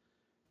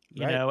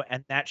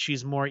 And that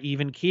she's more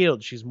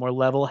even-keeled, she's more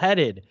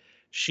level-headed,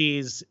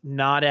 she's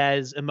not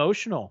as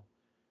emotional,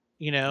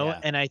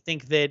 and I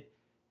think that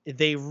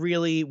they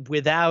really,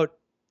 without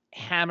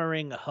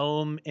hammering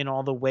home in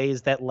all the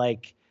ways that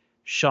like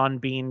Sean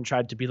Bean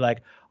tried to be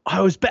like,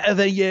 I was better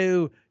than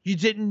you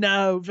didn't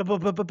know, blah,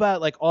 blah, blah, blah,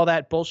 like all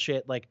that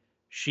bullshit, like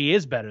she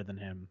is better than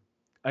him,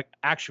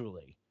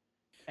 actually.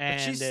 And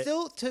but she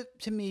still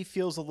to me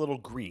feels a little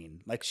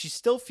green. Like, she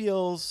still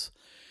feels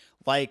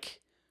like,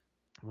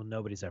 well,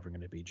 nobody's ever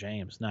going to be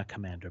James, not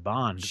Commander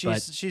Bond.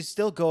 She's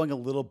still going a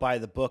little by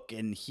the book,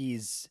 and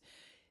he's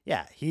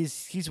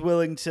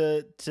willing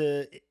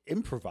to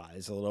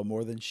improvise a little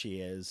more than she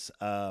is.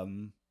 Well,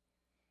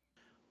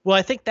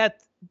 I think that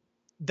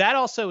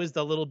also is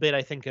the little bit,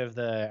 I think, of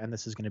and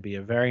this is going to be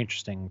a very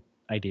interesting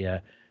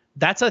idea.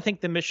 That's, I think,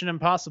 the Mission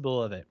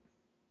Impossible of it.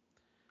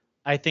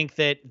 I think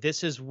that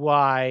this is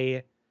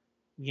why,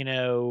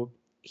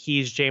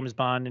 he's James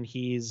Bond and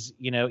he's,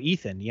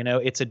 Ethan.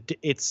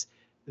 It's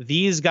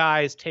these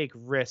guys take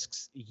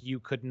risks you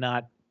could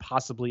not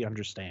possibly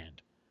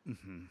understand.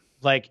 Mm-hmm.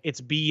 Like, it's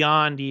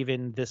beyond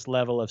even this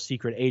level of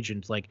secret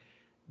agent. Like,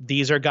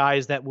 these are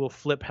guys that will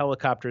flip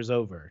helicopters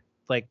over.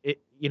 Like,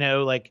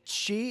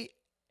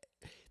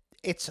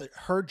 it's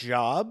her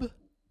job.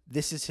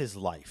 This is his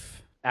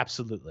life.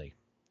 Absolutely.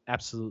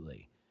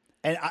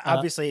 And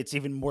obviously it's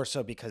even more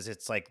so because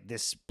it's like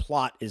this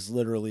plot is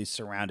literally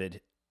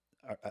surrounded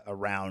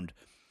around,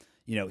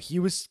 he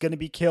was going to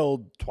be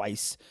killed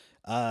twice.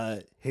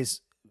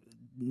 His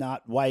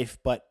not wife,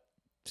 but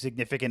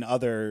significant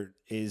other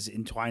is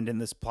entwined in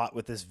this plot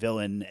with this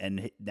villain,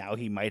 and now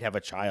he might have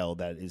a child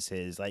that is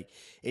his. Like,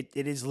 it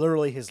is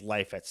literally his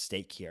life at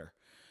stake here.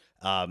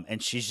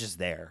 And she's just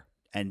there.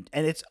 And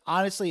it's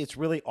honestly, it's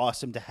really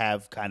awesome to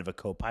have kind of a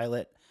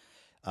co-pilot.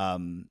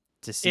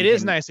 To see it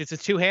is nice. It's a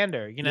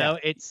two-hander,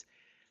 It's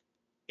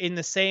in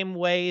the same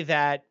way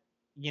that,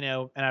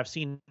 and I've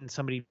seen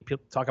somebody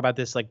talk about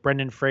this, like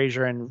Brendan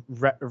Fraser and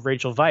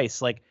Rachel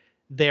Weisz, like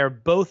they're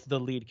both the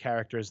lead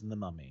characters in The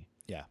Mummy.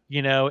 Yeah.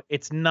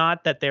 It's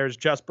not that there's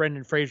just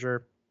Brendan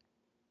Fraser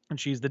and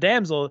she's the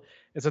damsel.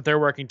 It's that they're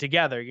working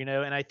together,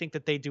 and I think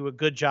that they do a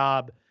good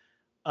job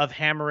of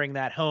hammering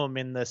that home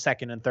in the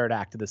second and third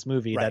act of this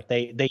movie, that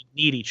they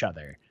need each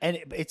other. And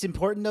it's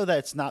important, though, that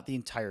it's not the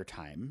entire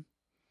time.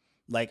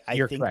 Like, I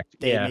think correct.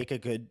 They make a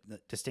good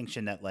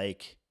distinction that,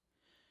 like,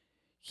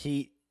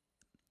 he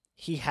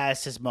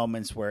has his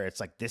moments where it's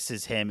like, this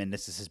is him and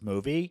this is his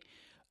movie.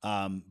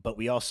 But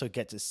we also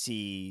get to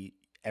see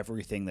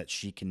everything that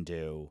she can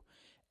do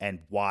and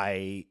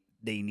why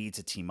they need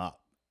to team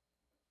up.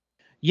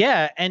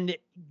 Yeah. And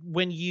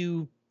when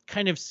you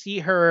kind of see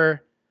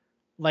her,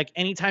 like,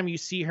 anytime you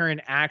see her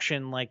in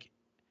action, like,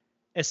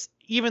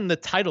 even the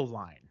title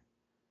line,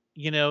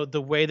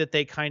 the way that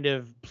they kind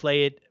of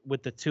play it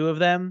with the two of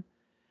them,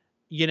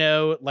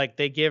 like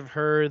they give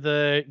her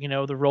the,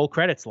 the roll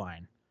credits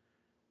line,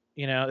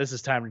 this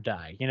is time to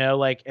die,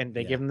 like, and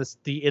they give them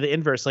the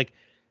inverse. Like,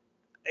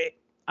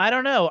 I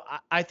don't know.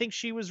 I think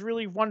she was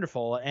really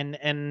wonderful.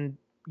 And,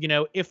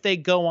 if they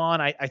go on,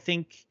 I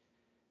think,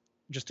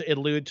 just to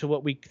allude to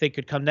what we think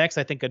could come next,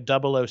 I think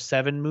a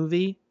 007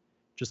 movie,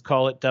 just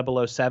call it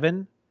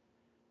 007,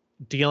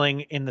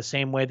 dealing in the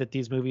same way that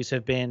these movies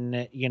have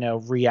been,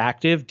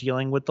 reactive,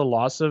 dealing with the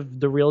loss of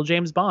the real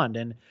James Bond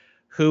and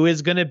who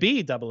is going to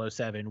be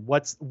 007.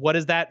 What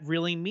does that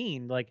really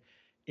mean? Like,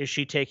 is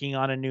she taking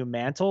on a new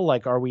mantle?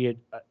 Like, are we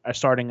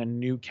starting a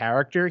new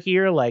character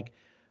here? Like,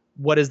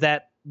 what does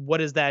that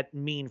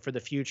mean for the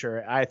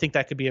future? I think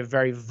that could be a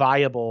very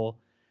viable,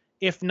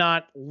 if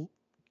not,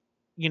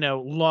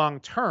 long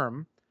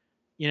term,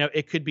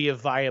 it could be a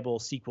viable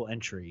sequel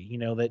entry,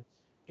 that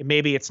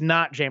maybe it's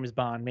not James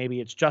Bond,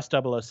 maybe it's just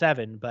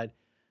 007, but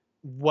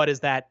what does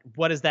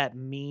that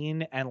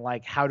mean? And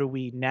like, how do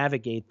we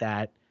navigate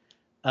that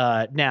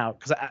now?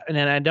 And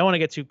I don't want to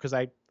get to,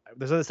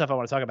 there's other stuff I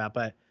want to talk about,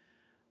 but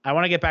I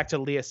want to get back to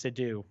Léa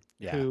Seydoux,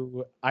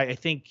 who I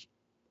think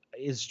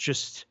is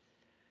just,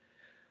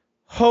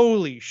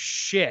 holy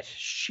shit,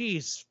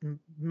 she's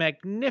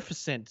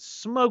magnificent,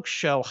 smoke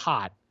show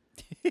hot.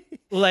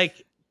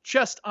 Like,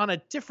 just on a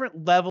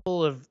different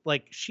level of,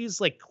 like,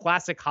 she's like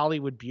classic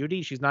Hollywood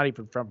beauty. She's not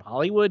even from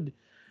Hollywood.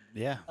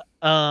 Yeah.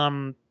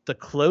 The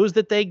clothes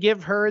that they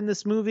give her in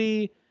this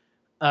movie,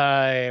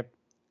 they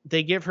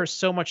give her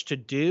so much to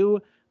do.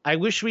 I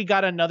wish we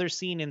got another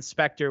scene in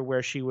Spectre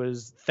where she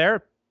was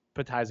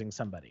therapizing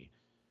somebody.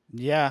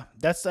 Yeah,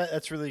 that's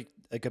really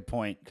a good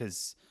point,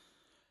 because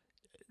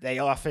they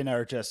often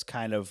are just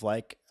kind of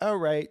like, oh,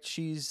 right,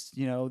 she's,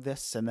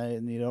 this, and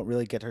then you don't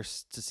really get her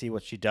to see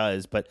what she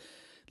does. But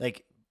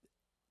like,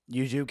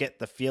 you do get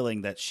the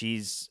feeling that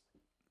she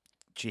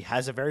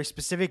has a very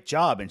specific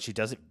job and she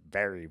does it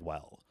very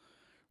well,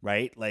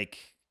 right? Like,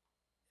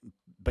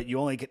 but you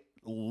only get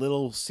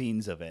little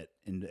scenes of it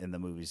in the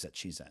movies that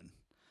she's in.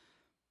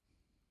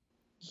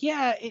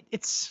 Yeah,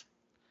 it's,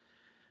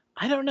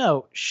 I don't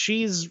know.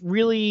 She's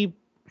really,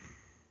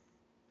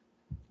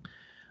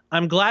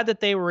 I'm glad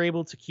that they were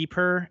able to keep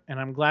her, and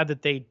I'm glad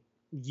that they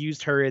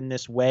used her in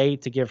this way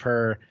to give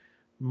her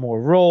more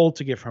role,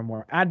 to give her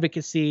more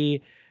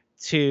advocacy,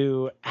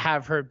 to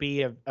have her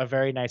be a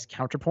very nice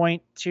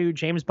counterpoint to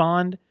James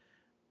Bond.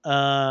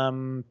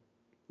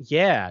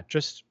 Yeah,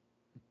 just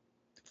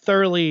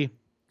thoroughly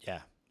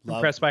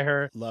impressed by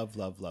her.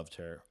 Loved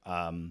her.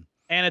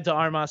 Ana de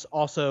Armas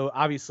also,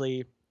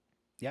 obviously,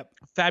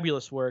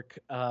 fabulous work.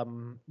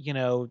 Not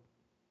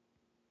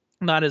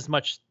as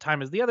much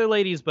time as the other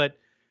ladies, but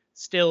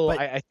still,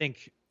 I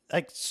think,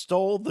 like,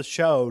 stole the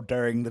show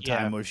during the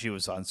time where she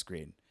was on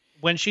screen.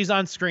 When she's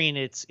on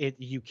screen,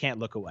 you can't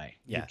look away.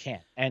 Yeah. You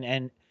can't.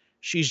 And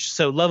she's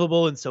so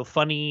lovable and so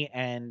funny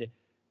and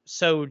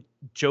so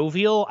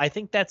jovial. I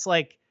think that's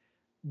like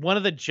one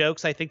of the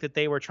jokes I think that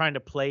they were trying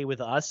to play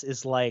with us,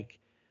 is like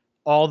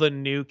all the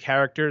new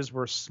characters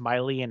were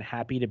smiley and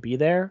happy to be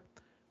there.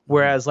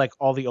 Whereas like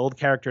all the old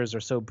characters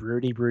are so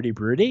broody.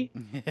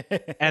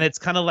 And it's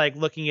kind of like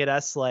looking at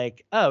us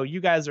like, oh,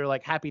 you guys are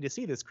like happy to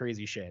see this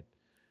crazy shit.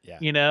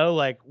 Yeah.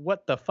 Like,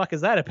 what the fuck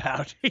is that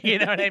about? You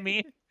know what I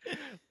mean?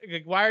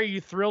 Like, why are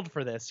you thrilled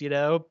for this?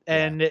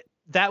 And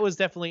that was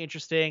definitely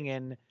interesting.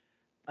 And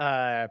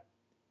I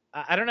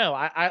don't know.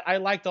 I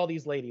liked all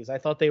these ladies. I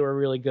thought they were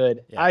really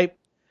good. Yeah.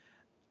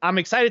 I'm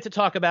excited to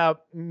talk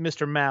about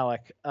Mr.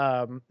 Malick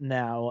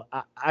now.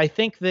 I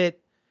think that,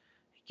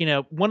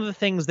 one of the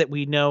things that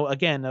we know,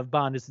 again, of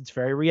Bond is it's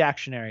very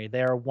reactionary.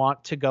 They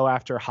want to go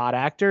after hot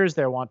actors.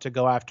 They want to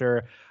go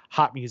after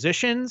hot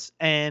musicians.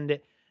 And,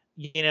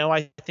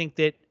 I think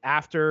that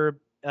after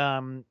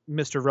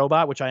Mr.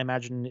 Robot, which I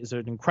imagine is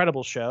an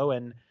incredible show,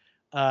 and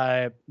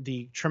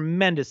the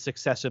tremendous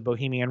success of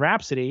Bohemian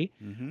Rhapsody,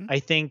 I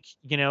think,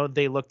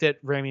 they looked at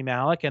Rami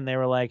Malek and they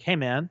were like, hey,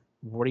 man,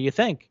 what do you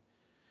think?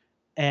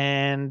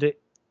 And,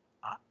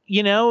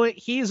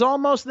 he's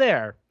almost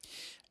there.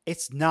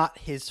 It's not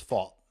his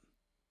fault.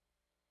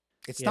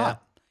 It's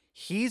not.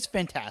 He's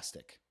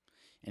fantastic,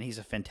 and he's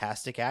a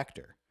fantastic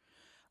actor.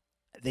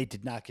 They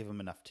did not give him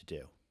enough to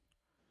do.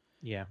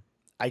 Yeah.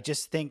 I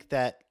just think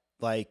that,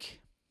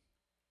 like,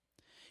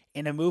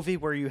 in a movie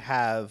where you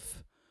have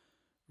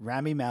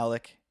Rami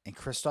Malek and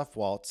Christoph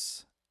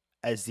Waltz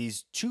as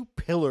these two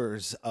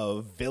pillars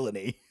of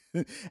villainy,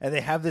 and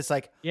they have this,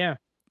 like,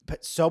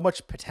 but so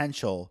much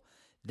potential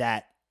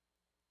that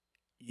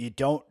you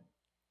don't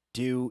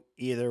do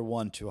either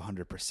one to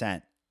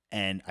 100%.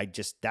 And I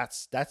just,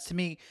 that's to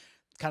me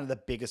kind of the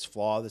biggest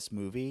flaw of this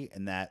movie,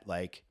 and that,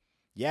 like,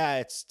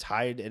 it's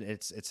tied and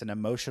it's an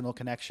emotional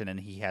connection, and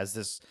he has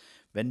this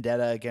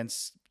vendetta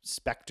against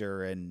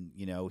Spectre, and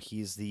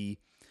he's the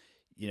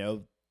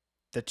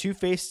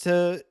Two-Face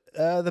to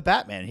the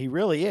Batman. He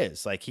really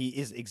is. Like, he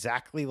is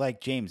exactly like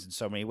James in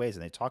so many ways,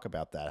 and they talk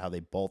about that, how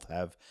they both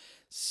have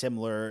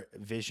similar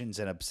visions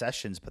and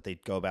obsessions, but they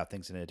go about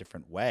things in a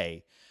different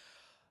way.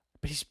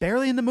 But he's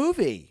barely in the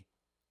movie.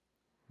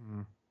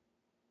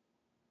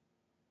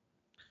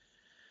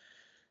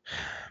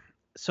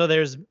 So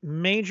there's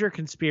major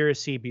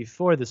conspiracy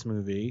before this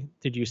movie.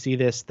 Did you see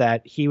this?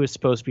 That he was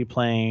supposed to be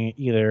playing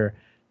either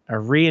a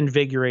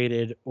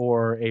reinvigorated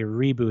or a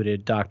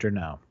rebooted Dr.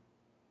 No.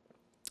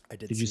 I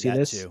did. Did you see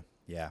this too?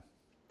 Yeah.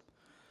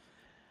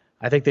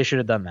 I think they should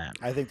have done that.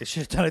 I think they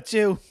should have done it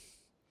too.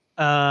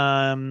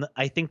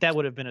 I think that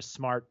would have been a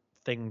smart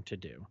thing to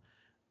do.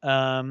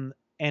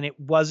 And it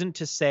wasn't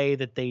to say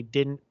that they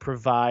didn't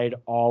provide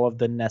all of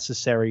the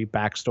necessary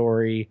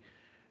backstory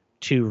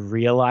to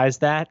realize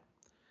that.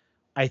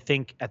 I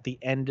think at the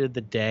end of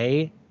the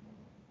day,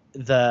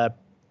 the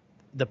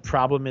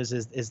problem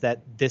is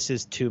that this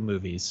is two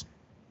movies,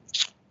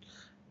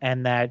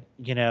 and that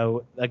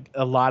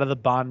a lot of the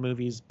Bond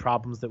movies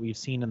problems that we've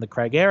seen in the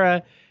Craig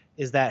era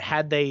is that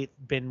had they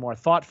been more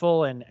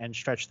thoughtful and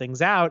stretched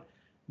things out,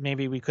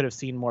 maybe we could have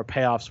seen more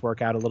payoffs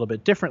work out a little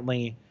bit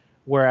differently.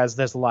 Whereas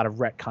there's a lot of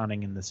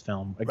retconning in this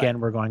film. Again,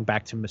 Right. we're going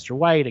back to Mr.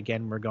 White.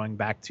 Again, we're going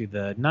back to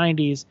the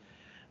 90s.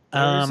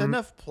 There's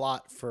enough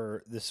plot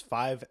for this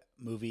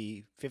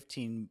 5-movie,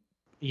 15-year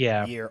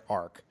Yeah,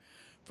 arc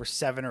for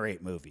 7 or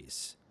 8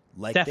 movies,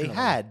 like definitely.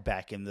 they had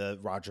back in the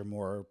Roger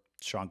Moore,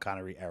 Sean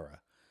Connery era.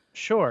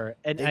 Sure.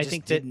 And They I just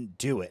think that didn't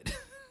do it.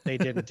 they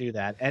didn't do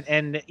that.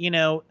 And you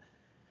know,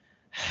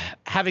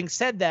 having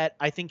said that,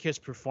 I think his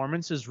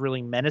performance is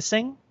really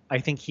menacing. I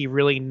think he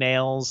really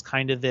nails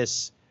kind of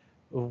this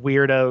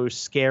weirdo,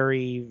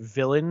 scary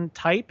villain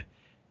type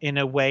in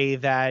a way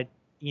that,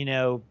 you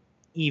know,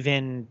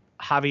 even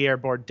Javier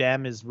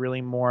Bardem is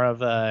really more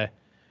of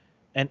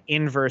an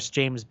inverse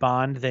James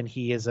Bond than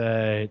he is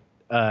a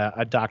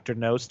Dr.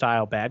 No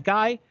style bad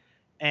guy.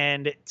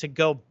 And to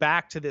go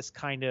back to this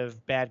kind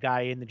of bad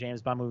guy in the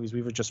James Bond movies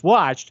we've just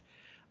watched,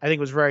 I think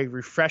was very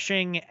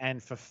refreshing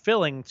and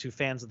fulfilling to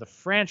fans of the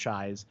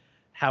franchise.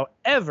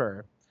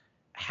 However,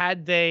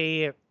 had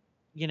they,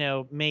 you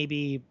know,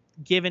 maybe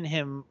given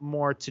him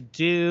more to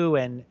do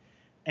and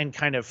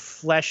kind of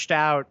fleshed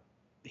out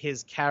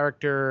his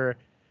character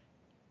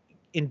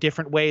in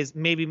different ways,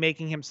 maybe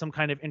making him some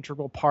kind of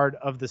integral part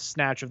of the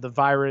snatch of the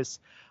virus,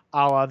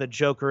 a la the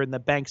Joker in the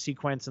bank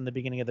sequence in the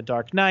beginning of The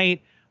Dark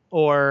Knight,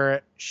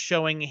 or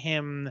showing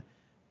him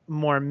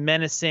more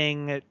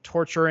menacing,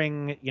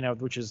 torturing, you know,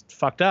 which is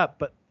fucked up,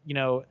 but, you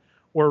know,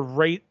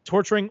 or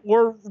torturing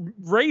or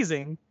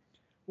raising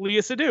Léa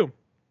Seydoux,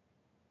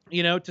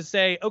 you know, to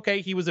say,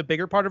 okay, he was a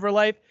bigger part of her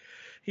life.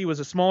 He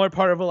was a smaller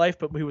part of her life,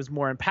 but he was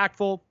more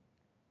impactful.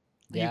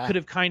 Yeah. You could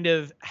have kind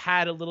of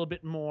had a little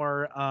bit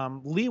more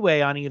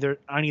leeway on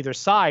either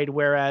side,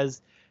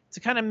 whereas to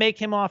kind of make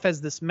him off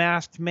as this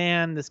masked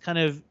man, this kind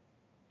of,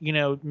 you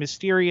know,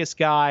 mysterious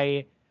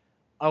guy,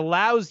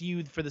 allows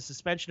you for the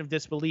suspension of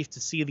disbelief to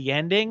see the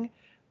ending,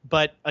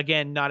 but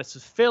again, not as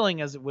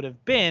fulfilling as it would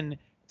have been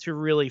to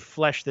really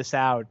flesh this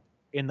out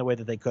in the way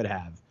that they could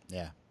have.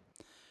 Yeah.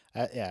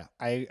 Yeah,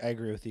 I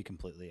agree with you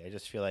completely. I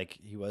just feel like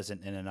he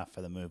wasn't in enough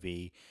of the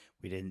movie.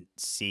 We didn't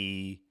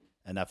see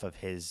enough of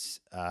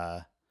his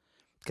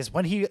because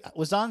when he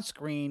was on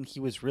screen, he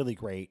was really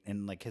great,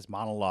 and like his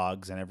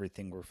monologues and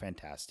everything were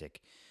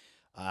fantastic.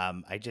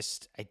 I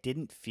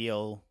didn't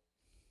feel,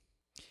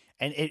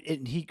 and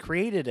he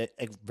created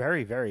a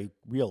very, very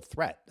real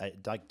threat.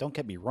 Like, don't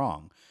get me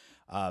wrong,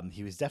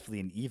 he was definitely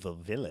an evil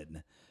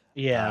villain.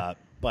 Yeah.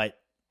 But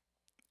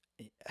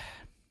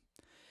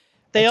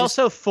they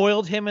also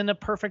foiled him in a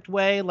perfect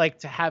way, like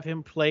to have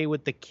him play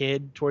with the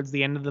kid towards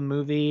the end of the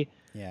movie.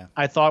 Yeah.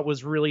 I thought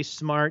was really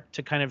smart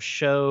to kind of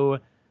show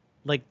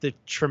like the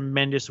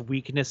tremendous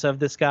weakness of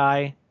this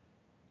guy.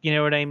 You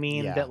know what I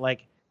mean? Yeah. That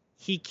like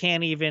he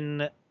can't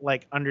even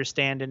like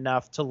understand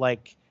enough to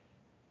like,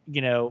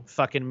 you know,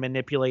 fucking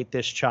manipulate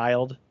this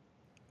child.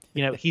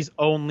 You know, he's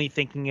only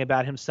thinking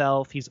about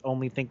himself. He's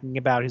only thinking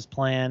about his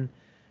plan.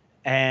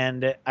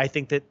 And I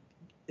think that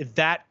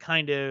that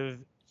kind of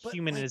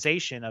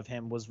humanization of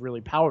him was really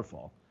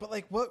powerful. But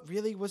like, what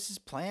really was his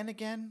plan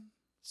again?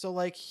 So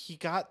like he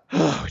got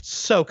oh, it's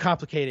so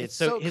complicated. It's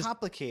so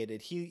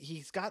complicated.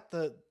 He's got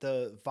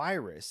the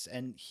virus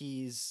and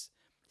he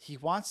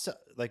wants to,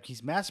 like,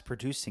 he's mass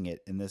producing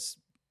it in this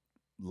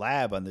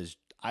lab on this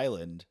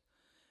island,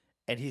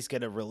 and he's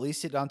gonna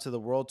release it onto the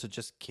world to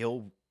just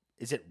kill.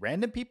 Is it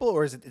random people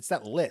or is it's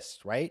that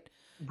list, right?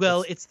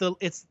 Well, it's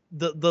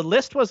the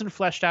list wasn't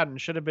fleshed out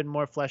and should have been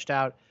more fleshed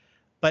out.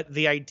 But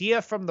the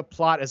idea from the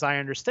plot, as I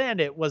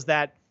understand it, was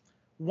that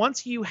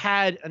once you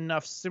had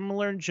enough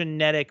similar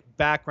genetic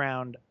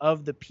background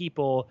of the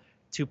people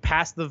to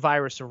pass the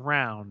virus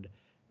around,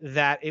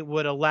 that it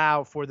would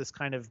allow for this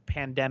kind of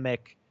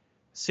pandemic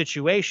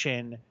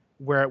situation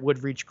where it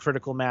would reach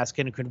critical mass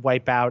and it could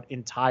wipe out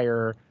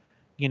entire,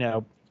 you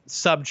know,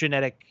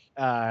 subgenetic,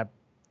 I'm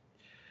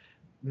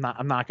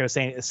not going to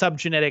say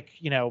subgenetic,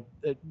 you know,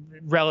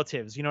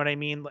 relatives, you know what I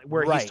mean?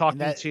 Where right. he's talking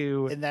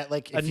and that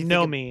like, a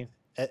Nomi.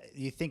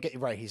 You think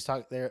right, he's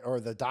talking there, or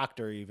the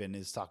doctor even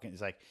is talking. He's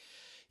like,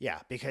 yeah,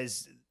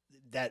 because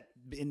that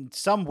in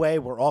some way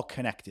we're all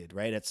connected,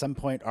 right? At some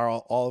point,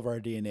 all of our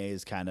DNA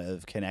is kind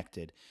of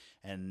connected,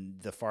 and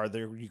the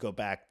farther you go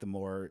back, the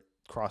more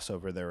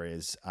crossover there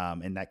is,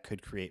 and that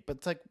could create. But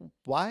it's like,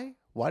 why?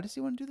 Why does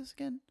he want to do this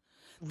again?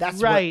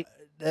 That's right.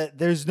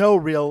 There's no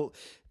real.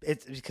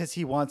 It's because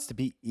he wants to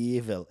be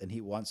evil, and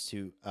he wants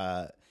to.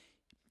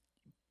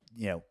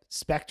 You know,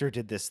 Spectre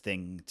did this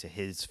thing to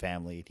his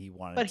family, and he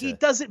wanted. But he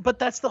doesn't. But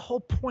that's the whole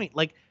point.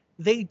 Like,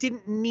 they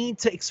didn't need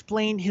to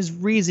explain his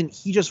reason.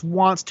 He just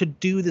wants to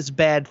do this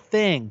bad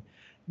thing,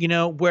 you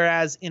know.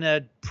 Whereas in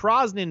a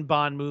Brosnan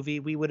Bond movie,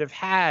 we would have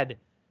had,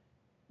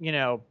 you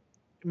know,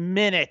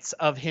 minutes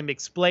of him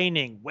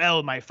explaining,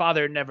 well, my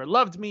father never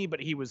loved me, but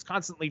he was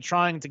constantly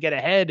trying to get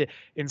ahead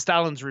in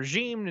Stalin's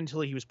regime until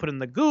he was put in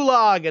the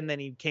gulag, and then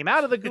he came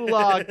out of the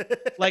gulag.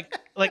 like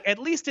at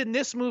least in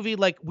this movie,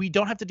 like, we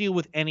don't have to deal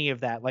with any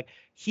of that. Like,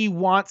 he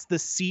wants the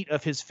seat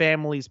of his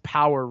family's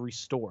power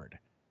restored.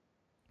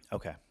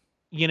 Okay.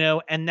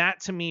 and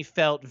that to me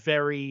felt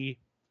very,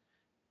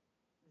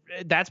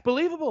 that's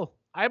believable.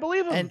 I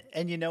believe him.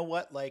 And you know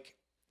what? Like,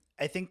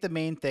 I think the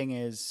main thing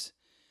is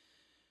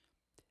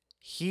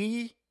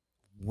he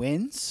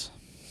wins.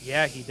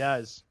 Yeah, he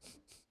does.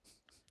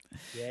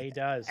 Yeah, he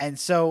does. And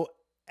so,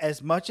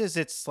 as much as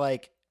it's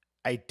like,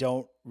 I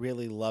don't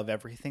really love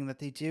everything that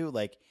they do,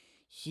 like,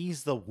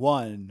 he's the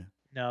one.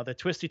 No, the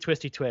twisty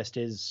twist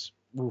is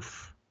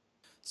oof.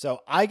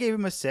 So I gave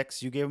him a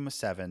 6. You gave him a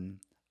 7.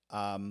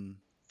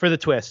 For the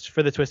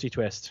twisty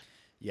twist.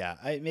 Yeah,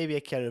 maybe I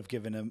could have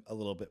given him a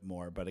little bit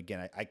more, but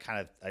again, I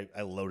kind of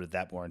I loaded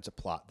that more into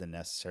plot than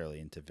necessarily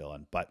into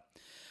villain. But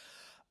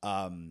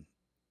I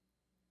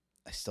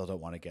still don't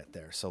want to get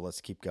there, so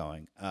let's keep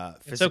going.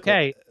 It's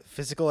okay.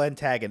 Physical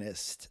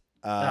antagonist.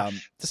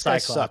 This guy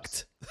Cyclops.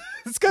 sucked.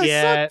 This guy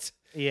sucked.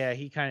 Yeah,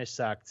 he kind of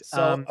sucked.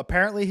 So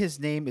apparently his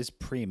name is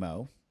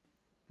Primo.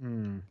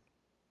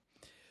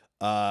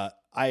 I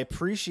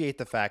appreciate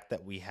the fact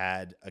that we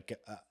had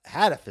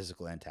a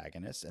physical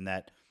antagonist and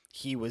that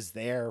he was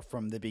there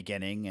from the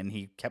beginning and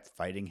he kept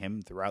fighting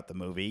him throughout the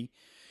movie.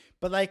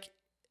 But like,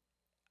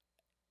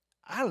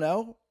 I don't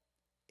know.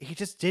 He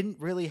just didn't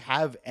really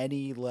have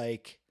any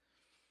like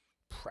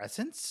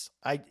presence.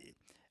 I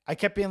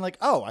kept being like,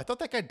 oh, I thought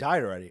that guy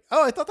died already.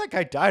 Oh, I thought that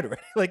guy died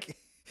already. Like,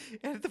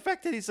 and the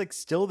fact that he's like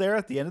still there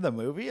at the end of the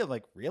movie, I'm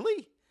like,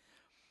 really?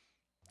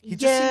 He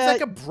just seems like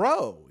a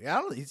bro.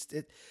 I don't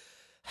know.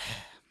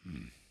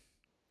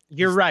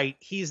 You're right.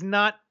 He's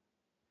not.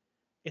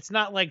 It's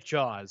not like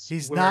Jaws.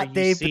 He's not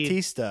Dave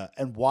Bautista,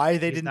 and why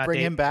they didn't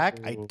bring him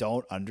back, I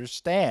don't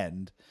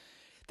understand.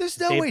 There's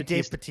no way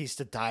Dave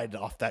Bautista died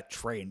off that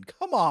train.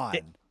 Come on,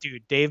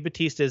 dude. Dave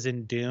Bautista is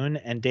in Dune,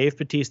 and Dave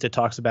Bautista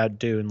talks about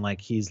Dune like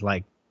he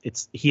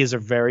is a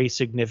very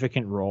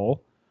significant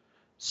role.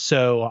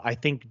 So I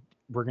think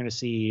we're gonna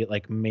see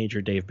like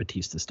major Dave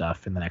Bautista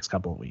stuff in the next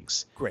couple of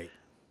weeks. Great.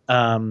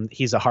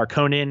 He's a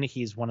Harkonnen.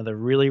 He's one of the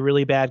really,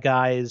 really bad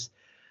guys.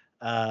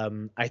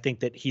 I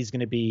think that he's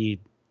gonna be.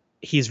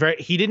 He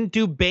didn't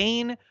do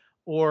Bane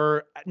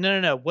or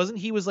no.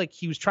 He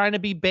was trying to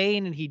be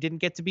Bane and he didn't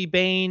get to be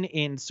Bane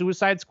in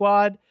Suicide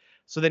Squad.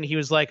 So then he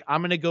was like,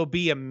 I'm going to go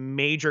be a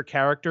major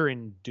character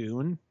in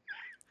Dune.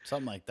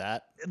 Something like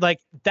that.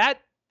 Like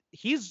that.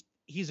 He's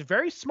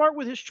very smart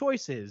with his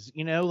choices,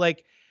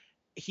 like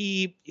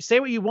he say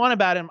what you want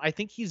about him. I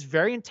think he's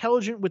very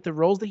intelligent with the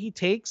roles that he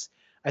takes.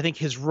 I think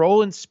his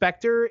role in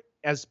Spectre,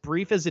 as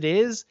brief as it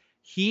is,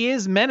 he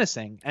is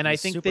menacing. And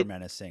He's I think super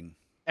menacing.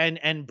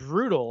 And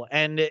brutal.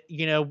 And,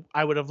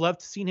 I would have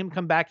loved to seen him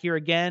come back here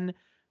again,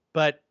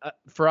 but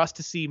for us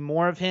to see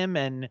more of him,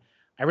 and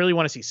I really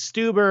want to see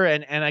Stuber.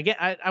 And again,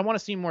 I want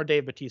to see more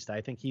Dave Bautista.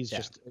 I think he's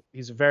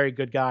a very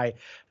good guy.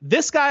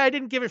 This guy, I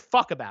didn't give a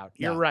fuck about.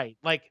 You're right.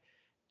 Like,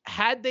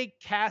 had they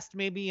cast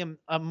maybe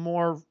a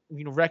more,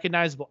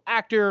 recognizable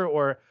actor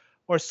or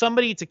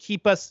somebody to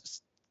keep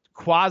us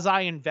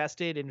quasi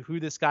invested in who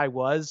this guy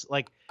was.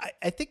 Like,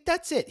 I think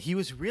that's it. He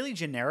was really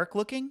generic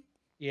looking.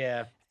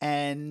 Yeah.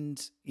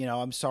 And,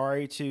 I'm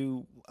sorry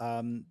to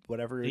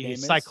whatever your name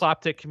is. The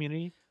Cycloptic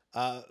community.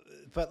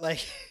 But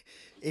like,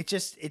 it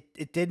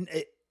didn't,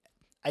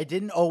 I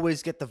didn't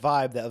always get the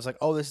vibe that I was like,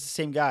 oh, this is the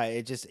same guy.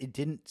 It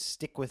didn't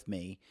stick with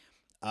me.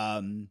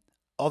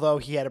 Although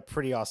he had a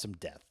pretty awesome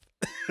death.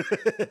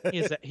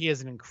 He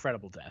has an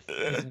incredible death.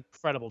 It's an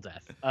incredible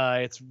death.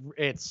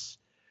 It's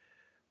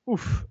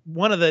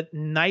one of the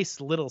nice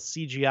little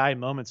CGI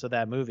moments of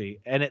that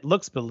movie. And it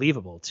looks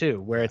believable too,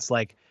 where it's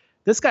like,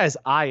 this guy's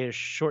eye is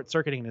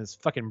short-circuiting his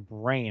fucking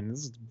brain.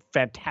 This is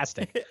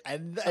fantastic.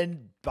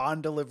 and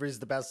Bond delivers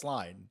the best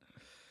line.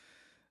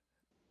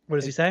 What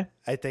does he say?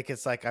 I think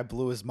it's like, I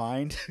blew his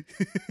mind.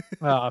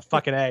 Oh,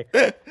 fucking A.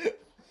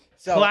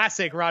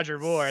 Classic Roger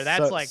Moore.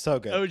 That's so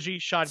good. OG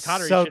Sean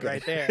Connery shit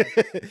right there.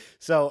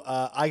 So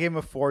I gave him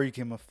a 4. You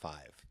gave him a 5.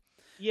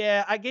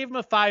 Yeah, I gave him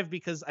a 5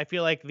 because I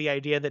feel like the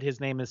idea that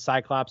his name is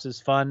Cyclops is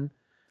fun.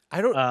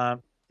 I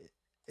don't.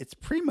 It's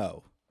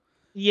Primo.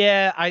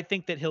 Yeah, I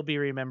think that he'll be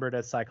remembered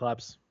as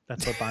Cyclops.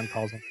 That's what Bond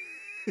calls him.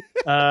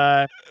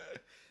 All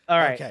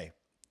right. Okay.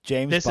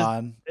 James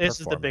Bond.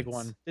 This is the big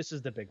one. This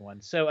is the big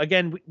one. So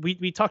again,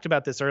 we talked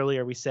about this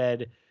earlier. We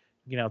said,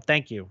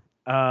 thank you.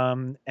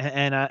 And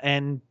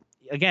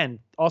again,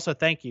 also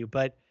thank you.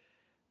 But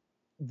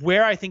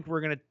where I think we're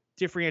going to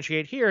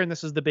differentiate here, and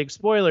this is the big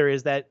spoiler,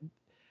 is that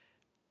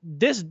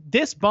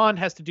this Bond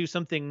has to do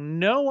something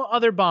no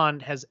other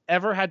Bond has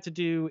ever had to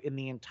do in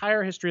the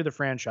entire history of the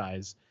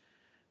franchise,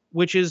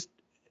 which is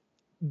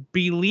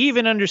believe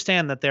and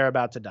understand that they're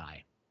about to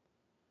die.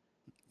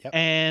 Yep.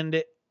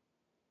 And,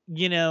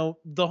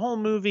 the whole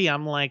movie,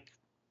 I'm like,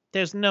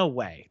 there's no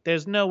way they're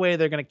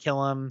going to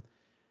kill him.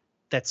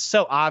 That's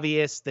so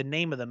obvious. The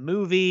name of the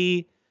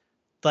movie,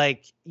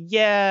 like,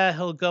 yeah,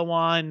 he'll go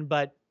on.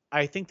 But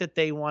I think that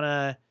they want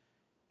to,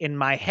 in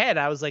my head,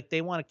 I was like,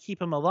 they want to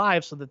keep him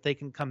alive so that they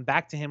can come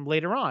back to him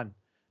later on.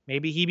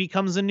 Maybe he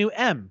becomes a new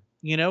M,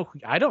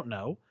 I don't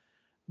know.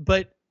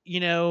 But,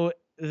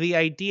 the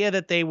idea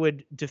that they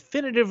would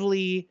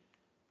definitively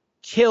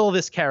kill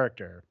this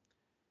character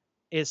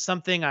is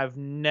something I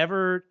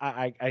never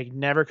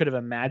could have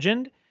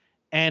imagined,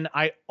 and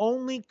I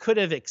only could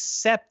have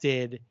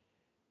accepted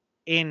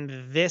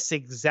in this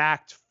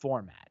exact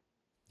format.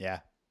 Yeah.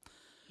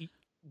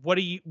 What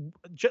do you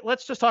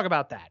let's just talk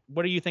about that.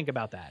 What do you think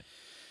about that?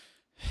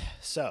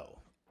 So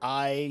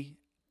I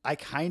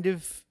kind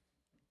of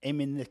am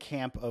in the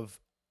camp of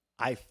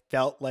I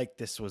felt like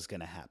this was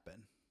gonna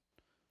happen.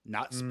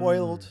 Not Mm,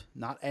 spoiled,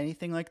 not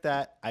anything like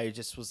that. I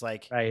just was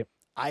like, right.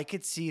 I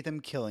could see them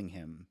killing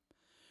him.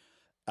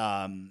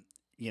 Um,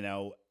 you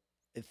know,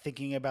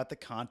 thinking about the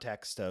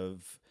context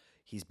of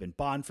he's been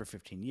Bond for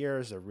 15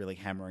 years, they're really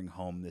hammering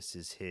home this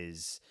is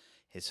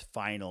his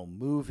final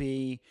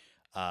movie.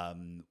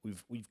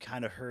 We've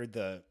kind of heard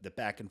the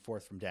back and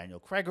forth from Daniel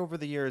Craig over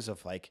the years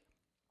of like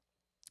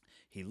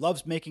he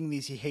loves making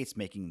these, he hates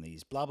making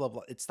these, blah blah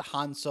blah. It's the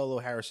Han Solo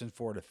Harrison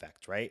Ford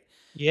effect, right?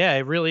 Yeah,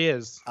 it really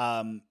is.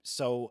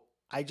 So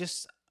I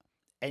just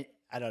I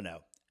don't know.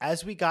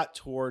 As we got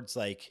towards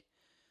like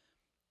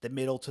the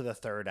middle to the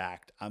third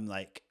act, I'm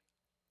like,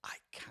 I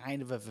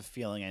kind of have a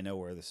feeling I know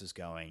where this is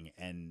going,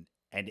 and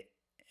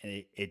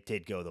it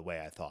did go the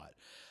way I thought.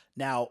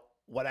 Now,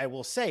 what I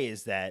will say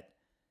is that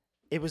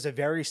it was a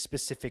very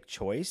specific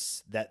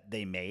choice that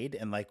they made,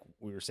 and like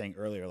we were saying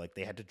earlier, like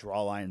they had to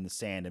draw a line in the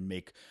sand and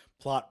make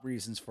plot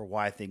reasons for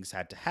why things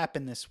had to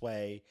happen this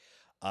way,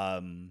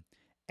 and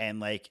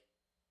like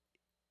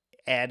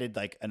added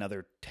like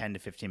another 10 to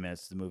 15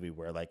 minutes to the movie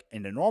where like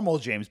in a normal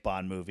James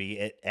Bond movie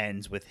it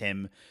ends with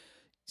him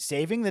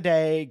saving the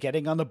day,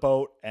 getting on the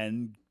boat,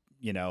 and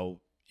you know,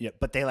 yeah,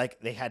 but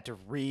they had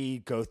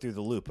to go through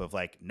the loop of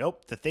like,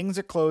 nope, the things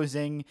are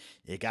closing.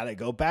 You got to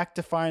go back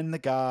to find the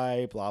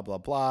guy, blah blah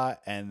blah,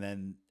 and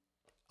then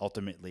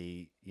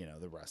ultimately, you know,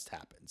 the rest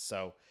happens.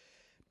 So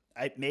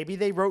maybe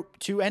they wrote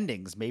two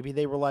endings. Maybe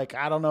they were like,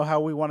 I don't know how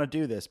we want to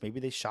do this. Maybe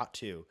they shot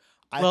two.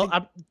 I Well,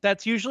 think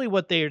that's usually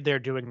what they're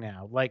doing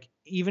now. Like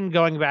even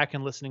going back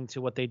and listening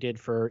to what they did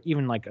for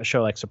even like a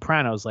show like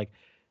Sopranos, like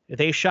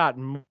they shot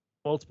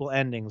multiple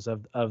endings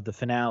of the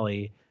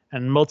finale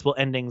and multiple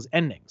endings,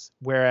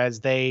 whereas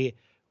they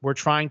were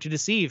trying to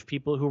deceive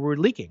people who were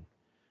leaking.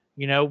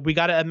 You know, we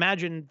got to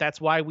imagine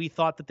that's why we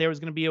thought that there was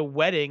going to be a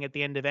wedding at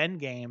the end of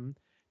Endgame.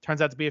 Turns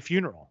out to be a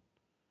funeral.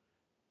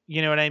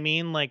 You know what I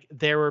mean? Like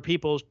there were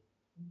people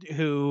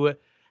who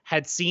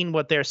had seen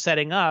what they're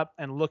setting up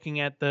and looking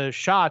at the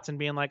shots and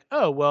being like,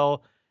 "Oh,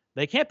 well,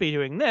 they can't be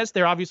doing this.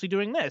 They're obviously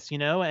doing this," you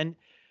know? And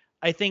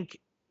I think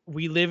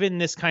we live in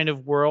this kind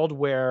of world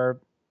where,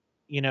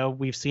 you know,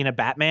 we've seen a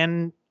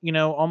Batman, you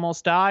know,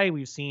 almost die.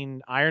 We've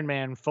seen Iron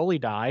Man fully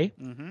die.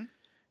 mm-hmm.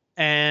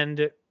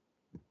 And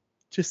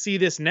to see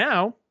this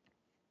now,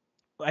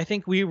 I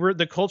think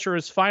the culture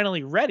is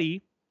finally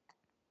ready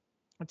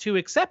to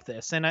accept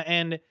this.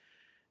 And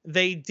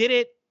they did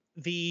it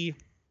the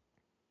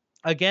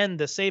again,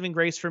 the saving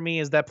grace for me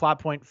is that plot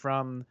point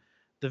from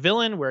the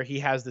villain where he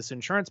has this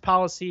insurance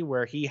policy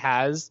where he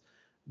has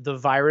the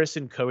virus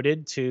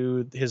encoded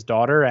to his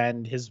daughter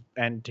and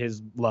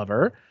his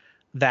lover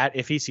that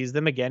if he sees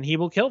them again, he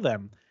will kill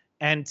them.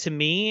 And to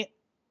me,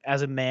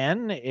 as a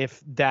man,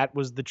 if that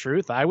was the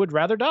truth, I would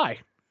rather die.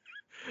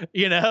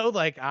 You know,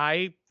 like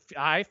I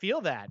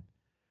feel that.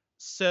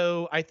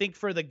 So I think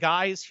for the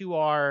guys who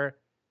are,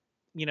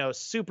 you know,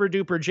 super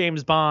duper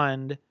James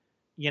Bond,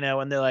 you know,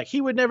 and they're like, he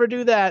would never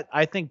do that.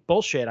 I think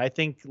bullshit. I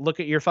think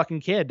look at your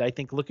fucking kid. I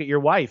think look at your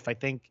wife. I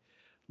think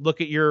look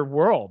at your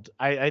world.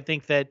 I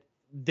think that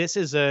this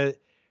is a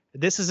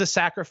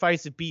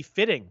sacrifice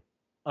befitting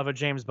of a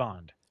James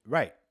Bond.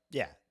 Right.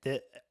 Yeah.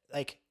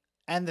 Like,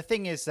 and the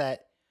thing is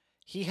that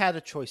he had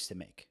a choice to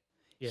make.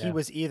 He Yeah,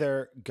 was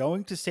either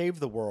going to save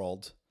the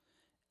world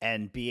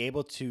and be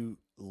able to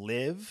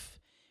live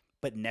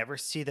but never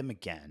see them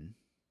again,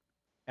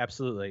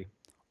 absolutely.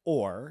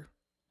 or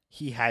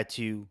he had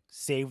to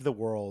save the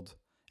world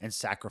and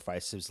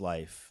sacrifice his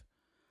life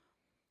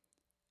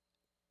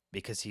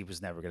because he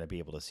was never going to be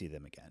able to see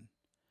them again.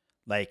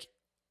 Like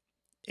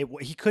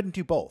he couldn't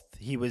do both.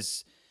 He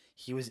was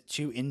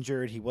too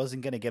injured. He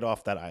wasn't going to get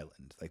off that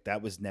island. Like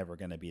that was never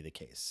going to be the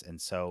case. And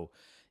so,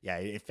 yeah,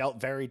 it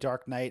felt very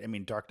Dark Knight. I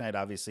mean, Dark Knight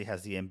obviously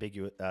has the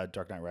ambiguous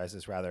Dark Knight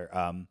Rises rather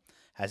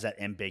has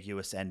that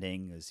ambiguous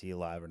ending. Is he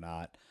alive or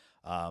not?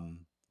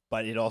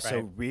 But it also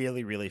Right.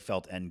 really, really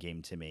felt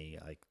Endgame to me.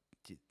 Like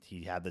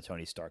he had the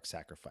Tony Stark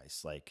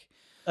sacrifice. Like,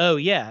 Oh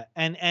yeah,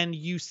 and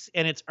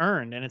it's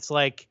earned, and it's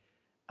like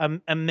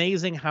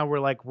amazing how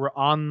we're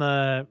on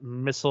the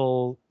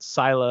missile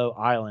silo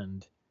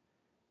island,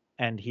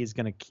 and he's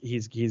gonna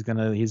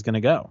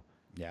go.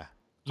 yeah,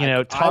 You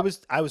know, talk.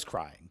 I was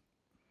crying.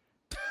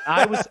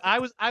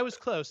 I was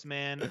close,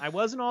 man. I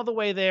wasn't all the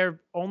way there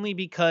only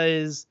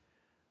because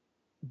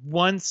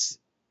once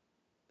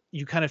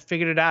you kind of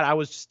figured it out, I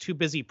was just too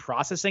busy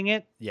processing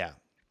it. Yeah.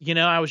 You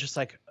know, I was just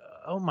like,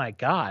 oh my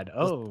god,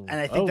 Well, oh and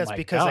I think oh that's my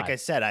because, like god, I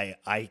said,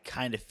 I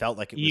kind of felt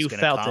like it was you going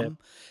to felt it. come,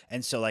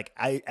 and so like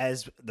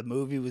as the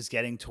movie was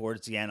getting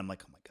towards the end, I'm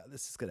like, oh my god,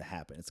 this is going to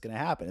happen. It's going to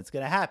happen. It's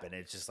going to happen.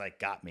 It just like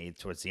got me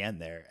towards the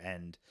end there,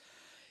 and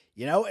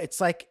you know, it's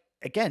like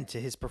again to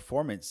his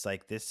performance,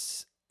 like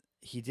this.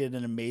 He did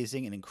an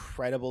amazing and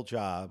incredible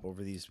job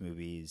over these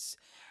movies.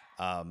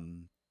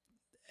 Um,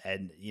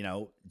 and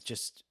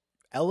just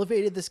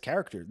elevated this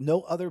character.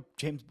 No other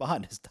James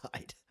Bond has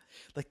died.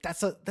 Like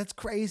that's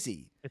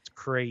crazy. It's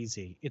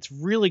crazy. It's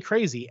really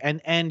crazy.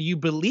 And you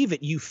believe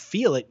it, you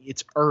feel it.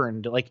 It's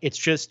earned. Like it's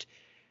just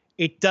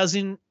it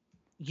doesn't,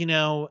 you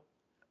know,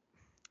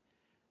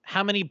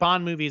 how many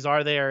Bond movies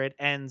are there? It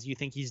ends, you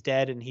think he's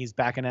dead and he's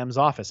back in M's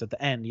office at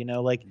the end,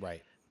 like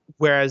Right.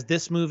 whereas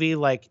this movie,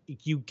 like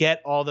you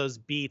get all those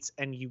beats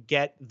and you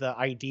get the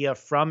idea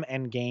from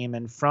Endgame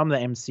and from the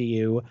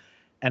MCU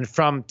and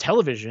from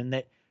television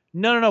that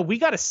no, we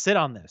got to sit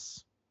on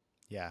this.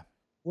 Yeah.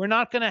 We're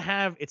not going to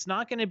have, it's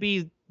not going to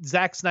be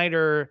Zack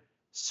Snyder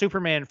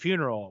Superman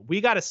funeral.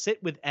 We got to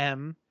sit with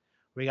M.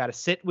 We got to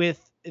sit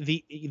with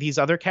these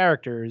other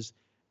characters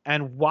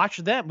and watch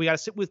them. We got to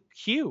sit with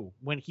Q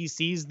when he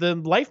sees the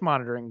life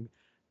monitoring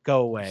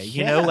go away,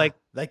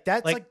 like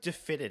that's like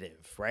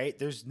definitive, right?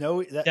 There's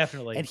no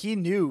definitely. And he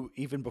knew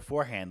even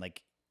beforehand,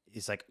 like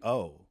he's like,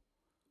 oh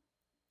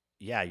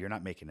yeah, you're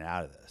not making it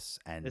out of this.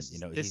 And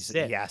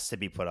he has to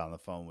be put on the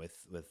phone with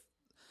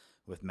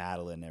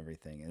Madeline and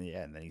everything. And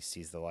and then he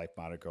sees the life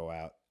monitor go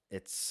out.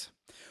 It's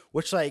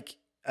which like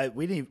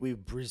we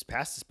breezed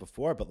past this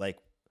before, but like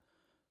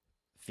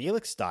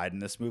Felix died in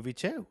this movie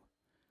too.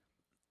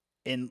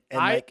 And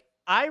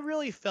I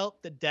really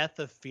felt the death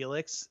of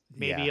Felix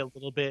maybe a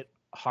little bit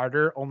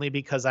harder, only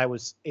because I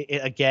was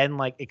again,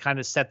 like it kind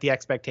of set the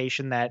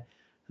expectation that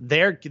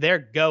they're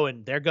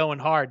going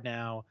hard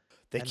now.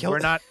 We're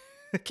not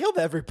killed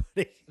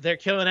everybody. They're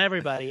killing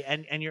everybody,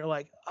 and you're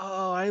like,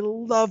 oh, I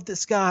love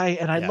this guy,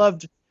 and I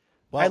loved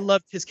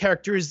his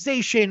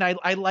characterization.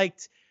 I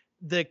liked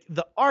the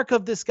arc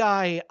of this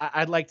guy.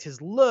 I liked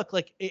his look.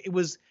 Like it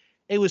was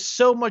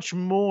so much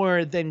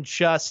more than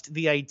just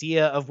the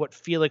idea of what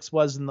Felix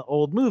was in the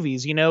old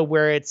movies,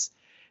 where it's,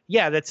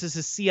 that's just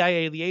a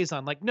CIA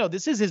liaison. Like, no,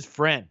 this is his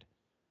friend.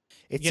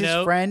 It's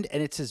his friend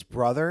and it's his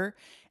brother.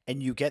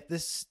 And you get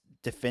this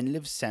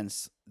definitive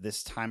sense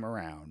this time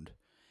around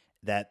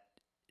that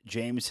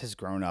James has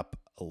grown up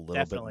a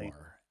little bit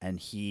more. And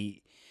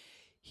he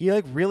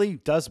like really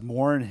does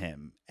mourn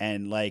him.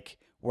 And like,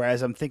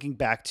 whereas I'm thinking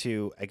back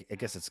to, I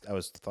guess it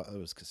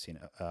was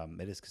Casino.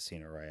 It is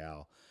Casino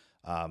Royale.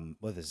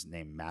 What is his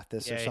name?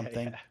 Mathis or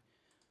something. Yeah.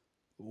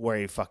 Where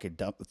he fucking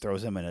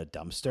throws him in a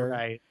dumpster.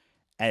 Right.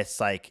 And it's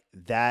like,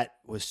 that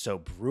was so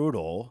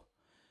brutal.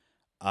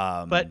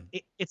 But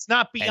it's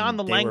not beyond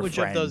the language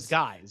of those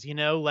guys,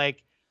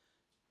 like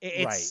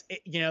it's,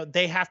 right.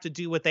 They have to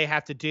do what they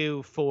have to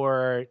do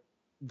for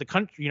the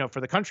country,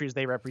 for the countries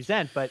they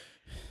represent. But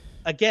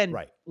again,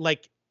 right.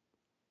 Like,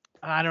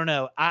 I don't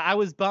know. I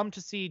was bummed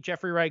to see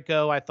Jeffrey Wright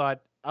go. I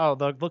thought, oh,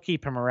 they'll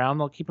keep him around.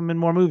 They'll keep him in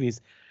more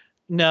movies.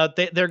 No,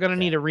 they're going to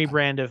need a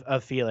rebrand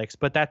of Felix,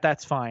 but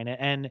that's fine.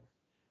 And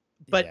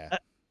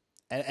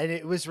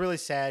it was really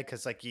sad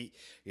because like you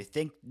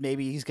think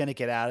maybe he's going to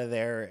get out of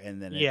there,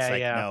 and then it's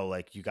no,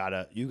 like you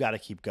gotta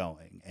keep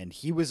going. And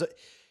he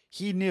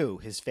knew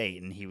his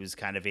fate, and he was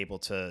kind of able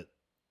to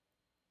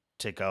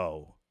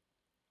go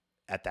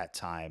at that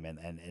time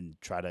and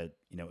try to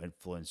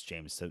influence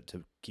James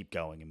to keep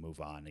going and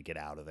move on and get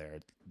out of there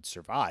and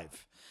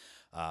survive.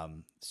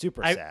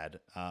 Super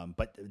sad.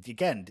 But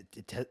again,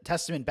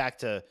 testament back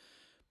to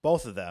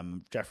both of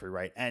them, Jeffrey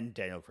Wright and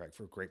Daniel Craig,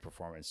 for great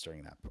performance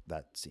during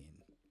that scene.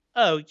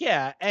 Oh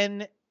yeah.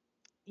 And,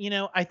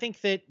 I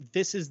think that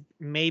this is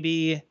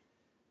maybe,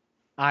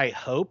 I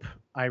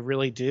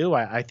really do.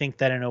 I think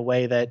that in a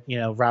way that,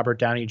 Robert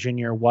Downey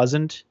Jr.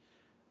 wasn't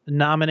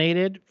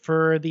nominated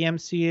for the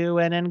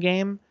MCU and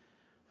Endgame,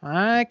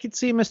 I could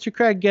see Mr.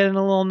 Craig getting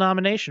a little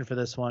nomination for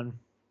this one.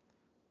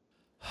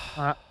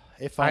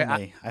 If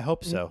only. I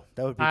hope so.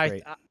 That would be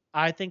great.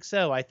 I think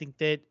so. I think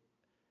that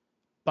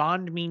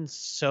Bond means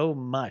so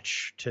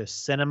much to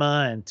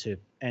cinema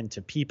and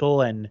to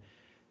people, and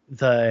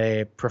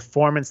the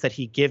performance that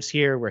he gives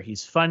here, where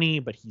he's funny,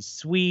 but he's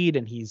sweet,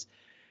 and he's,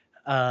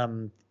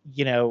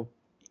 you're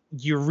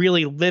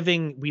really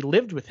we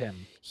lived with him.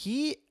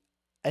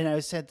 And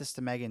I said this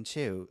to Megan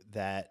too,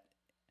 that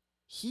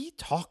he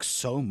talks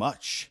so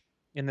much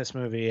in this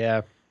movie.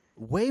 Yeah.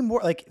 Way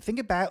more. Like, think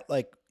about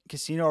like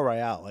Casino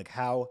Royale, like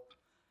how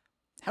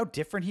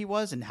different he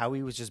was and how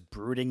he was just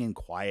brooding and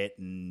quiet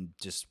and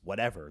just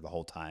whatever the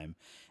whole time.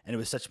 And it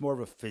was such more of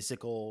a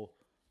physical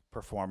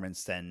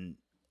performance than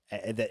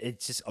that. It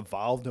just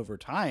evolved over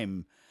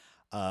time.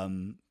 I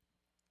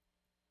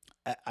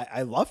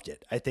loved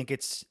it. I think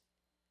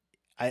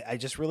I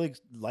just really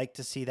like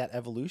to see that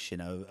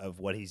evolution of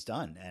what he's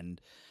done.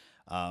 And,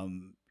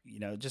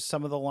 just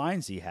some of the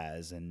lines he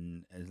has,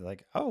 and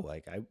like, oh,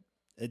 like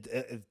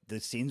the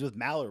scenes with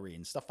Mallory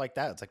and stuff like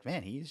that. It's like,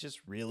 man, he's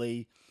just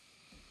really,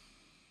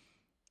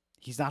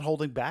 he's not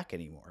holding back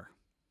anymore.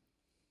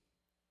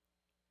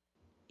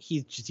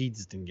 He just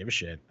didn't give a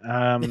shit.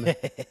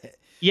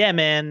 Yeah,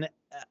 man.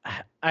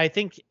 I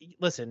think,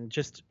 listen,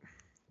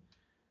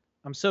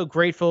 I'm so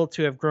grateful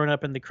to have grown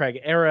up in the Craig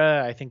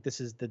era. I think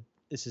this is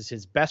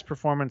his best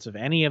performance of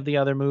any of the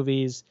other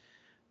movies.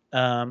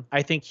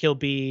 I think he'll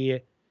be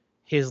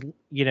his,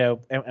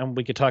 and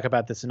we could talk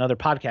about this in other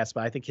podcasts,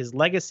 but I think his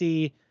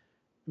legacy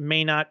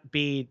may not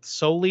be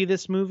solely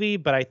this movie,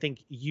 but I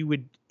think you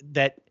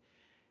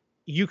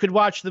could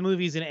watch the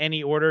movies in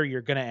any order.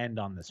 You're going to end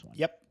on this one.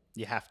 Yep.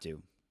 You have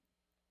to.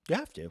 You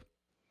have to.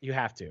 You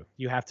have to.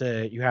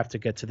 You have to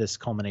get to this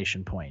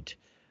culmination point.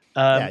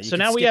 So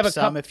now we have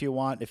some if you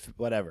want, if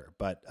whatever.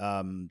 But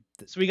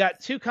so we got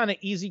two kind of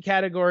easy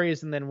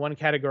categories, and then one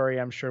category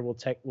I'm sure we'll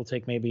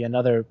take maybe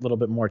another little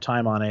bit more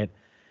time on it.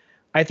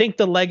 I think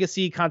the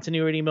legacy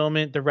continuity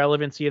moment, the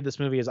relevancy of this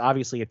movie is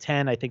obviously a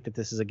 10. I think that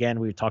this is, again,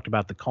 we've talked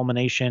about the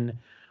culmination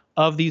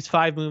of these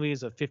 5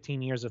 movies of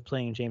 15 years of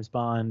playing James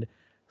Bond,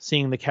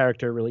 seeing the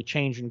character really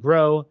change and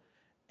grow.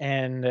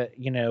 And,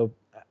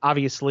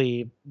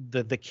 obviously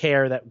the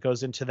care that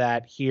goes into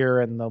that here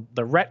and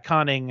the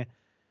retconning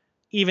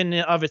even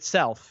of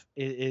itself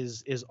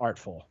is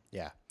artful.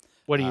 Yeah.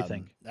 What do you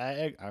think?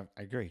 I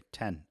agree.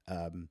 10.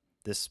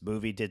 This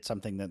movie did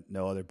something that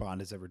no other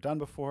Bond has ever done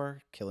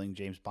before, killing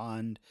James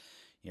Bond.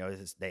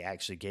 They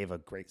actually gave a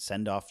great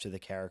send-off to the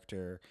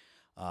character.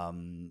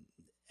 And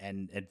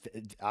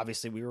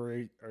obviously we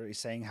were already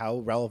saying how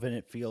relevant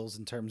it feels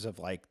in terms of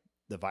like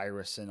the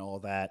virus and all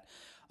that.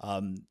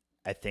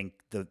 I think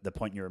the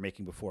point you were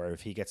making before,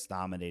 if he gets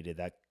nominated,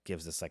 that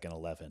gives us like an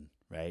 11,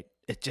 right?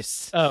 It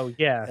just... Oh,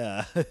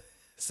 yeah.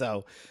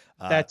 So...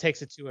 that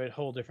takes it to a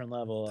whole different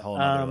level. A whole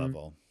other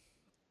level.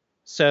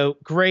 So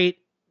great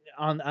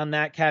on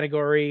that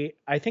category.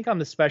 I think on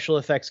the special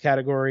effects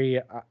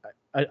category,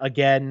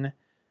 again,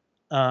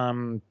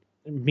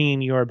 me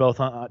and you are both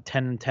on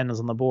 10 and 10 is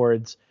on the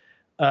boards.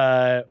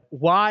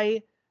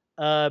 Why?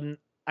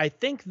 I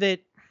think that,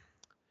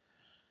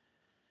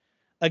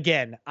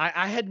 again,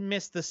 I had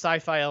missed the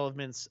sci-fi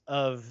elements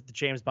of the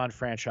James Bond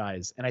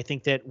franchise. And I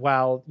think that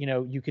while,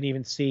 you can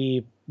even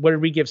see, what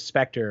did we give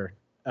Spectre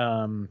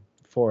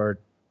for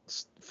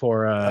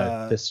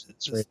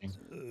this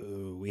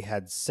rating? We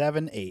had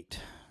 7, 8.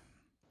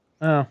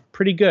 Oh,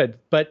 pretty good.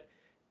 But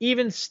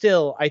even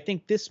still, I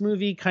think this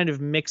movie kind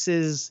of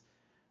mixes,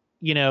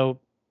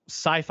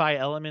 sci-fi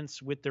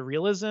elements with the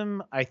realism.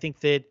 I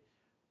think that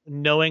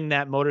knowing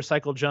that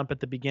motorcycle jump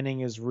at the beginning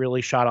is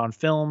really shot on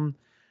film.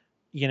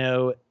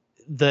 The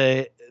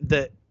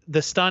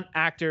stunt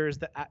actors,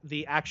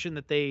 the action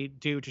that they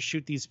do to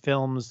shoot these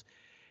films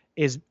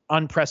is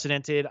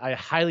unprecedented. I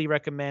highly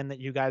recommend that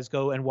you guys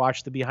go and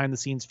watch the behind the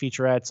scenes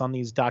featurettes on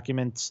these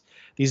documents,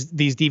 these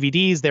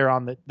DVDs. They're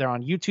on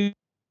YouTube,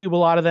 a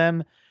lot of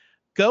them.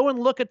 Go and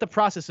look at the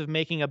process of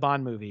making a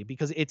Bond movie,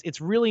 because it's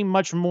really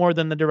much more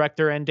than the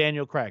director and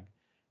Daniel Craig.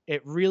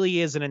 It really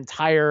is an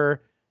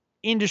entire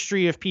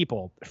industry of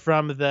people,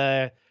 from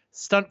the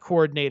stunt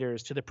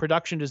coordinators to the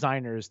production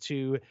designers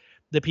to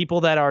the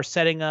people that are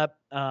setting up,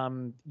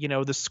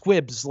 the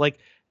squibs. Like,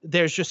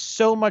 there's just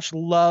so much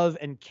love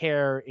and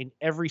care in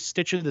every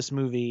stitch of this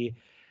movie.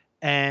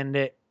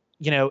 And,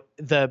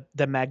 the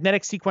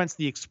magnetic sequence,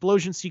 the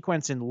explosion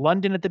sequence in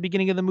London at the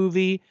beginning of the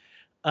movie.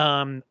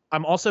 I'm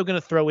also going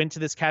to throw into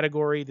this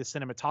category the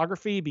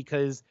cinematography,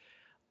 because,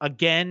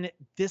 again,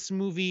 this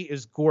movie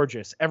is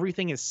gorgeous.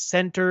 Everything is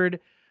centered.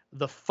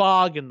 The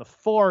fog and the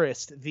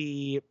forest,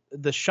 the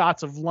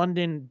shots of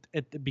London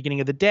at the beginning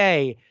of the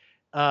day,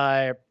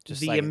 just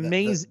the like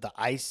amazing the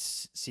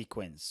ice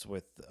sequence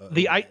with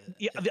the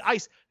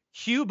ice,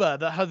 Cuba,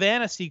 the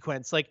Havana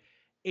sequence. Like,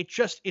 it's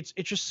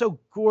just so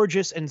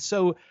gorgeous and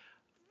so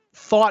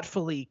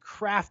thoughtfully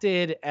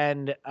crafted.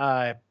 And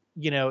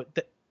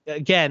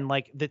again,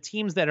 like, the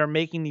teams that are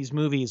making these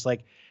movies,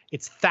 like,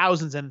 it's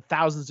thousands and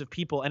thousands of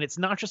people, and it's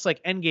not just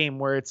like Endgame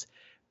where it's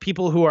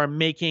people who are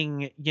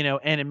making,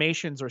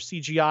 animations or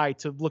CGI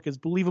to look as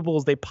believable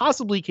as they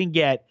possibly can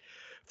get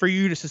for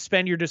you to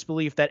suspend your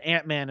disbelief that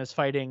Ant-Man is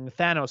fighting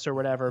Thanos or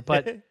whatever.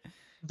 But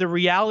the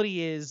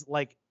reality is,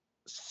 like,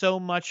 so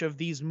much of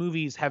these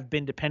movies have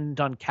been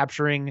dependent on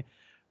capturing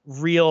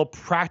real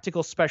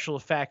practical special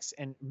effects.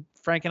 And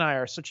Frank and I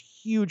are such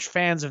huge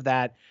fans of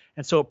that,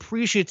 and so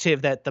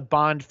appreciative that the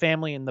Bond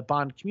family and the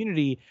Bond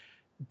community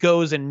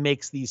goes and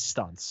makes these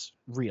stunts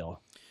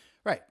real.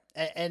 Right.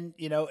 And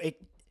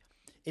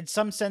in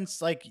some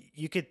sense, like,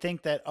 you could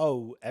think that,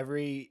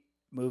 every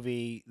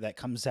movie that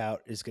comes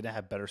out is going to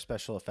have better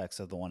special effects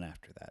than the one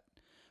after that.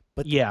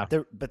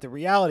 But the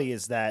reality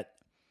is that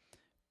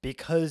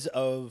because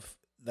of,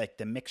 like,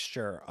 the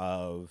mixture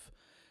of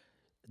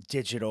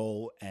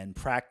digital and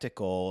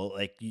practical,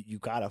 like, you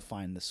got to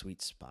find the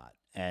sweet spot.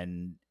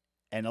 And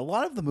a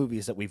lot of the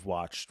movies that we've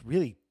watched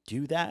really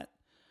do that.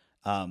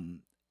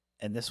 And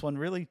this one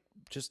really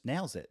just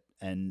nails it.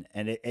 And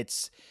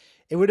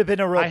it would have been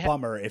a real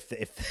bummer if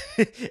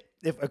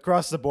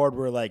across the board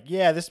we're like,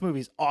 yeah, this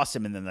movie's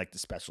awesome, and then, like, the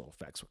special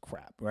effects were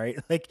crap, right?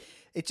 Like,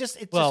 it's just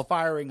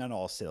firing on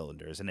all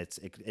cylinders, and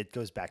it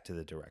goes back to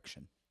the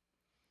direction.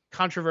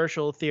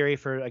 Controversial theory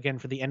for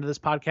the end of this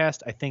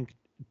podcast. I think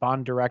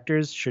Bond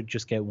directors should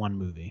just get one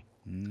movie.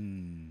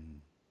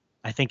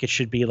 I think it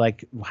should be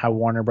like how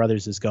Warner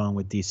Brothers is going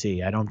with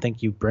DC. I don't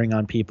think you bring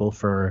on people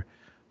for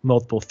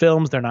multiple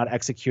films. They're not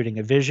executing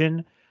a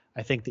vision.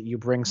 I think that you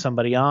bring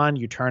somebody on,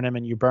 you turn them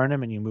and you burn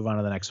them and you move on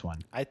to the next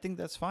one. I think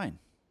that's fine.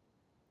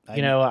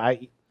 You know,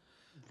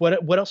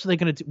 what else are they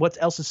going to do? What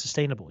else is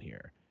sustainable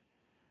here?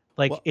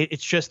 Like well,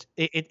 it's just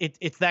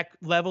it's that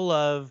level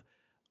of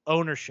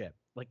ownership.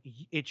 Like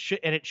it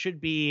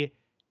should be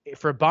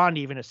for Bond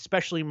even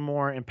especially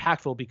more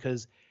impactful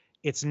because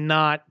it's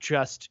not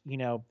just,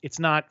 it's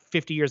not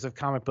 50 years of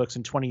comic books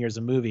and 20 years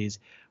of movies.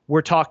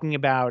 We're talking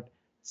about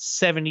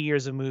 70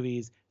 years of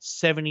movies,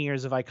 70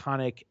 years of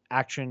iconic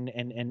action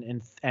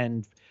and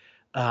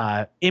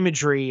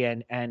imagery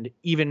and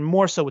even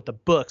more so with the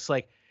books.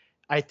 Like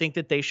I think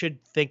that they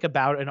should think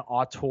about an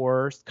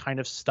auteur kind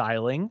of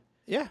styling.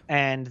 Yeah.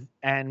 And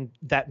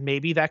that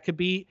maybe that could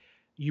be,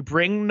 you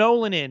bring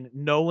Nolan in.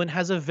 Nolan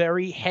has a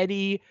very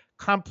heady,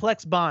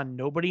 complex Bond.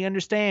 Nobody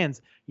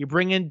understands. You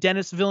bring in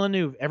Denis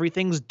Villeneuve.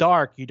 Everything's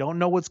dark. You don't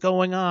know what's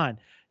going on.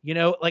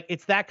 Like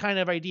it's that kind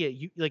of idea.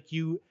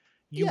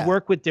 You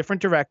work with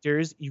different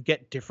directors. You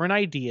get different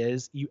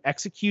ideas. You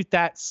execute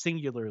that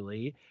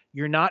singularly.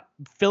 You're not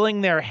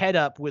filling their head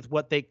up with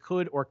what they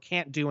could or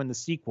can't do in the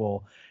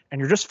sequel. And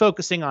you're just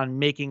focusing on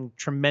making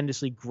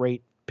tremendously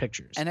great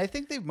pictures. And I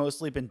think they've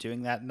mostly been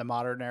doing that in the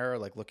modern era,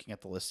 like looking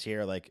at the list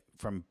here, like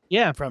from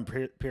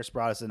Pierce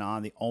Brosnan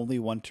on, the only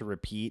one to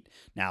repeat.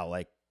 Now,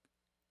 like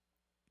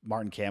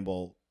Martin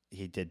Campbell,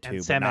 he did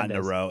too, but not in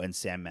a row, and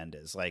Sam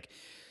Mendes. Like,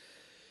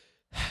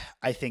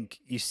 I think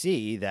you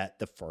see that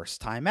the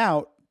first time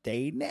out,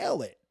 they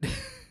nail it.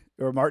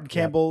 Or Martin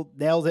Campbell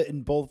nailed it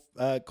in both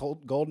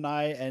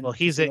GoldenEye and. Well,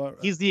 he's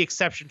the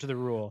exception to the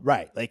rule,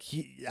 right? Like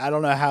I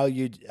don't know how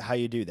you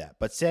do that,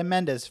 but Sam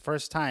Mendes,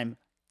 first time,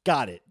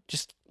 got it.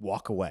 Just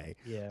walk away.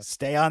 Yeah.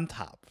 Stay on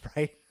top,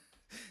 right?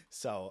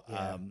 So,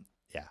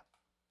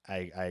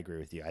 I agree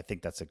with you. I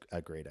think that's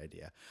a great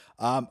idea.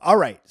 All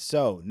right.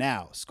 So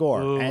now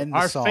score and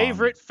our song.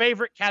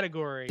 favorite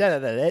category.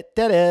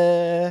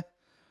 Da-da-da-da-da.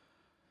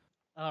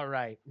 All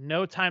right.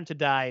 No Time to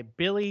Die,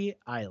 Billie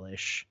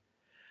Eilish.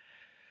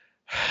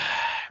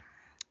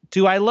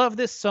 Do I love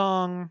this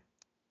song?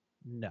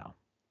 No.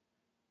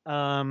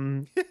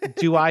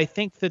 Do I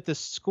think that the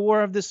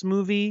score of this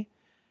movie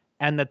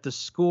and that the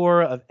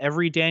score of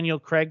every Daniel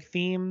Craig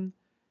theme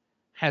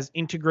has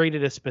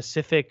integrated a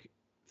specific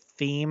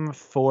theme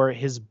for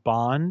his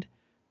Bond,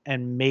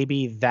 and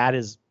maybe that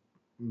is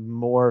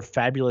more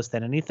fabulous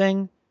than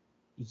anything?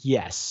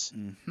 Yes.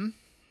 Mm-hmm.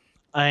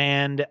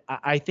 And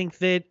I think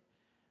that,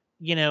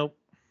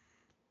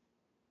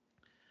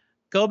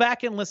 go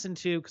back and listen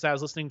to, because I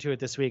was listening to it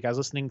this week. I was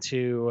listening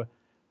to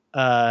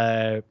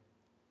the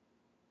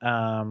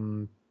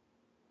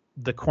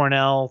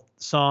Cornell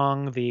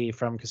song,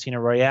 from Casino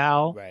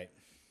Royale, right?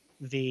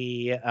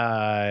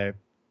 The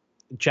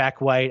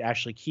Jack White,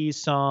 Ashley Keys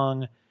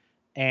song,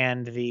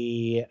 and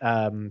the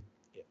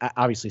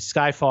obviously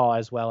Skyfall,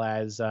 as well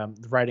as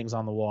the Writings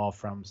on the Wall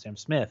from Sam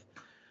Smith.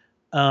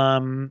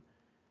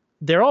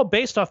 They're all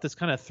based off this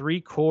kind of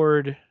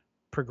 3-chord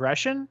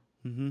progression.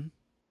 Mm-hmm.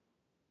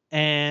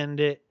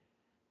 And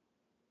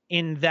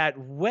in that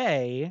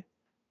way,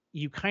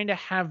 you kind of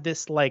have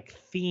this like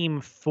theme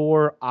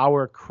for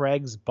our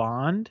Craig's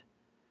Bond.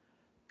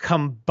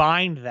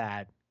 Combine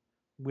that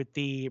with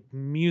the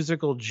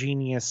musical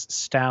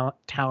genius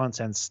talents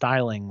and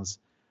stylings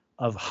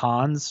of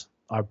Hans,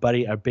 our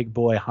big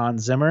boy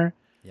Hans Zimmer.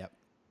 Yep.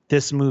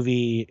 This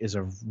movie is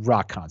a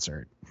rock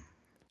concert.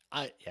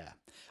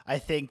 I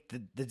think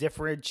the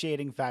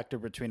differentiating factor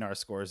between our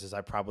scores is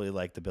I probably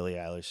like the Billie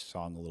Eilish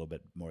song a little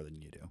bit more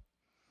than you do.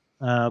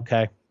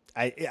 Okay.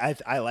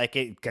 I like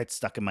it. It gets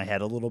stuck in my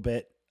head a little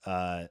bit,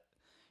 and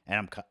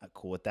I'm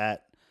cool with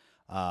that.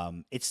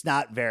 It's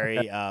not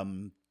very.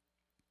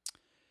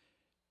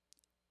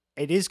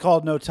 It is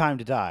called No Time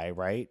to Die,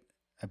 right?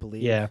 I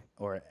believe. Yeah.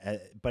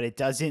 But it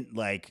doesn't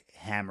like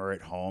hammer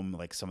it home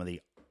like some of the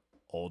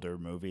older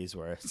movies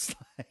where it's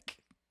like.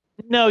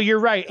 No, you're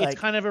right. It's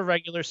kind of a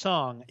regular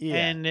song,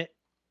 and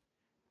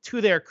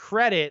to their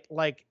credit,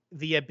 like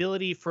the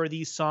ability for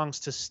these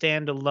songs to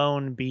stand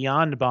alone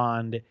beyond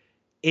Bond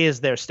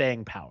is their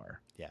staying power.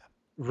 Yeah.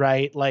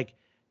 Right? Like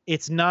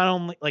it's not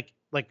only like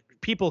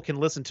people can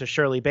listen to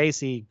Shirley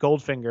Bassey,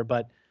 Goldfinger,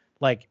 but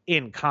like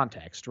in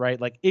context, right?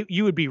 Like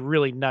you would be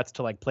really nuts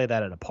to like play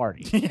that at a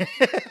party.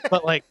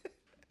 But like,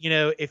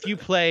 if you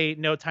play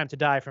No Time to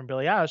Die from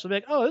Billie Eilish, they'll be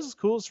like, "Oh, this is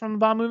cool. It's from the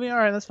Bond movie. All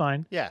right, that's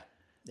fine." Yeah.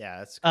 Yeah,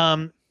 that's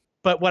cool.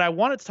 But what I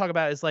wanted to talk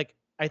about is like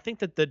I think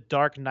that the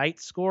Dark Knight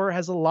score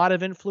has a lot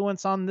of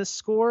influence on this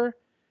score,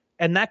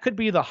 and that could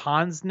be the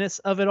Hansness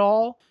of it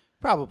all.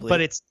 Probably.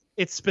 But it's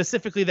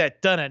specifically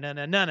that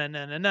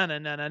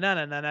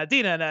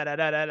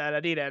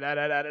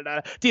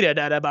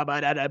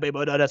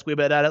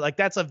like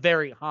that's a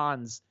very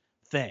Hans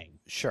thing.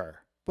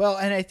 Sure. Well,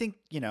 and I think,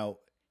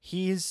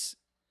 he's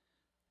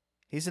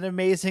an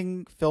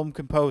amazing film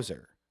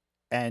composer,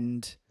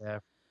 and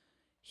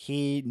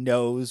he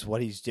knows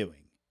what he's doing.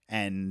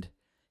 And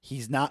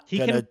he's not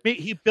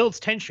he builds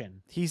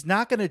tension. He's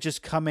not going to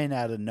just come in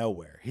out of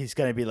nowhere. He's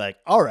going to be like,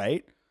 all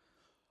right,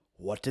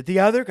 what did the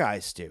other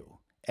guys do?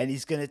 And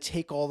he's going to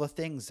take all the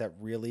things that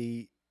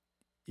really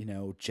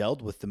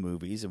gelled with the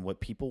movies and what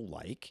people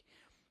like,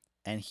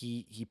 and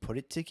he put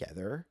it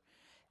together.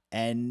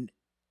 And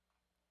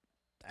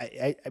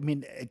I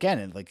mean,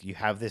 again, like, you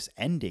have this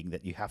ending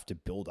that you have to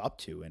build up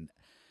to, and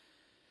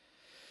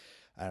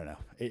I don't know.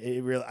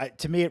 It really,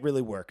 to me, it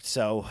really worked.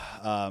 So,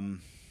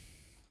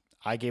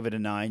 I gave it a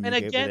 9. And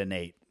You gave it an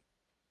 8.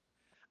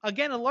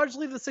 Again,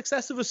 largely the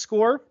success of a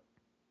score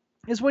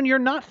is when you're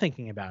not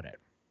thinking about it.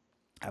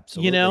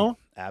 Absolutely.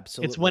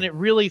 It's when it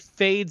really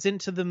fades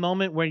into the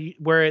moment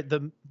where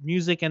the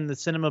music and the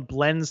cinema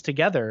blends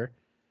together,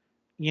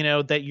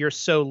 that you're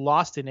so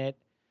lost in it.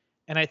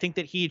 And I think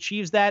that he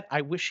achieves that.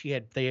 I wish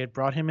they had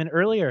brought him in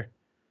earlier.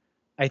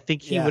 I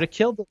think he would have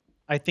killed it.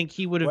 I think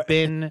he would have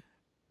been.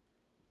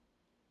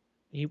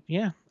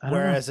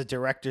 Whereas a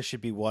director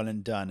should be one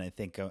and done, I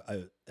think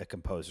a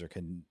composer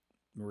can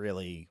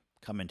really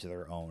come into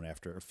their own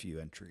after a few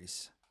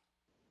entries.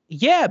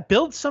 Yeah,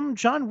 build some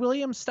John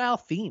Williams style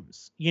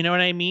themes. You know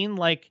what I mean?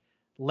 Like,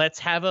 let's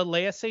have a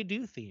Leia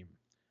Seydoux theme.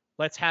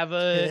 Let's have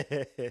a,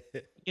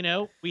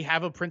 we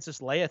have a Princess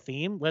Leia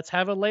theme. Let's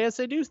have a Leia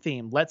Seydoux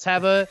theme. Let's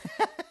have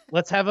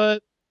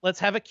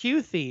a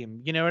Q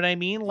theme. You know what I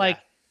mean? Like,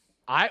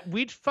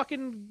 we'd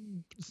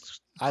fucking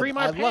cream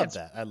our pants.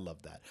 I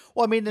love that.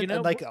 Well, I mean,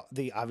 and like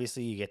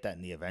obviously you get that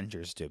in the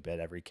Avengers too, but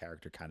every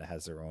character kind of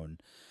has their own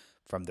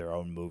from their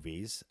own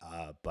movies.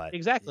 But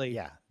exactly.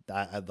 Yeah,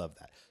 I love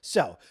that.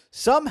 So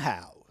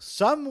somehow,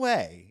 some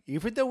way,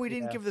 even though we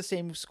didn't give the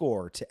same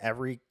score to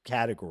every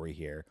category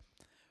here,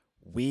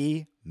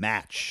 we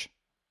match.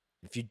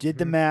 If you did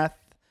the math,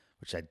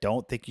 which I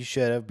don't think you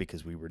should have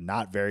because we were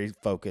not very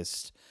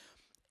focused,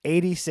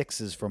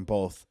 86s from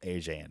both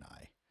AJ and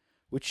I,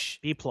 which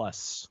B+.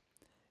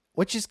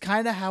 Which is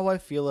kind of how I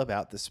feel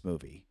about this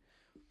movie.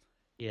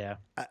 Yeah.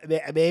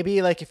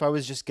 Maybe like if I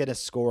was just going to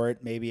score it,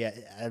 maybe out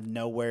of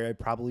nowhere, I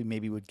probably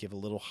maybe would give a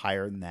little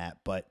higher than that.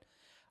 But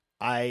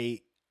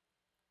I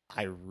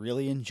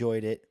really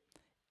enjoyed it.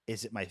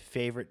 Is it my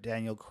favorite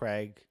Daniel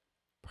Craig?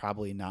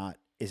 Probably not.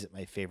 Is it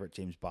my favorite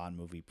James Bond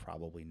movie?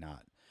 Probably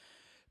not.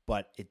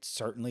 But it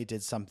certainly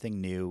did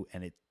something new,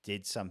 and it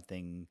did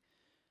something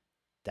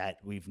that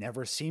we've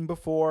never seen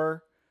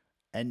before,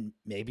 and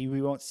maybe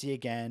we won't see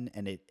again.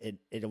 And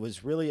it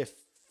was really a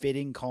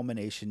fitting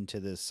culmination to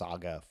the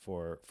saga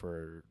for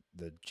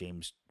the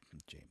James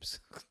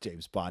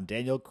Bond,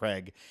 Daniel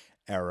Craig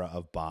era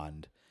of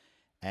Bond.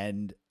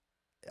 And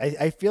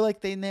I feel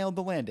like they nailed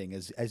the landing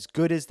as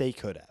good as they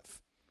could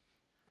have.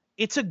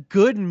 It's a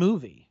good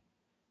movie.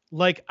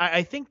 Like,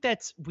 I think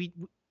that's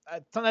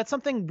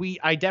something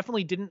I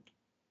definitely didn't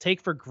take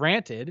for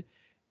granted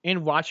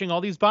in watching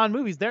all these Bond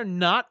movies. They're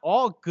not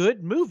all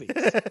good movies,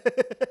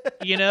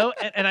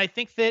 and I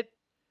think that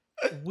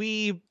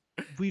we've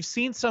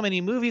seen so many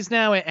movies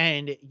now,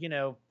 and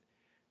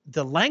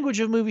the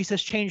language of movies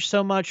has changed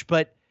so much,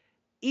 but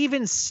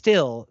even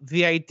still,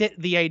 the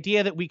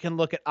idea that we can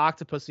look at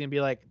Octopussy and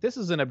be like, this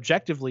is an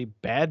objectively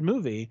bad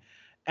movie,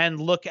 and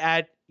look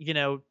at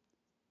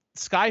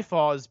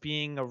Skyfall as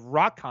being a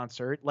rock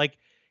concert, like,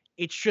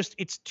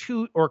 it's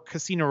two, or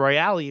Casino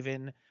Royale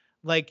even,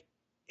 like,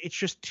 it's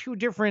just two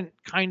different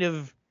kind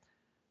of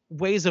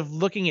ways of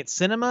looking at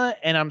cinema.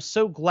 And I'm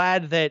so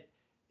glad that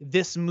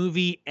this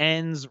movie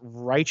ends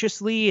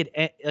righteously.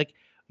 Like,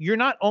 you're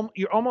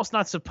almost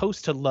not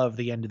supposed to love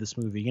the end of this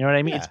movie. You know what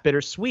I mean? Yeah. It's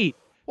bittersweet.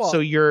 Well,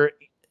 so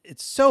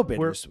it's so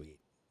bittersweet.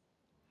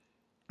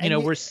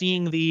 We're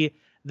seeing the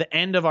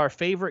end of our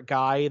favorite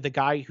guy, the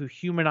guy who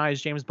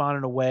humanized James Bond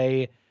in a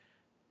way.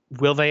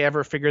 Will they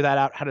ever figure that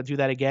out, how to do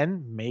that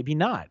again? Maybe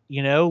not,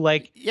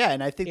 Yeah,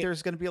 and I think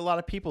there's going to be a lot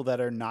of people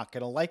that are not going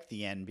to like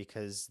the end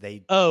because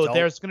there's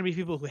going to be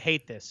people who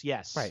hate this,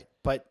 yes. Right,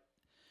 but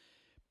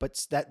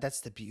that's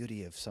the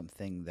beauty of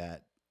something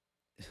that,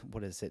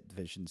 what is it,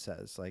 Vision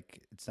says? Like,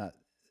 it's not...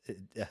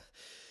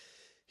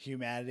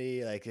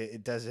 humanity, like,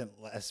 it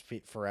doesn't last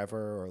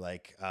forever, or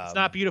like... it's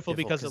not beautiful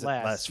because it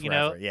lasts,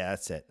 forever. Yeah,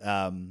 that's it.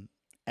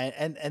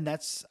 And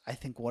that's, I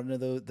think, one of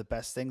the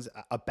best things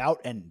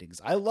about endings.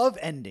 I love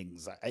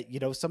endings.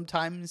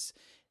 Sometimes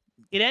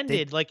it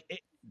ended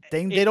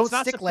they don't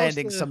stick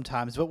landings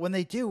sometimes, but when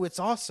they do, it's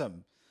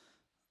awesome.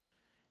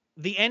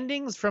 The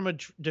endings from a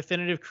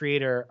definitive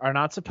creator are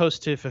not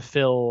supposed to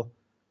fulfill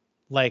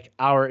like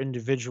our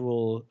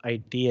individual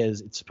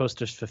ideas. It's supposed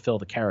to fulfill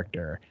the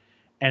character.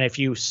 And if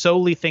you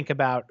solely think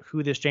about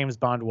who this James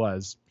Bond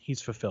was,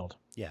 he's fulfilled.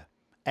 Yeah.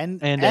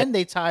 And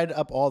they tied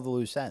up all the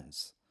loose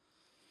ends.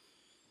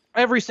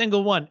 Every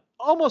single one,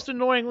 almost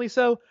annoyingly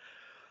so,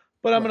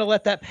 but I'm going to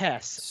let that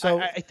pass. So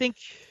I think,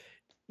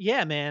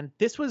 yeah, man,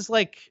 this was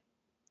like,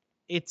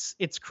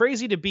 it's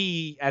crazy to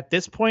be at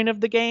this point of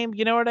the game.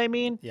 You know what I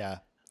mean? Yeah.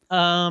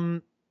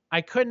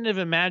 I couldn't have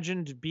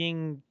imagined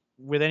being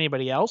with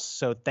anybody else.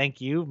 So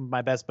thank you,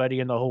 my best buddy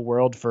in the whole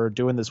world, for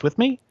doing this with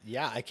me.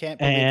 Yeah. I can't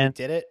believe we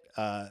did it.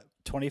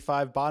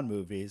 25 Bond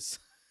movies.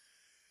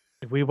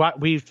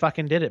 We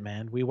fucking did it,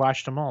 man. We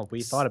watched them all.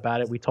 We thought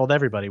about it. We told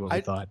everybody what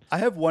we thought. I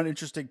have one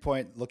interesting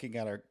point looking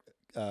at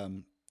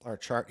our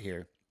chart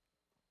here.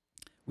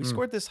 We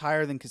scored this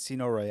higher than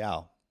Casino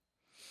Royale.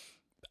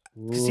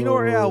 Casino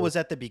Royale Ooh. was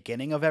at the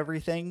beginning of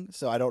everything,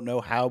 so I don't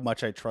know how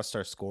much I trust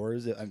our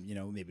scores.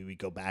 Maybe we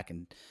go back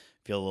and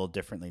feel a little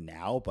differently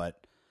now,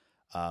 but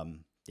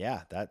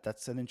yeah,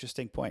 that's an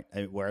interesting point.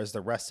 Whereas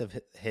the rest of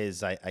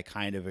his, I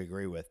kind of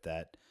agree with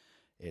that.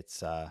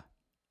 It's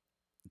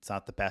it's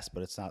not the best,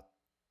 but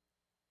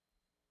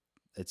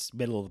it's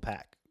middle of the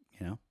pack,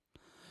 you know.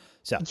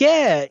 So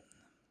Yeah.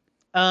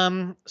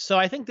 So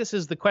I think this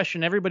is the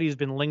question everybody's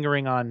been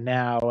lingering on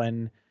now,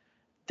 and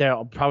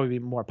there'll probably be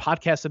more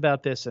podcasts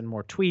about this and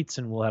more tweets,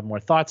 and we'll have more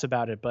thoughts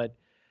about it. But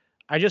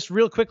I just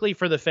real quickly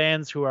for the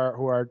fans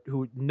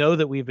who know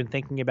that we've been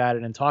thinking about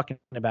it and talking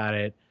about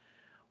it,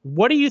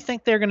 what do you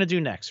think they're going to do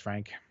next,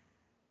 Frank?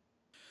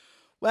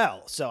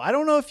 well, so I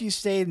don't know if you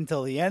stayed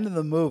until the end of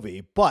the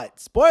movie, but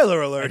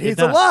spoiler I alert, did he's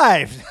not.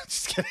 alive.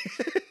 Just kidding.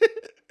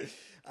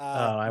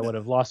 Oh, I No. would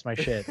have lost my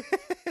shit.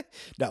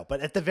 No,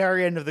 but at the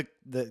very end of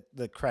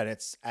the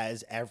credits,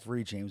 as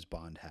every James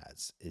Bond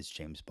has, is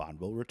James Bond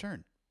will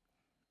return.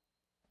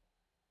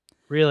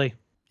 Really?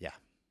 Yeah.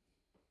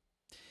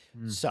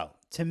 Mm. So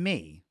to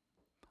me,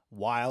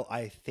 while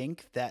I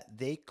think that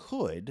they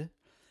could,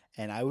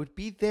 and I would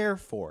be there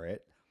for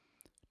it,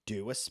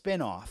 do a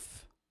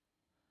spin-off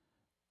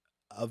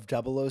of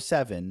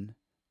 007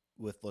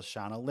 with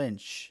Lashana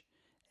Lynch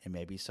and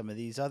maybe some of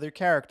these other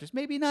characters,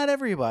 maybe not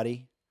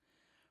everybody,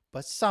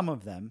 but some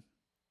of them.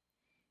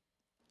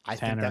 I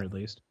think Tanner, that at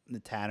least. the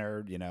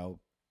Tanner,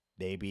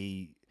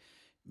 maybe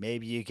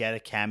you get a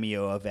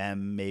cameo of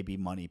M, maybe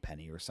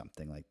Moneypenny or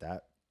something like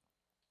that.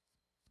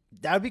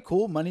 That would be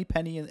cool.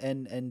 Moneypenny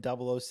and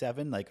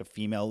 007, like a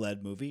female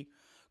led movie.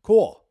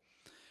 Cool.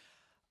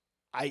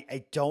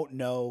 I don't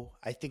know.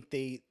 I think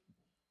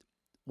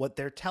what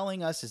they're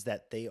telling us is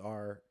that they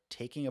are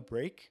taking a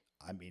break.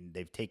 I mean,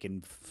 they've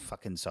taken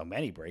fucking so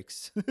many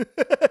breaks.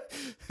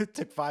 It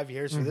took 5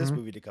 years for this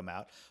movie to come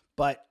out,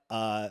 but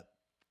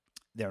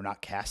they're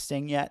not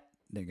casting yet.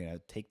 They're going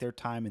to take their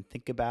time and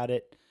think about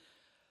it.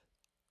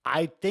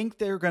 I think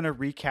they're going to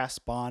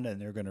recast Bond and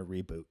they're going to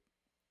reboot.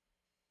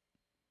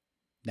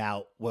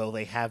 Now, will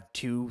they have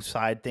two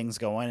side things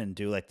going and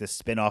do like this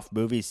spin-off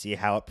movie, see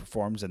how it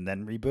performs, and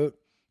then reboot?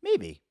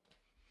 Maybe.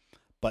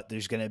 But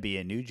there's going to be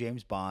a new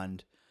James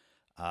Bond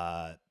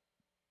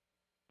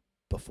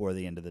before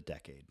the end of the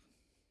decade.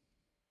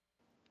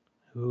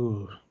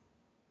 Ooh.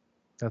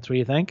 That's what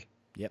you think?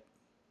 Yep.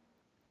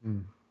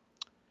 Mm.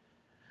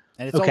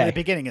 And it's only the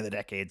beginning of the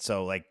decade,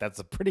 so like that's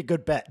a pretty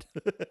good bet.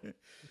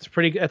 That's a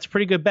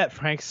pretty good bet,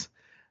 Franks.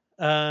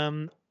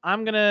 I'm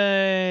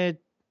gonna.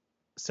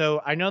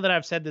 So I know that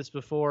I've said this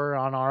before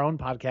on our own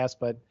podcast,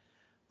 but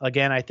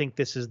again, I think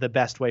this is the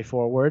best way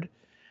forward.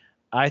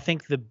 I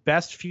think the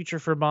best future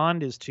for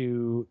Bond is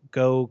to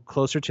go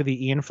closer to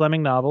the Ian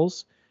Fleming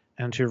novels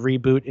and to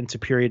reboot into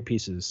period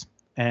pieces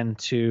and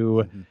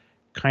to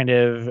kind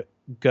of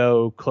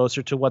go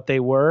closer to what they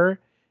were,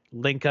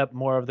 link up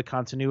more of the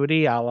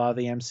continuity a la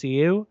the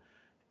MCU,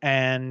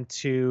 and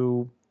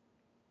to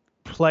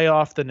play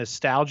off the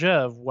nostalgia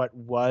of what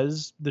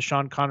was the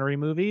Sean Connery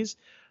movies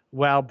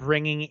while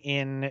bringing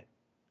in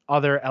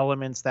other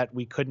elements that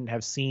we couldn't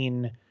have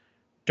seen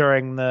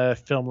during the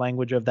film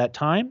language of that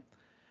time.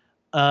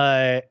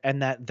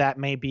 And that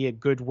may be a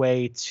good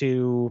way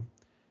to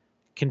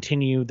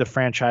continue the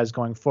franchise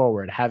going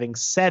forward. Having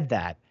said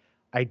that,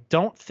 I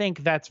don't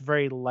think that's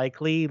very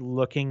likely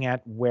looking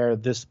at where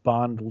this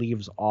Bond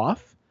leaves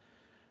off.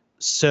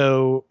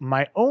 So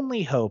my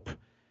only hope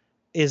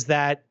is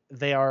that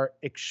they are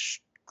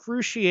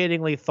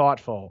excruciatingly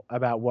thoughtful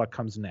about what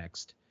comes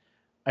next.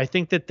 I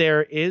think that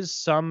there is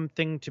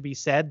something to be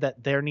said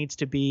that there needs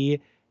to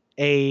be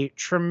a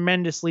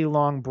tremendously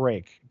long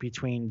break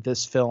between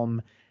this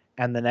film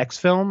and the next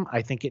film.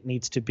 I think it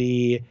needs to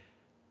be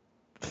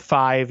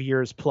 5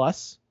 years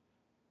plus.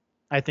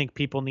 I think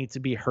people need to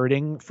be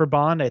hurting for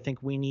Bond. I think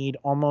we need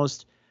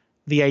almost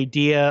the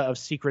idea of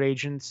secret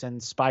agents and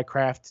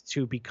spycraft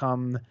to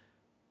become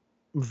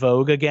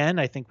vogue again.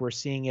 I think we're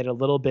seeing it a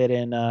little bit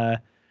in the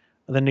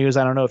news.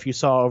 I don't know if you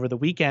saw over the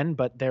weekend,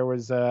 but there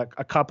was a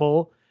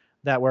couple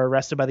that were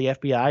arrested by the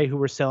FBI who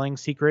were selling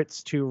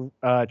secrets to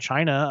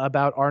China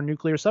about our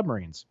nuclear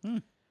submarines.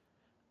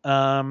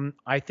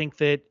 I think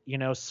that,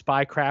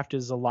 spycraft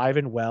is alive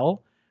and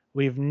well.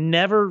 We've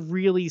never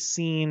really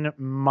seen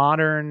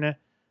modern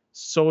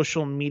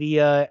social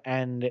media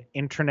and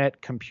internet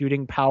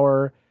computing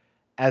power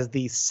as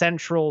the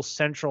central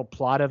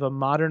plot of a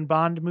modern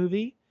Bond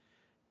movie.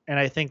 And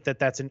I think that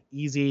that's an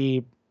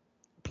easy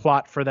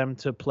plot for them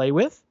to play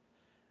with.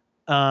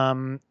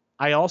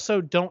 I also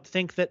don't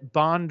think that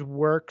Bond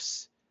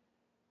works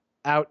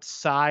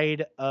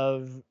outside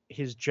of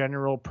his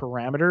general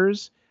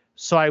parameters.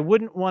 So I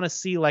wouldn't want to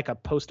see like a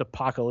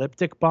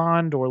post-apocalyptic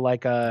Bond or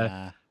like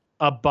a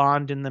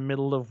Bond in the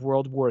middle of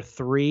World War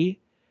III.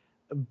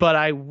 But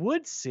I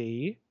would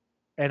see,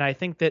 and I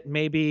think that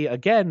maybe,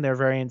 again, they're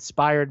very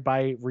inspired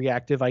by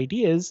reactive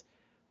ideas,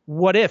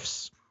 what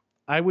ifs.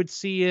 I would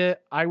see,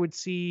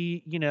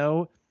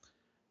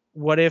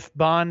 what if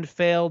Bond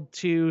failed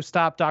to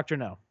stop Dr.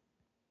 No?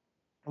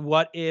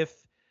 What if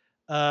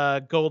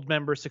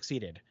Goldmember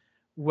succeeded?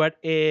 What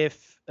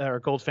if, or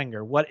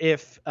Goldfinger? What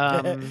if,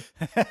 all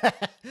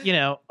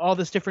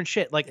this different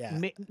shit? Like Yeah.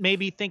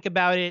 maybe think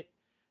about it.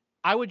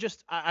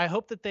 I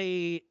hope that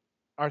they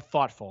are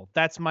thoughtful.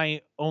 That's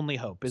my only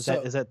hope.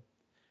 So Is that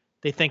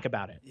they think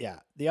about it. yeah,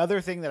 the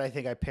other thing that I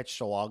think I pitched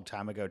a long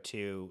time ago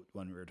too,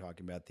 when we were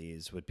talking about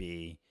these, would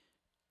be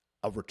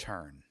a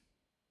return.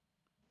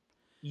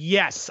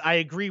 Yes, I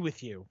agree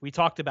with you. We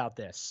talked about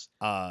this.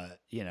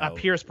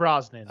 Pierce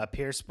Brosnan. A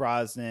Pierce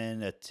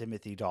Brosnan, a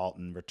Timothy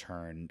Dalton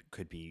return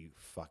could be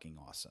fucking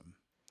awesome.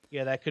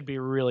 Yeah, that could be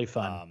really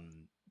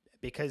fun.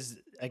 Because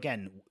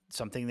again,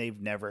 something they've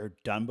never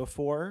done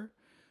before,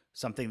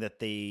 something that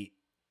they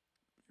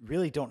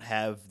really don't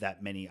have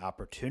that many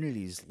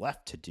opportunities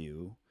left to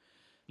do.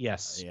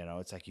 Yes.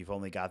 It's like you've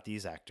only got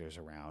these actors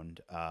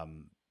around.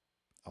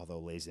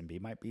 Although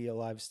Lazenby might be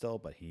alive still,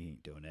 but he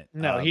ain't doing it.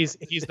 No, he's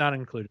not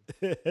included.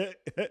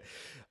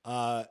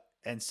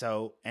 And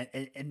so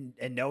and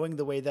knowing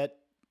the way that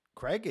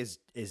Craig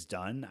is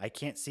done, I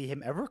can't see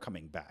him ever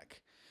coming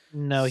back.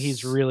 No,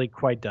 he's really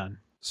quite done.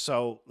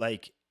 So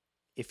like,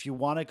 if you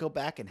want to go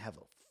back and have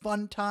a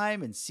fun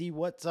time and see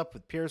what's up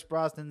with Pierce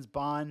Brosnan's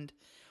Bond,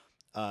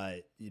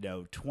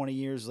 20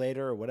 years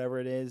later or whatever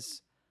it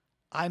is,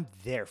 I'm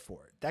there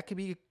for it. That could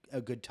be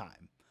a good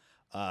time.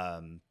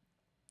 I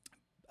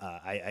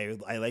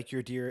like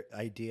your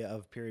idea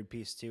of period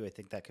piece too. I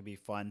think that could be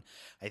fun.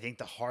 I think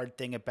the hard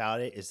thing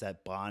about it is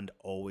that Bond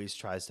always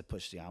tries to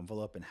push the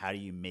envelope, and how do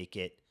you make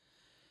it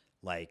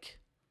like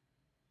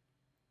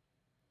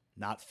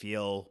not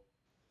feel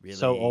really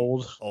so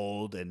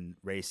old and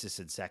racist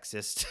and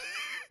sexist?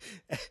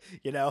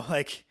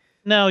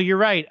 No, you're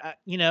right.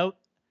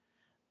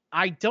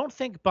 I don't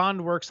think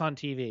Bond works on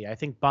TV. I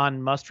think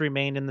Bond must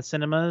remain in the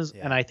cinemas,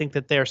 and I think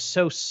that they're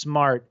so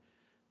smart,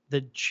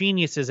 the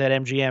geniuses at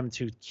MGM,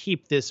 to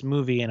keep this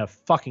movie in a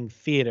fucking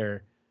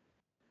theater.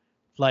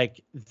 Like,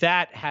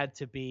 that had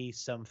to be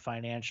some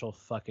financial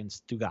fucking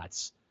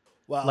Stugotz.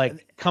 Well,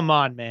 like, come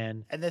on,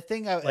 man. And the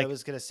thing I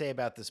was going to say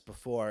about this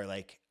before,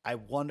 like, I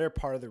wonder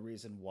part of the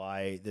reason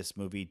why this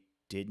movie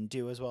didn't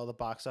do as well at the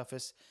box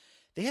office,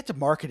 they had to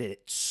market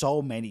it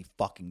so many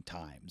fucking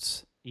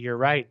times. You're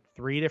right.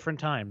 3 different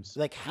times.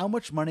 Like, how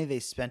much money they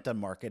spent on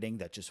marketing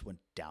that just went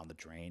down the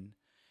drain.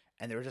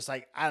 And they were just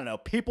like, I don't know,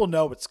 people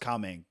know it's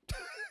coming.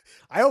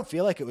 I don't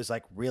feel like it was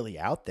like really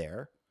out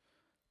there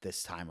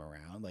this time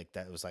around. Like,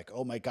 that was like,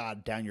 oh my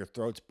God, down your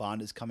throats,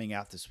 Bond is coming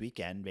out this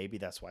weekend. Maybe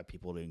that's why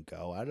people didn't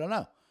go. I don't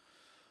know.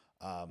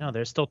 No,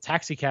 there's still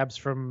taxi cabs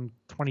from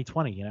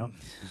 2020,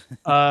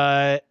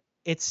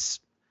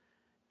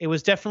 it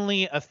was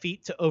definitely a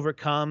feat to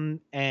overcome,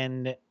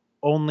 and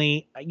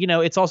only,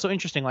 it's also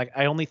interesting. Like,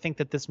 I only think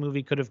that this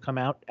movie could have come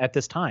out at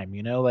this time,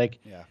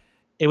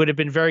 it would have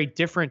been very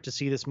different to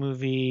see this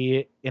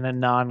movie in a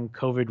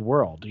non-COVID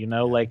world,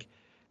 like,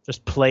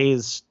 just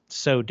plays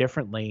so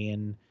differently.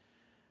 And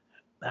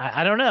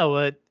I don't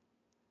know.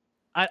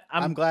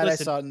 I'm glad I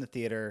saw it in the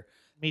theater.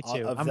 Me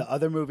too. Of the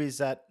other movies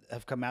that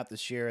have come out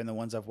this year and the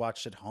ones I've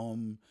watched at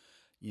home,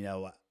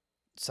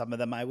 some of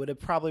them I would have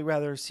probably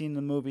rather seen in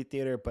the movie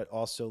theater, but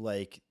also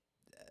like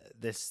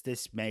this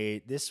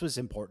was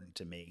important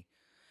to me,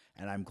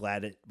 and I'm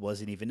glad it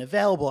wasn't even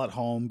available at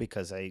home,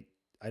 because I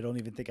don't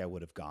even think I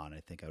would have gone. I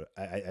think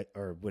I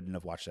or wouldn't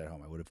have watched it at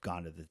home. I would have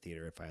gone to the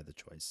theater if I had the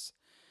choice.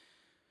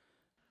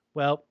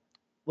 Well,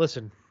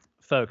 listen,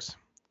 folks,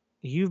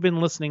 you've been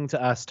listening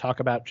to us talk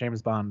about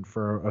James Bond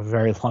for a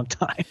very long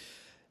time.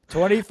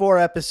 24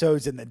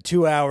 episodes and then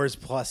 2 hours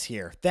plus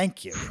here.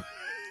 Thank you.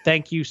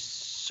 Thank you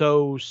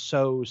so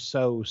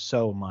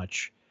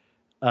much.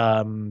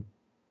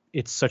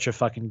 It's such a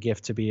fucking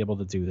gift to be able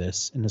to do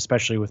this, and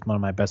especially with one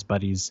of my best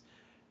buddies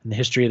in the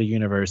history of the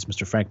universe,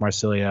 Mr. Frank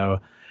Marsilio,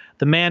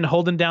 the man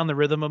holding down the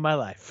rhythm of my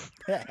life.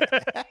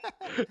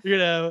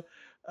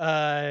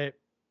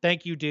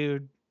 Thank you,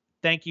 dude.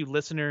 Thank you,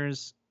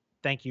 listeners.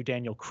 Thank you,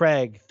 Daniel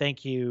Craig.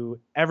 Thank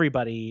you,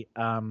 everybody.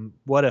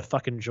 What a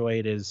fucking joy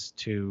it is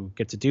to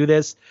get to do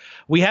this.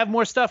 We have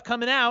more stuff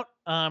coming out.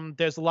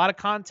 There's a lot of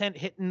content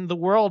hitting the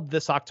world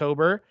this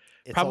October.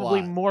 It's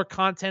probably more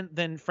content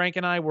than Frank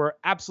and I were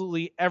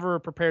absolutely ever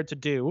prepared to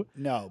do.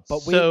 No,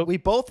 but we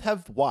both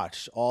have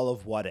watched all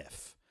of What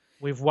If.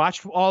 We've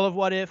watched all of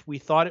What If. We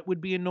thought it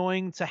would be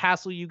annoying to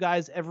hassle you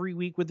guys every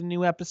week with a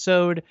new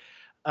episode.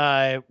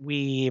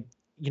 We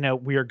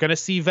are going to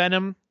see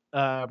Venom.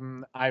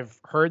 I've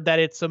heard that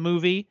it's a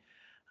movie.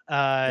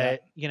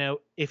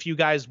 If you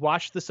guys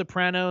watch The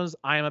Sopranos,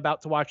 I am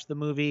about to watch the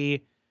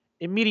movie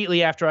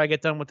immediately after I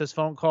get done with this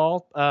phone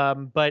call.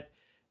 But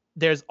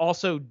there's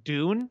also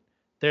Dune.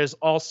 There's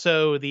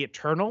also The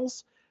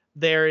Eternals.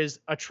 There is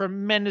a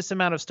tremendous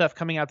amount of stuff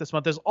coming out this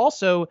month. There's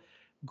also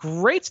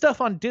great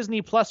stuff on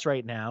Disney Plus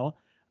right now.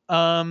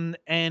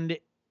 We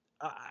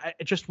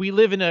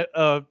live in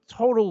a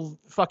total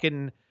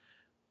fucking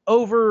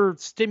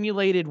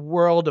overstimulated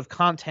world of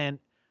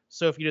content.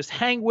 So if you just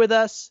hang with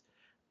us,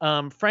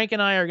 Frank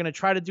and I are going to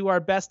try to do our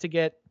best to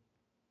get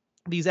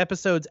these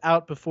episodes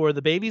out before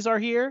the babies are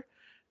here.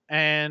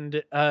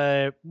 And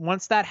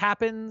once that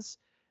happens,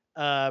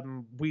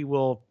 we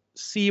will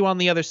see you on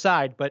the other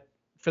side. But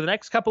for the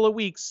next couple of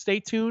weeks. Stay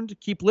tuned.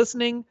 Keep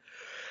listening.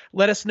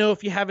 Let us know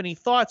if you have any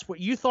thoughts, what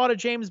you thought of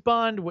James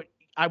Bond.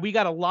 We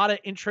got a lot of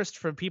interest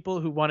from people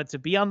who wanted to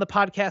be on the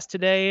podcast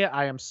today.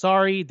 I am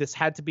sorry. This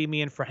had to be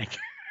me and Frank.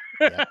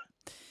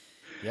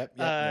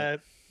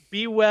 Yep.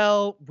 Be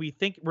well.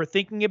 We're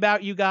thinking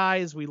about you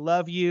guys. We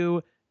love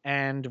you,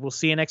 and we'll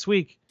see you next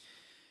week.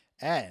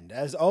 And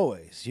as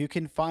always, you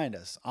can find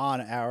us on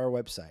our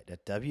website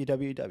at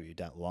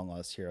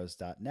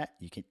www.longlostheroes.net.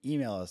 You can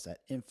email us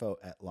at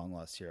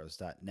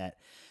info@longlostheroes.net.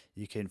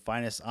 You can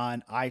find us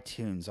on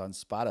iTunes, on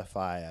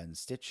Spotify, on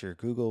Stitcher,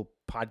 Google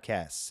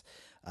Podcasts.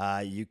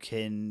 You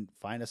can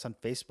find us on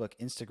Facebook,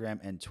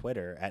 Instagram, and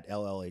Twitter at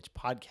LLH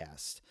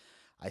Podcast.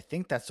 I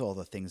think that's all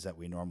the things that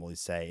we normally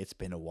say. It's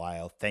been a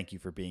while. Thank you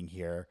for being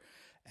here.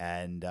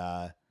 And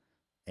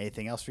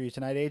anything else for you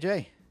tonight,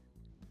 AJ?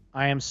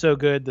 I am so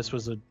good. This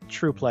was a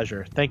true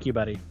pleasure. Thank you,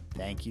 buddy.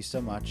 Thank you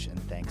so much, and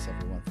thanks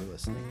everyone for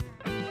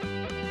listening.